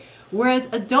 okay?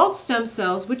 Whereas adult stem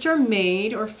cells, which are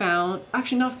made or found,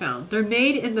 actually not found, they're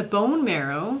made in the bone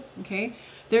marrow, okay?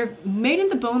 They're made in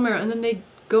the bone marrow, and then they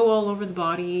go all over the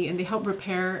body, and they help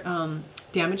repair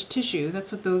damaged tissue. That's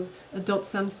what those adult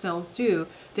stem cells do.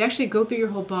 They actually go through your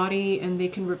whole body, and they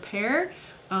can repair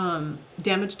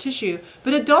damaged tissue.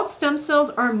 But adult stem cells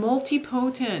are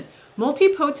multipotent.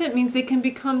 Multipotent means they can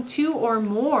become 2 or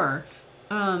more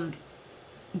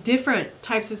different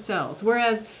types of cells,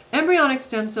 whereas embryonic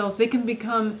stem cells, they can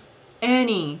become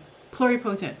any,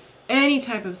 pluripotent, any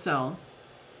type of cell.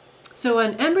 So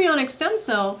an embryonic stem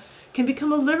cell can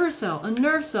become a liver cell, a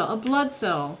nerve cell, a blood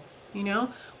cell, you know,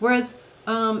 whereas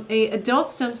a adult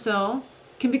stem cell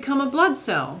can become a blood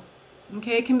cell.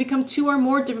 Okay, it can become 2 or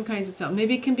more different kinds of cells.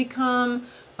 Maybe it can become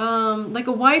like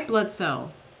a white blood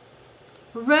cell,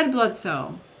 a red blood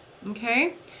cell.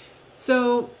 Okay,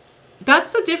 so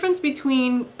that's the difference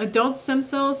between adult stem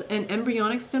cells and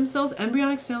embryonic stem cells.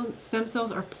 Embryonic stem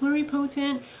cells are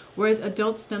pluripotent, whereas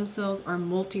adult stem cells are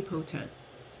multipotent.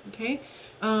 Okay,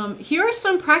 here are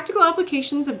some practical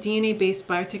applications of DNA-based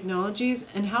biotechnologies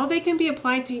and how they can be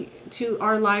applied to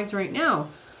our lives right now.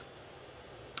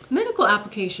 Medical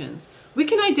applications. We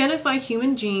can identify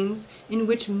human genes in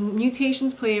which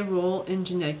mutations play a role in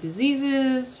genetic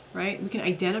diseases, right? We can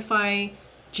identify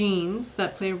genes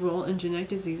that play a role in genetic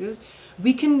diseases.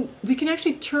 We can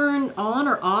actually turn on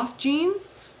or off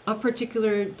genes of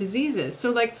particular diseases.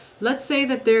 So like, let's say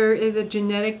that there is a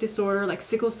genetic disorder like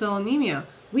sickle cell anemia.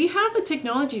 We have the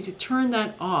technology to turn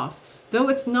that off. Though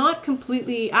it's not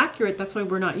completely accurate, that's why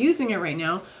we're not using it right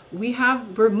now.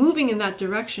 We're moving in that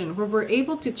direction where we're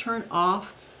able to turn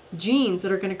off genes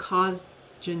that are going to cause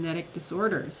genetic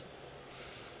disorders.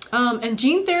 And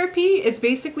gene therapy is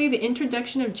basically the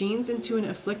introduction of genes into an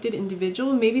afflicted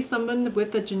individual, maybe someone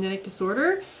with a genetic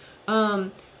disorder.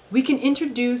 We can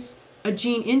introduce a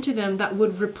gene into them that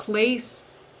would replace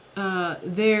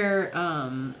their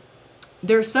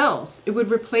cells. It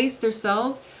would replace their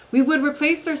cells. We would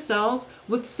replace their cells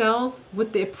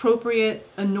with the appropriate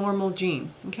normal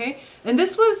gene. Okay, and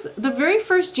this was the very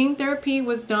first gene therapy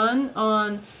was done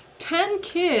on 10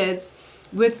 kids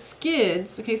with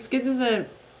SCIDs, okay, SCIDs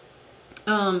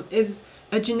is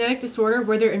a genetic disorder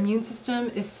where their immune system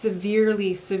is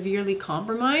severely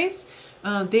compromised.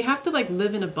 They have to like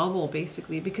live in a bubble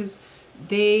basically because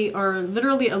they are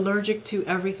literally allergic to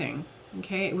everything,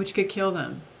 okay, which could kill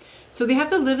them. So they have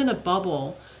to live in a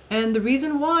bubble. And the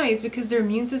reason why is because their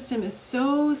immune system is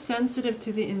so sensitive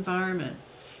to the environment.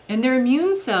 And their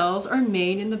immune cells are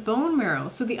made in the bone marrow.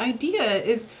 So the idea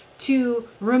is to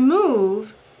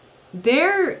remove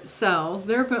their cells,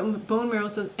 their bone marrow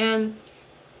cells, and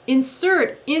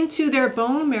insert into their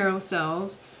bone marrow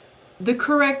cells the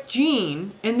correct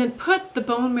gene, and then put the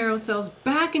bone marrow cells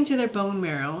back into their bone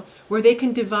marrow where they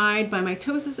can divide by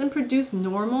mitosis and produce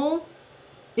normal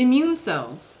immune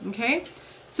cells, okay?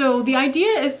 So the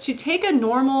idea is to take a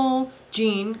normal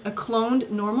gene, a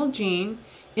cloned normal gene,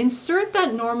 insert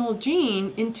that normal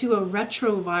gene into a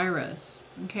retrovirus,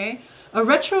 okay? A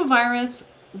retrovirus,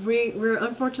 we're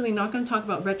unfortunately not going to talk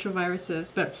about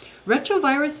retroviruses, but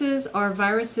retroviruses are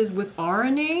viruses with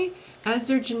RNA as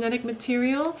their genetic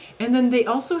material, and then they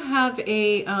also have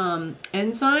a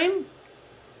enzyme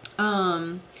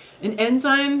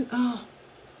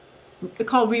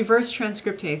called reverse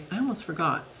transcriptase. I almost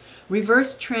forgot.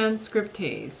 Reverse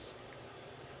transcriptase.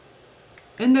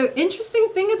 And the interesting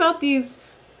thing about these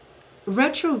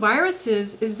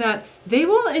retroviruses is that they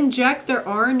will inject their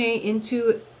RNA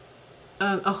into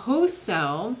a host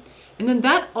cell, and then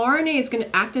that RNA is going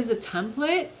to act as a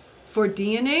template for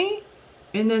DNA,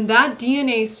 and then that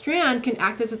DNA strand can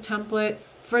act as a template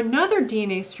for another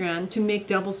DNA strand to make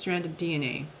double-stranded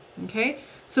DNA, okay?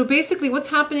 So basically what's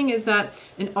happening is that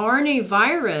an RNA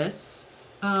virus,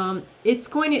 it's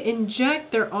going to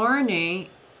inject their RNA,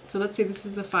 so let's say this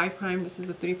is the 5', this is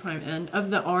the 3' end of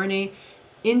the RNA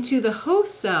into the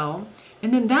host cell,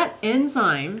 and then that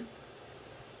enzyme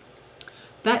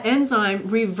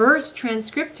reverse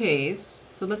transcriptase,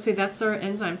 so let's say that's our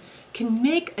enzyme, can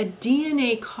make a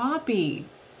DNA copy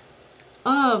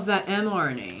of that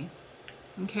mRNA,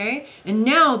 okay? And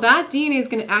now that DNA is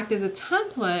going to act as a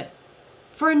template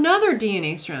for another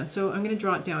DNA strand. So I'm going to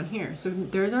draw it down here. So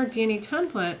there's our DNA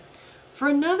template for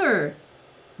another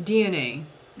DNA,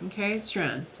 okay,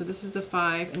 strand. So this is the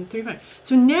 5 and 3'.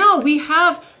 So now we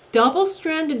have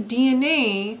double-stranded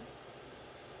DNA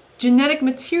genetic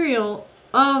material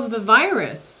of the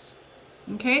virus,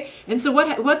 okay? And so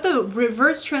what the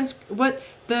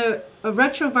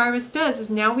retrovirus does is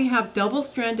now we have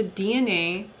double-stranded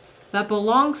DNA that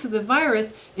belongs to the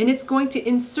virus, and it's going to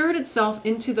insert itself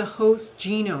into the host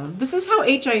genome. This is how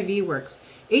HIV works.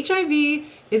 HIV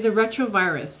is a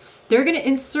retrovirus. They're going to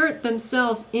insert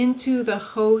themselves into the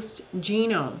host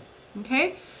genome,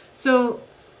 okay? So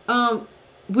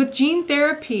with gene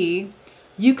therapy,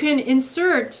 you can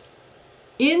insert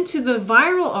into the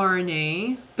viral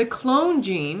RNA the clone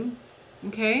gene,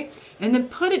 okay, and then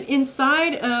put it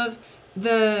inside of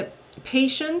the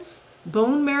patient's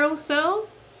bone marrow cell,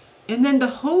 and then the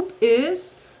hope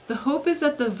is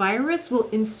that the virus will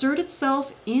insert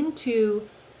itself into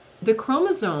the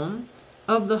chromosome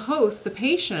of the host, the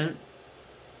patient,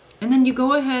 and then you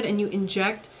go ahead and you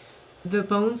inject the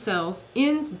bone cells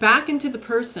back into the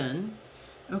person,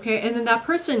 okay, and then that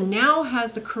person now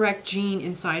has the correct gene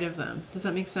inside of them. Does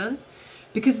that make sense?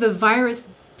 Because the virus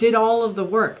did all of the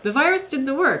work. The virus did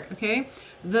the work, okay?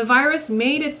 The virus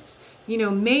made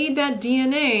made that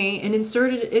DNA and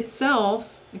inserted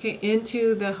itself, okay,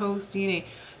 into the host DNA.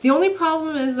 The only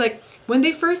problem is, like, when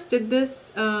they first did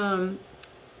this, I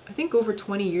think over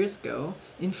 20 years ago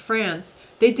in France,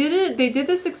 they did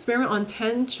this experiment on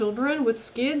 10 children with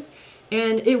SCIDs,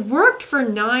 and it worked for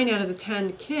 9 out of the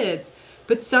 10 kids,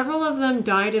 but several of them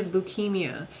died of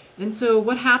leukemia. And so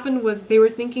what happened was they were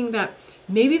thinking that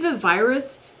maybe the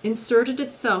virus inserted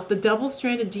itself, the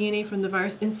double-stranded DNA from the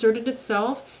virus inserted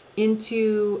itself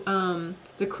into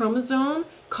the chromosome,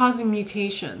 causing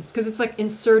mutations, because it's like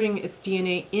inserting its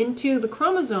DNA into the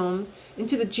chromosomes,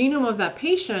 into the genome of that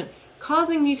patient,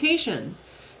 causing mutations.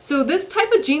 So this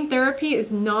type of gene therapy is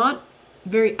not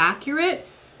very accurate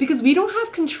because we don't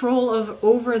have control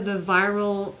over the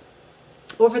virus.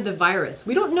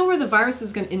 We don't know where the virus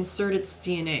is going to insert its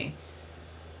DNA.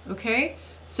 Okay?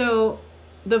 So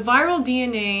the viral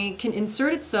DNA can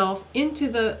insert itself into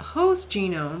the host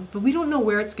genome, but we don't know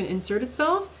where it's going to insert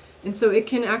itself, and so it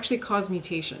can actually cause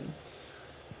mutations.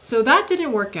 So that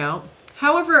didn't work out.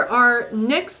 However, our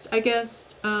next, I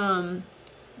guess,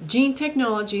 gene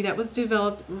technology that was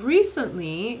developed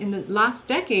recently in the last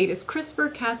decade is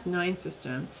CRISPR-Cas9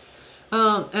 system.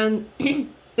 And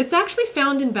it's actually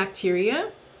found in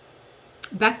bacteria.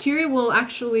 Bacteria will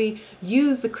actually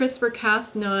use the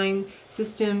CRISPR-Cas9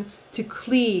 system to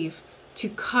cleave to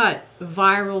cut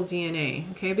viral DNA,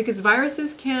 okay? Because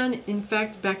viruses can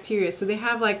infect bacteria. So they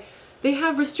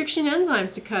have restriction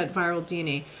enzymes to cut viral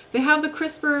DNA. They have the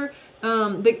CRISPR,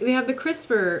 they have the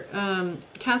CRISPR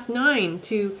Cas9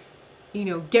 to,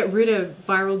 get rid of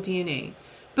viral DNA.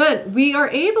 But we are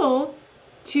able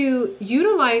to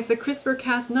utilize the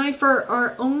CRISPR-Cas9 for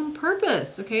our own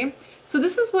purpose, okay? So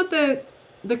this is what the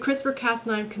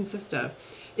CRISPR-Cas9 consists of.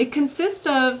 It consists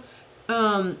of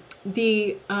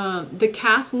the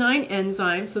Cas9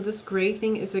 enzyme. So this gray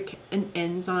thing is an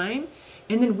enzyme.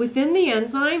 And then within the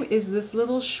enzyme is this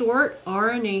little short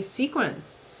RNA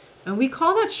sequence. And we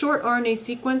call that short RNA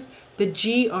sequence the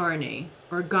gRNA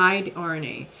or guide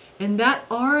RNA. And that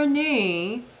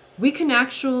RNA we can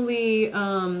actually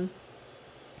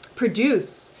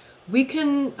produce. We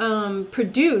can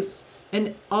produce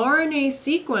an RNA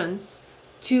sequence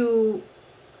to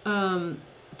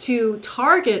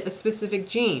target a specific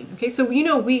gene. Okay, so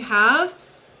we have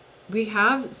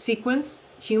sequenced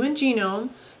human genome,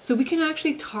 so we can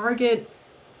actually target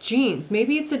genes.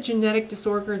 Maybe it's a genetic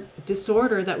disorder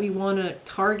that we want to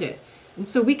target, and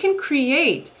so we can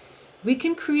create an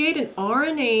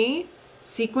RNA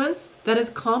sequence that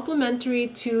is complementary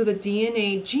to the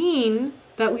DNA gene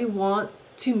that we want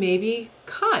to maybe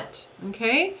cut.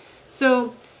 Okay,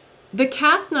 so the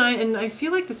Cas9, and I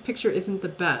feel like this picture isn't the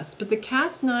best, but the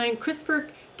Cas9,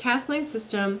 CRISPR-Cas9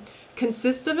 system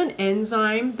consists of an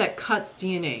enzyme that cuts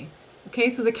DNA. Okay,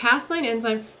 so the Cas9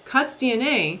 enzyme cuts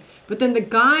DNA, but then the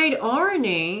guide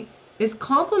RNA is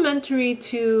complementary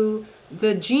to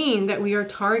the gene that we are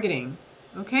targeting.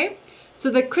 Okay, so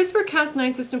the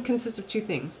CRISPR-Cas9 system consists of two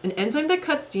things: an enzyme that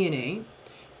cuts DNA,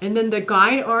 and then the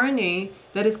guide RNA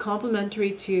that is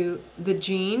complementary to the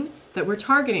gene that we're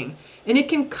targeting. And it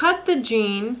can cut the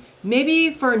gene maybe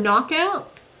for a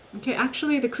knockout. Okay,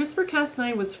 actually the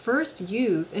CRISPR-Cas9 was first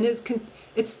used and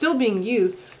it's still being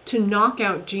used to knock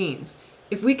out genes.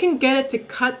 If we can get it to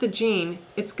cut the gene,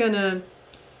 it's gonna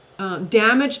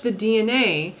damage the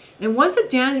DNA. And once it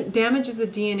damages the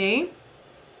DNA,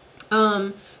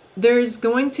 there's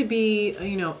going to be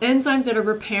enzymes that are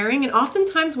repairing. And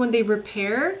oftentimes when they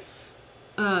repair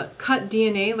cut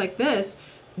DNA like this,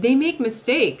 they make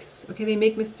mistakes. Okay, they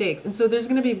make mistakes, and so there's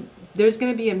going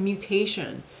to be a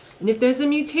mutation. And if there's a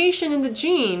mutation in the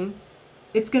gene,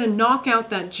 it's going to knock out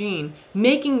that gene,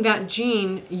 making that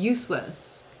gene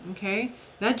useless. Okay,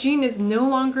 that gene is no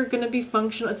longer going to be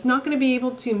functional. It's not going to be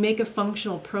able to make a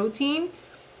functional protein.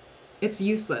 It's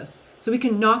useless. So we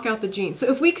can knock out the gene. So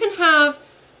if we can have,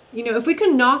 if we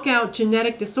can knock out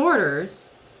genetic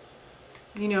disorders,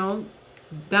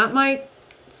 that might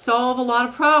solve a lot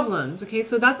of problems. Okay,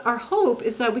 so that's our hope,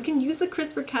 is that we can use the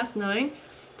CRISPR-Cas9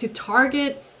 to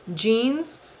target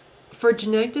genes for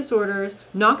genetic disorders,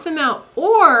 knock them out,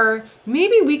 or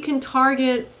maybe we can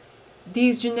target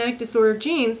these genetic disorder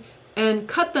genes and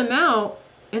cut them out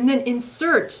and then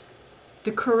insert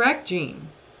the correct gene.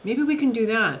 Maybe we can do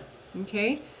that.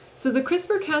 Okay, so the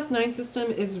CRISPR-Cas9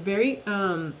 system is very,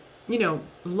 a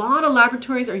lot of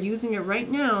laboratories are using it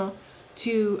right now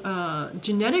to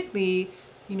genetically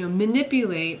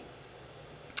manipulate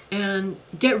and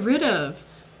get rid of,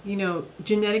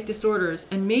 genetic disorders,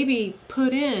 and maybe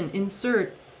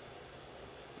insert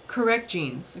correct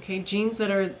genes, okay? Genes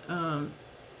that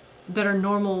are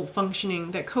normal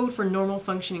functioning, that code for normal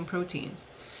functioning proteins.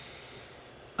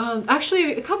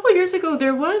 Actually, a couple of years ago,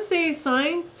 there was a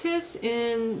scientist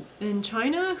in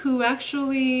China who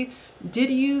actually did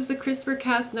use the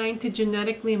CRISPR-Cas9 to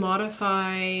genetically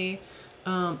modify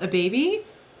a baby.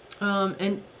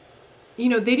 And he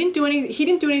didn't do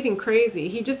anything crazy.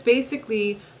 He just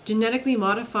basically genetically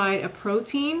modified a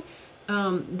protein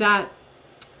that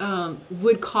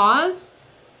would cause,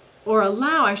 or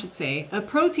allow, I should say, a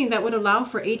protein that would allow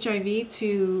for HIV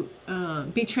to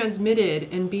be transmitted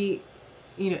and be,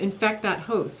 infect that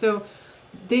host. So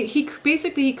he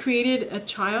created a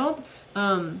child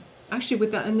actually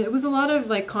with that, and it was a lot of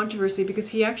controversy because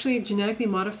he actually genetically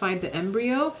modified the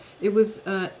embryo. It was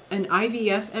an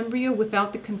IVF embryo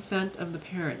without the consent of the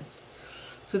parents.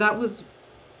 So that was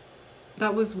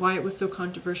why it was so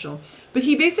controversial. But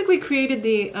he basically created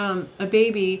a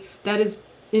baby that is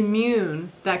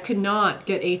immune, that could not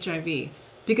get HIV,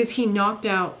 because he knocked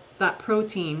out that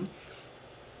protein,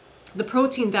 the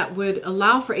protein that would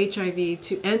allow for HIV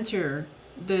to enter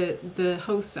the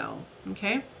host cell.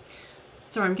 Okay?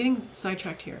 Sorry, I'm getting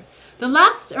sidetracked here. The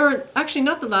last, or actually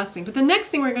not the last thing, but the next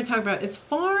thing we're going to talk about is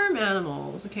farm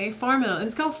animals. Okay, farm animals. And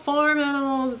it's called farm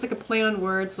animals. It's like a play on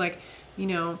words, like,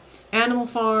 animal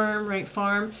farm, right?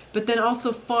 Farm, but then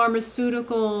also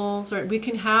pharmaceuticals, right? We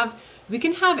can have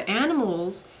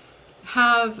animals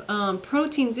have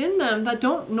proteins in them that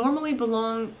don't normally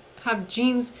have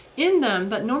genes in them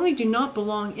that normally do not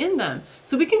belong in them.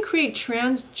 So we can create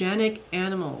transgenic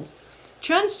animals.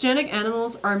 Transgenic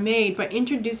animals are made by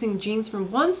introducing genes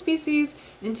from one species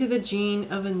into the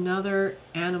genome of another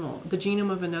animal.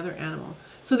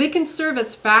 So they can serve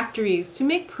as factories to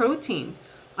make proteins.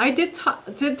 I did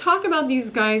talk about these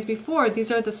guys before.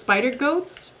 These are the spider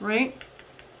goats, right?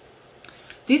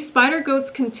 These spider goats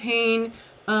contain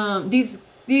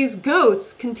these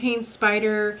goats contain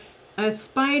a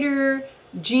spider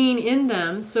gene in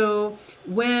them. So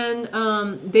when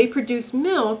they produce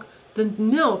milk, the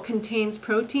milk contains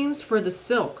proteins for the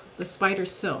silk, the spider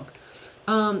silk.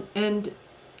 And,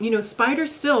 you know, spider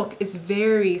silk is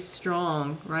very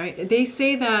strong, right? They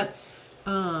say that,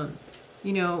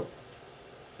 you know,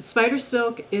 spider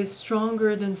silk is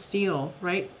stronger than steel,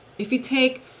 right? If you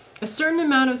take a certain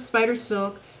amount of spider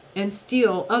silk and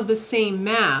steel of the same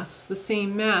mass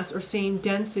or same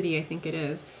density, I think it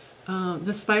is,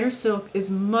 the spider silk is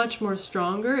much more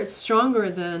stronger. It's stronger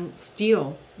than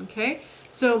steel, okay?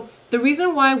 So the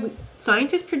reason why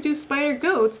scientists produce spider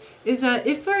goats is that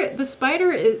if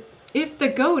the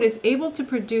goat is able to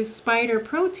produce spider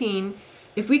protein,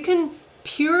 if we can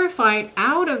purify it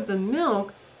out of the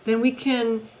milk, then we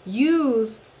can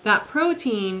use that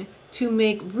protein to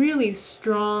make really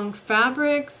strong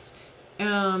fabrics.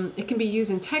 It can be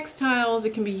used in textiles.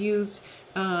 It can be used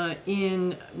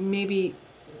in maybe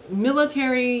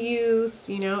military use.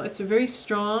 You know, it's a very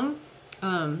strong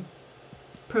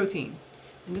protein.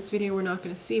 In this video, we're not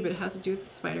going to see, but it has to do with the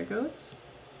spider goats.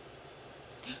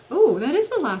 Oh, that is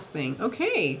the last thing.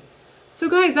 Okay. So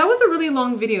guys, that was a really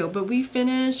long video, but we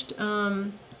finished.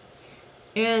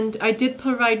 And I did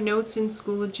provide notes in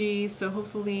Schoology, so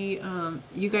hopefully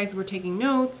you guys were taking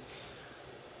notes.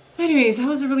 Anyways, that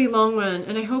was a really long one,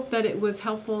 and I hope that it was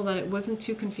helpful, that it wasn't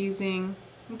too confusing.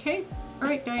 Okay? All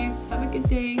right, guys. Have a good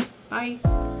day. Bye.